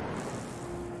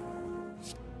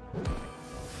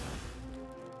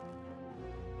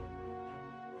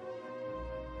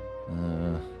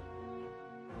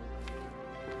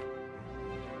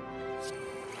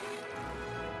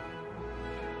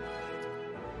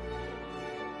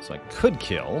 So I could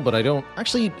kill, but I don't...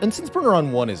 Actually, Incense Burner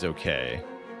on 1 is okay.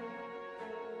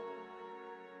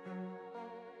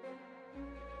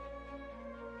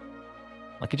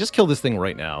 I could just kill this thing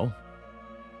right now.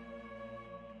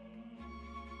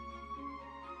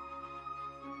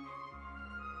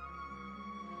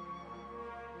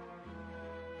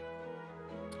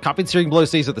 Copied Searing Blow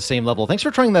stays at the same level. Thanks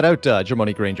for trying that out,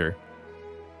 Germani Granger.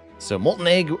 So Molten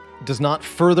Egg does not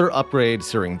further upgrade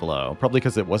Searing Blow, probably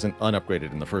because it wasn't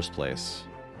unupgraded in the first place.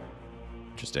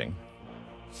 Interesting.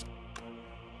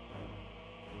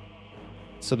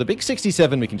 So the big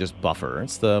 67 we can just buffer.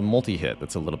 It's the multi-hit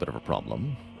that's a little bit of a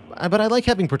problem. But I like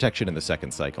having protection in the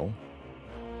second cycle.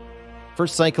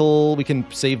 First cycle, we can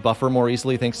save buffer more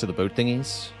easily thanks to the boat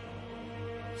thingies.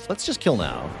 Let's just kill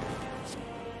now.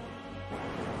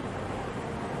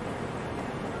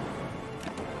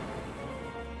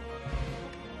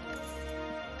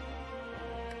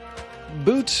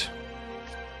 Boot.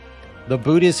 The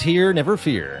boot is here, never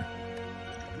fear.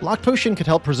 Lock Potion could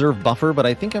help preserve buffer, but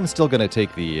I think I'm still going to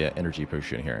take the Energy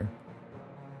Potion here.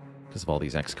 Because of all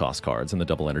these X-Cost cards and the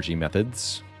double energy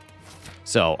methods.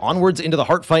 So, onwards into the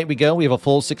Heart Fight we go. We have a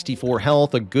full 64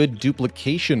 health, a good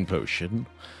Duplication Potion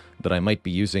that I might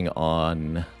be using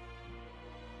on...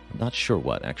 I'm not sure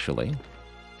what, actually.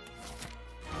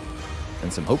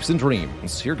 And some Hopes and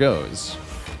Dreams. Here goes.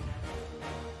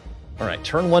 Alright,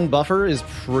 turn 1 buffer is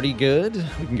pretty good.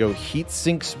 We can go Heat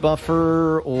Sinks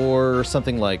buffer or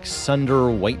something like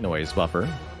Sunder White Noise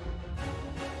buffer.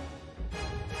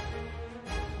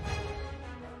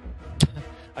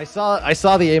 I saw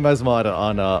the Amaz mod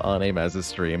on Amaz's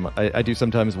stream. I do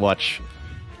sometimes watch.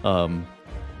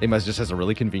 Amaz just has a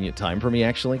really convenient time for me,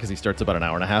 actually, because he starts about an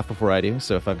hour and a half before I do.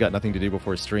 So if I've got nothing to do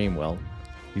before stream, well,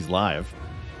 he's live.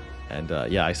 And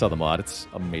yeah, I saw the mod. It's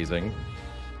amazing.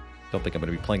 Don't think I'm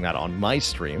going to be playing that on my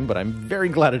stream, but I'm very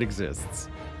glad it exists.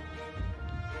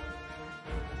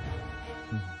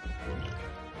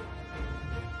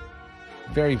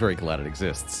 Very, very glad it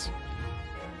exists.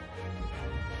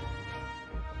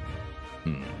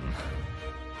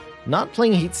 Not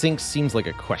playing Heat Sinks seems like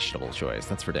a questionable choice.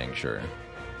 That's for dang sure.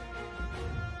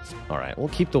 Alright, we'll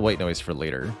keep the White Noise for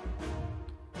later.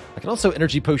 I can also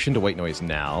Energy Potion to White Noise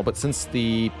now, but since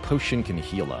the potion can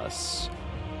heal us...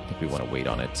 I think we want to wait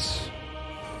on it.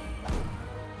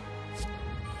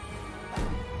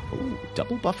 Ooh,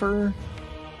 double buffer?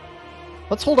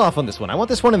 Let's hold off on this one. I want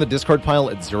this one in the discard pile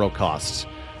at 0 cost.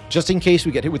 Just in case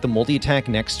we get hit with the multi-attack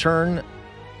next turn,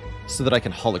 so that I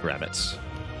can hologram it.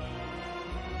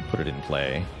 Put it in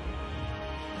play.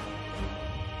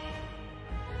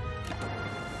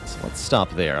 So let's stop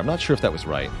there. I'm not sure if that was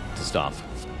right to stop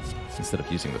instead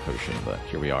of using the potion, but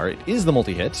here we are. It is the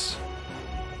multi-hit.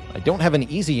 I don't have an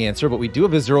easy answer, but we do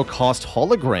have a 0-cost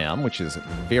hologram, which is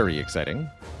very exciting.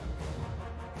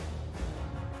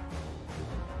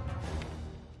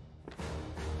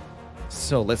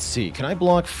 So let's see. Can I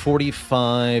block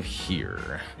 45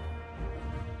 here?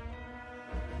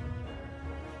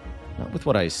 Not with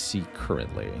what I see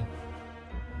currently.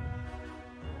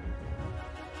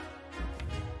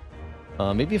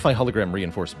 Maybe if I hologram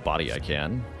Reinforced Body, I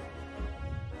can.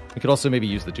 I could also maybe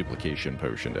use the Duplication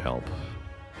Potion to help.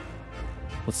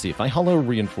 Let's see, if I hollow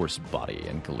Reinforced Body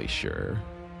and Glacier,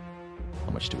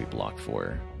 how much do we block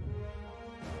for?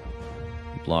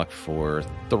 We block for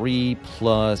 3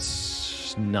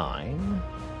 plus 9.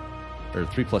 Or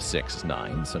 3 plus 6 is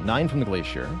 9. So 9 from the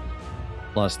Glacier.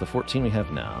 Plus the 14 we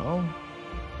have now.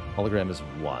 Hologram is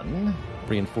 1.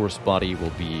 Reinforced Body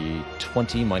will be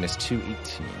 20 minus 2,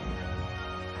 18.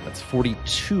 That's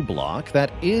 42 block.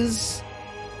 That is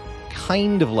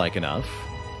kind of like enough.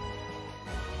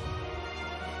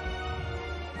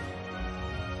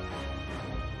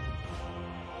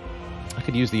 I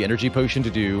could use the Energy Potion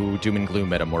to do Doom and Gloom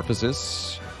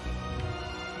Metamorphosis.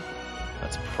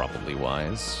 That's probably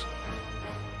wise.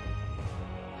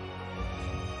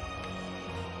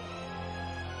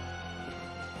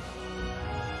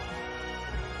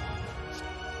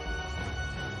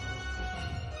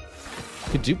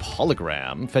 Could do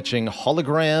Hologram, fetching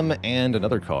Hologram and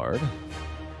another card.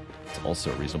 It's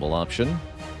also a reasonable option.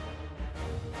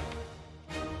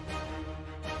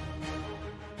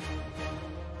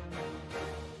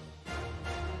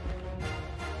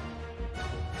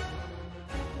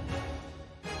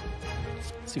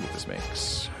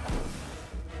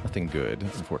 Nothing good,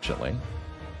 unfortunately.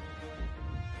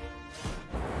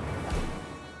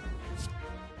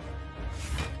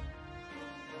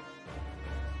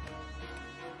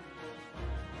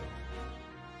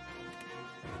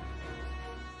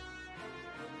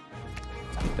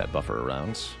 Let's keep that buffer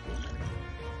around.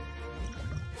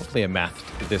 Hopefully I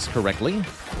mathed this correctly.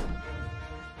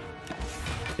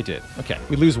 It did. Okay.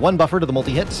 We lose one buffer to the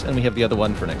multi-hit, and we have the other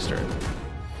one for next turn.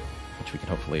 Which we can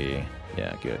hopefully...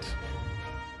 Yeah, good.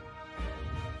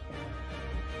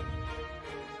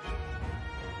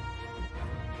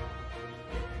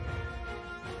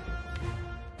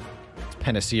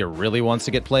 Panacea really wants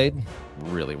to get played.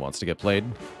 Really wants to get played.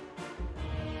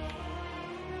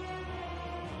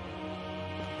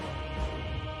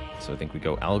 So I think we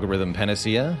go Algorithm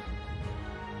Panacea.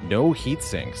 No heat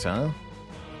sinks, huh?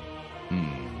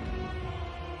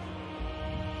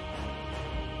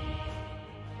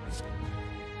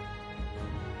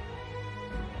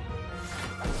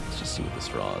 Let's just see what this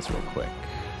draws real quick.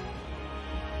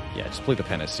 Yeah, just play the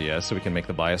Panacea so we can make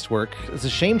the bias work. It's a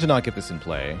shame to not get this in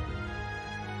play.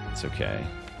 It's okay.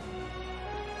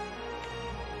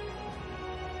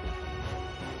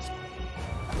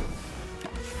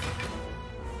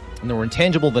 And then we're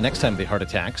intangible the next time they heart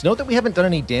attacks. Note that we haven't done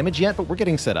any damage yet, but we're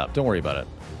getting set up. Don't worry about it.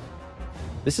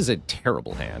 This is a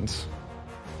terrible hand.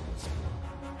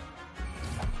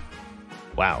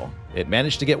 Wow. It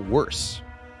managed to get worse.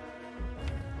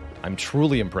 I'm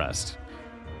truly impressed.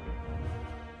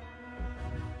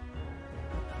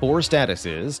 4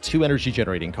 statuses, 2 energy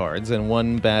generating cards, and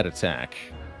 1 bad attack.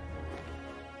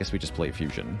 I guess we just play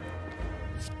Fusion.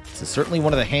 This is certainly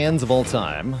one of the hands of all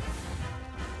time.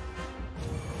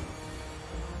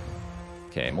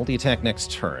 Okay, multi-attack next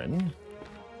turn.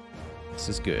 This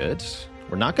is good.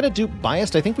 We're not going to dupe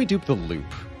Biased. I think we dupe the Loop.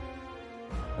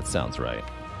 That sounds right.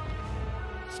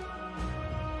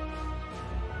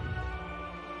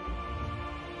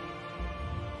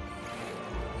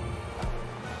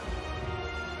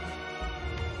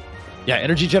 Yeah,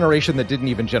 energy generation that didn't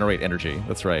even generate energy.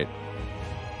 That's right.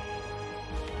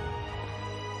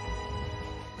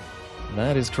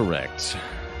 That is correct.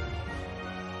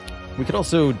 We could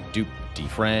also dupe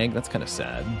Defrag. That's kind of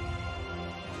sad.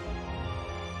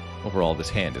 Overall, this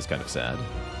hand is kind of sad.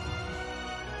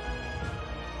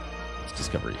 Let's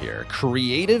discover here.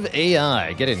 Creative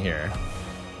AI. Get in here.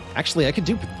 Actually, I could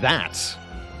dupe that.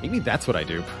 Maybe that's what I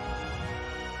dupe.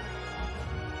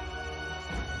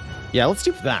 Yeah, let's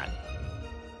dupe that.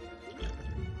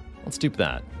 Let's dupe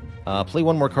that. Play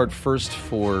 1 more card first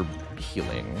for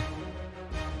healing.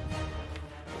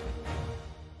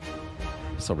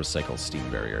 So recycle Steam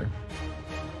Barrier.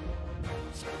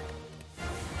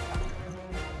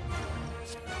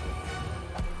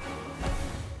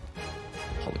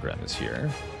 Hologram is here.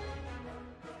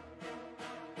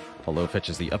 Hollow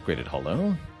fetches the upgraded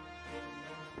Hollow.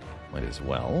 Might as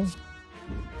well.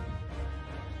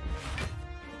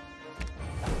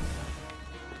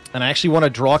 And I actually want to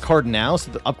draw a card now,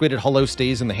 so the upgraded Hollow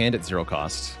stays in the hand at 0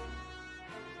 cost.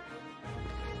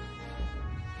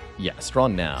 Yes, draw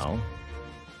now.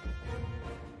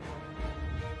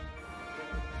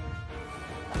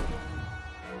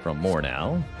 From more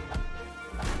now.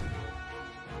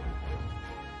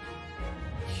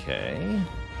 Okay.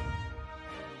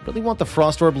 Really want the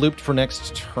Frost Orb looped for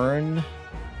next turn.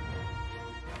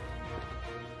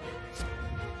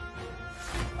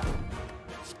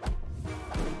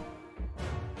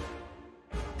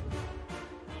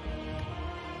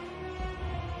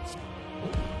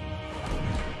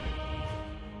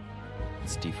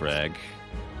 Let's defrag.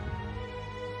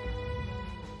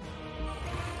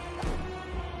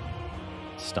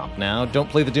 Stop now. Don't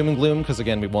play the Doom and Gloom, because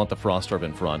again, we want the Frost Orb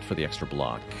in front for the extra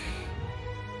block.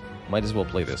 Might as well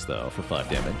play this, though, for 5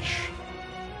 damage.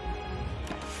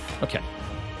 Okay.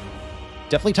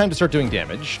 Definitely time to start doing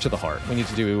damage to the heart. We need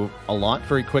to do a lot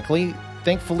very quickly.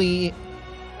 Thankfully,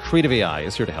 Creative AI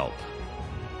is here to help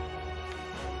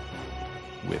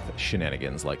with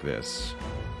shenanigans like this.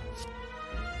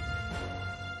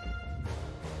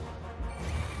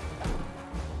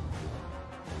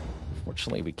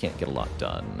 Unfortunately, we can't get a lot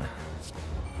done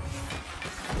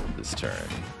this turn.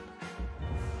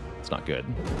 It's not good.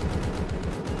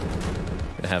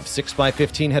 Gonna have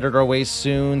 6x15 headed our way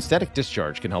soon. Static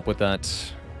Discharge can help with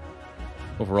that.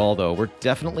 Overall, though, we're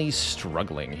definitely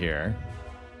struggling here.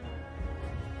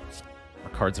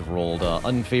 Our cards have rolled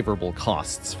unfavorable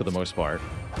costs for the most part.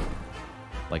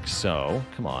 Like so.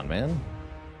 Come on, man.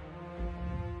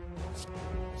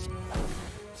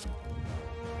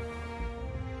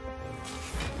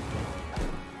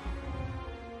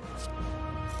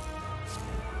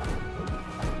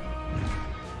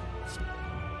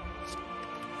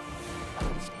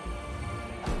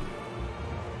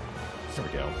 There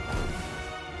we go.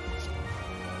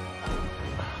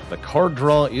 The card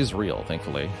draw is real,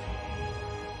 thankfully.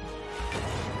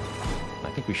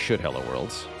 I think we should Hello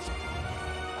Worlds.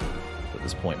 At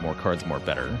this point, more cards, more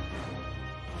better.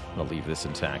 I'll leave this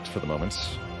intact for the moment.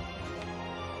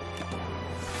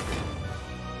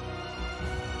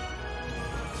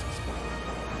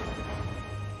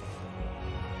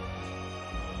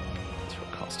 Zero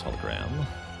cost hologram.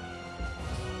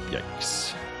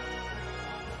 Yikes.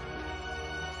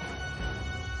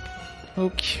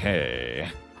 Okay.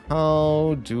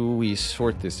 How do we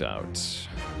sort this out?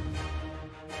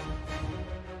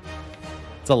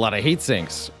 It's a lot of heat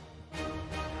sinks.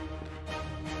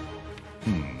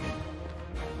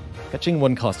 Fetching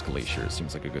 1 cost Glacier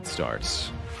seems like a good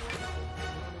start.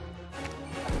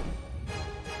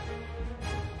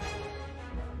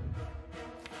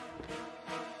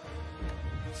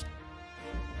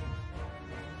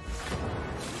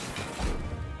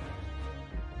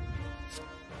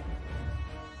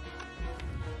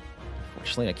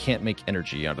 Unfortunately, I can't make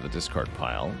energy out of the discard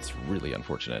pile. It's really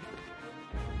unfortunate.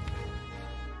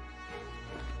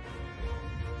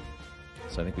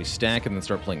 So I think we stack and then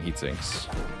start playing heat sinks.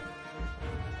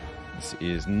 This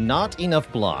is not enough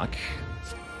block.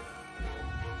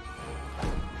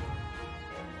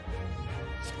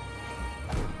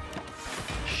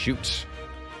 Shoot.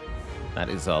 That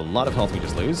is a lot of health we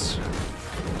just lose.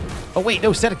 Oh wait,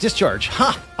 no, static discharge.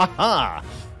 Ha! Ha ha!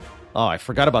 Oh, I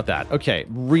forgot about that. Okay,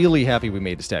 really happy we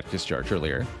made the static discharge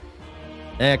earlier.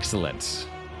 Excellent.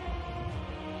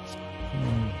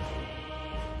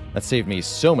 That saved me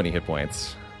so many hit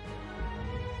points.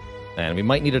 And we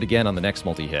might need it again on the next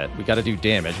multi-hit. We gotta do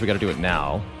damage. We gotta do it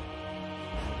now.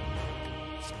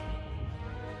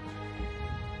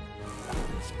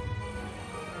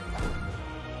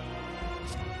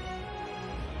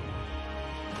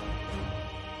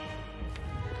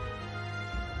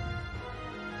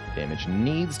 Damage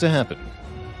needs to happen.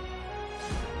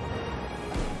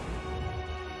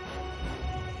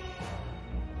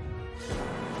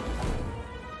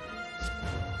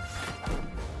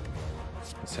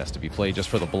 This has to be played just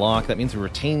for the block. That means we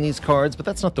retain these cards, but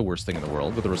that's not the worst thing in the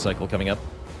world with the recycle coming up.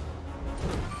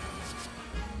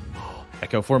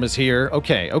 Echo form is here.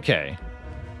 Okay, okay.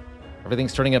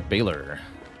 Everything's turning up Baalor.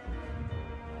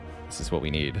 This is what we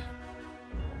need.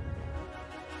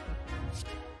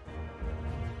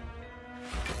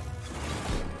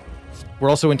 We're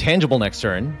also intangible next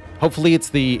turn. Hopefully it's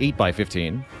the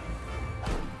 8x15.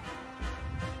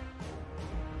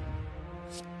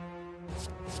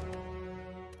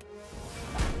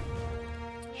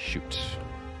 Shoot.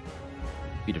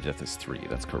 Beat of Death is 3,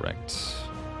 that's correct.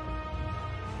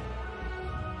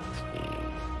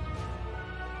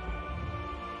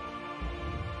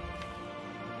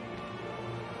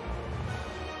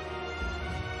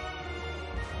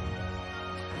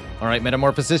 Alright,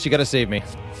 Metamorphosis, you gotta save me.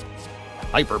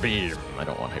 Hyper Beam! I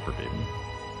don't want Hyper Beam.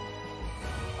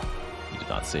 You did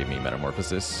not save me,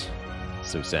 Metamorphosis.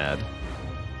 So sad.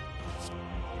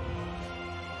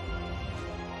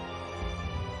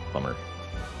 Bummer.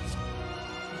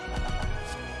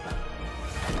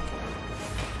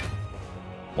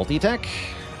 Multi-attack?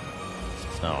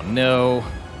 Oh no.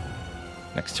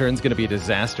 Next turn's gonna be a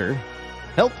disaster.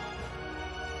 Help!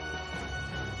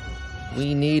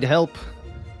 We need help.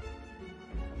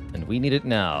 And we need it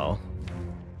now.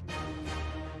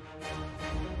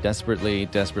 Desperately,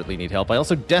 desperately need help. I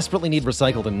also desperately need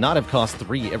Recycle to not have cost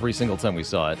 3 every single time we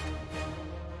saw it.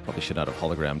 Probably should not have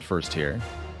hologrammed first here.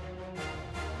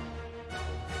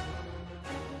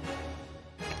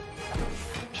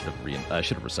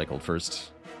 Should have recycled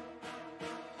first.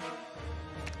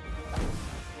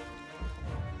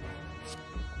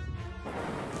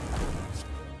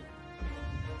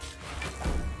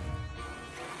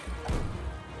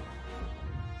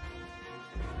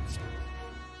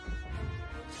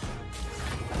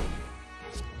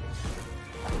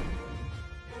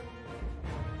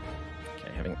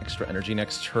 Extra energy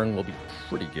next turn will be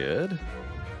pretty good.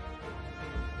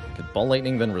 Could Ball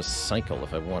Lightning, then Recycle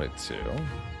if I wanted to.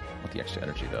 Want the extra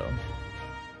energy, though.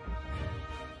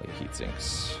 Like Heat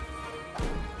Sinks.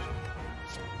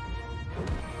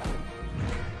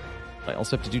 I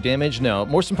also have to do damage? No.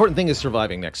 Most important thing is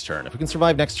surviving next turn. If we can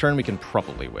survive next turn, we can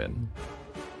probably win.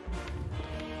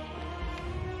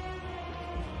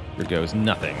 Here goes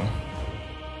nothing.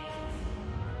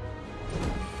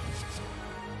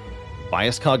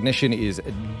 Bias Cognition is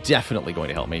definitely going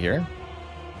to help me here.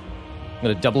 I'm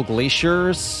going to double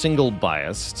Glacier, single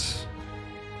Biased.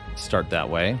 Start that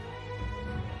way.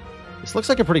 This looks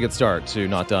like a pretty good start to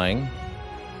not dying.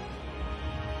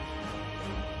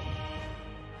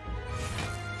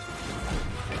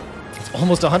 It's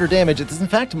almost 100 damage. It's in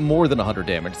fact more than 100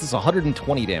 damage. This is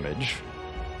 120 damage,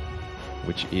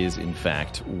 which is in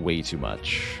fact way too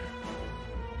much.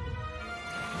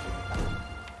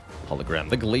 Hologram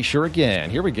the Glacier again.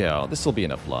 Here we go. This will be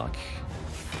enough luck.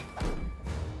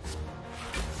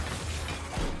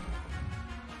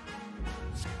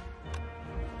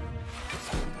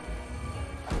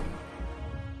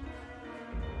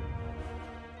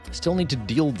 Still need to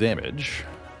deal damage.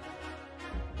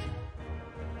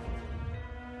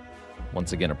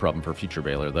 Once again, a problem for future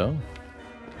Baalor, though.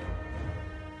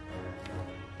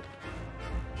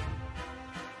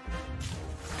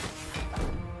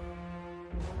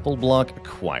 Full block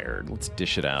acquired. Let's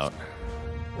dish it out.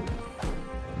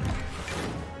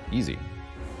 Easy.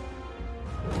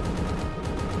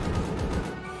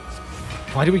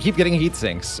 Why do we keep getting heat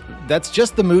sinks? That's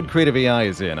just the mood creative AI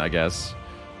is in, I guess.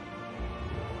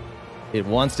 It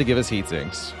wants to give us heat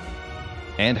sinks.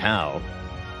 And how?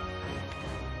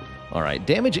 Alright,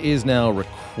 damage is now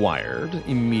required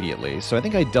immediately, so I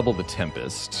think I double the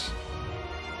Tempest.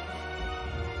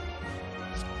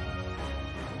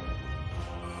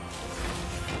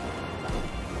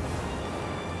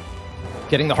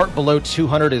 Getting the heart below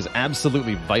 200 is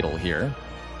absolutely vital here,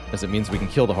 as it means we can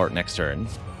kill the heart next turn.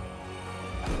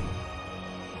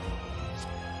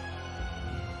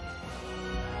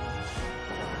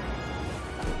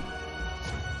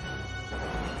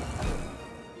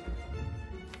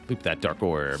 Loop that Dark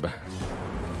Orb.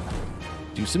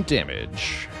 Do some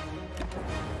damage.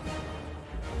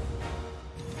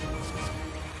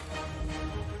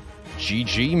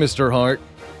 GG, Mr. Hart.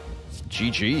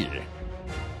 GG.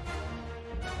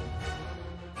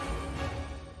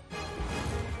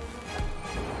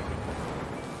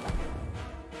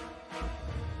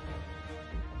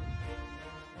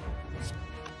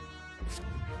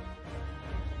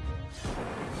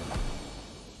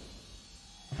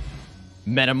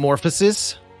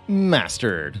 Metamorphosis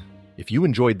mastered. If you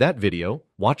enjoyed that video,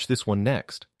 watch this one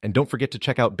next. And don't forget to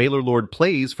check out Baalorlord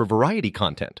Plays for variety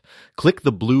content. Click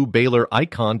the blue Baalor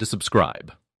icon to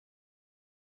subscribe.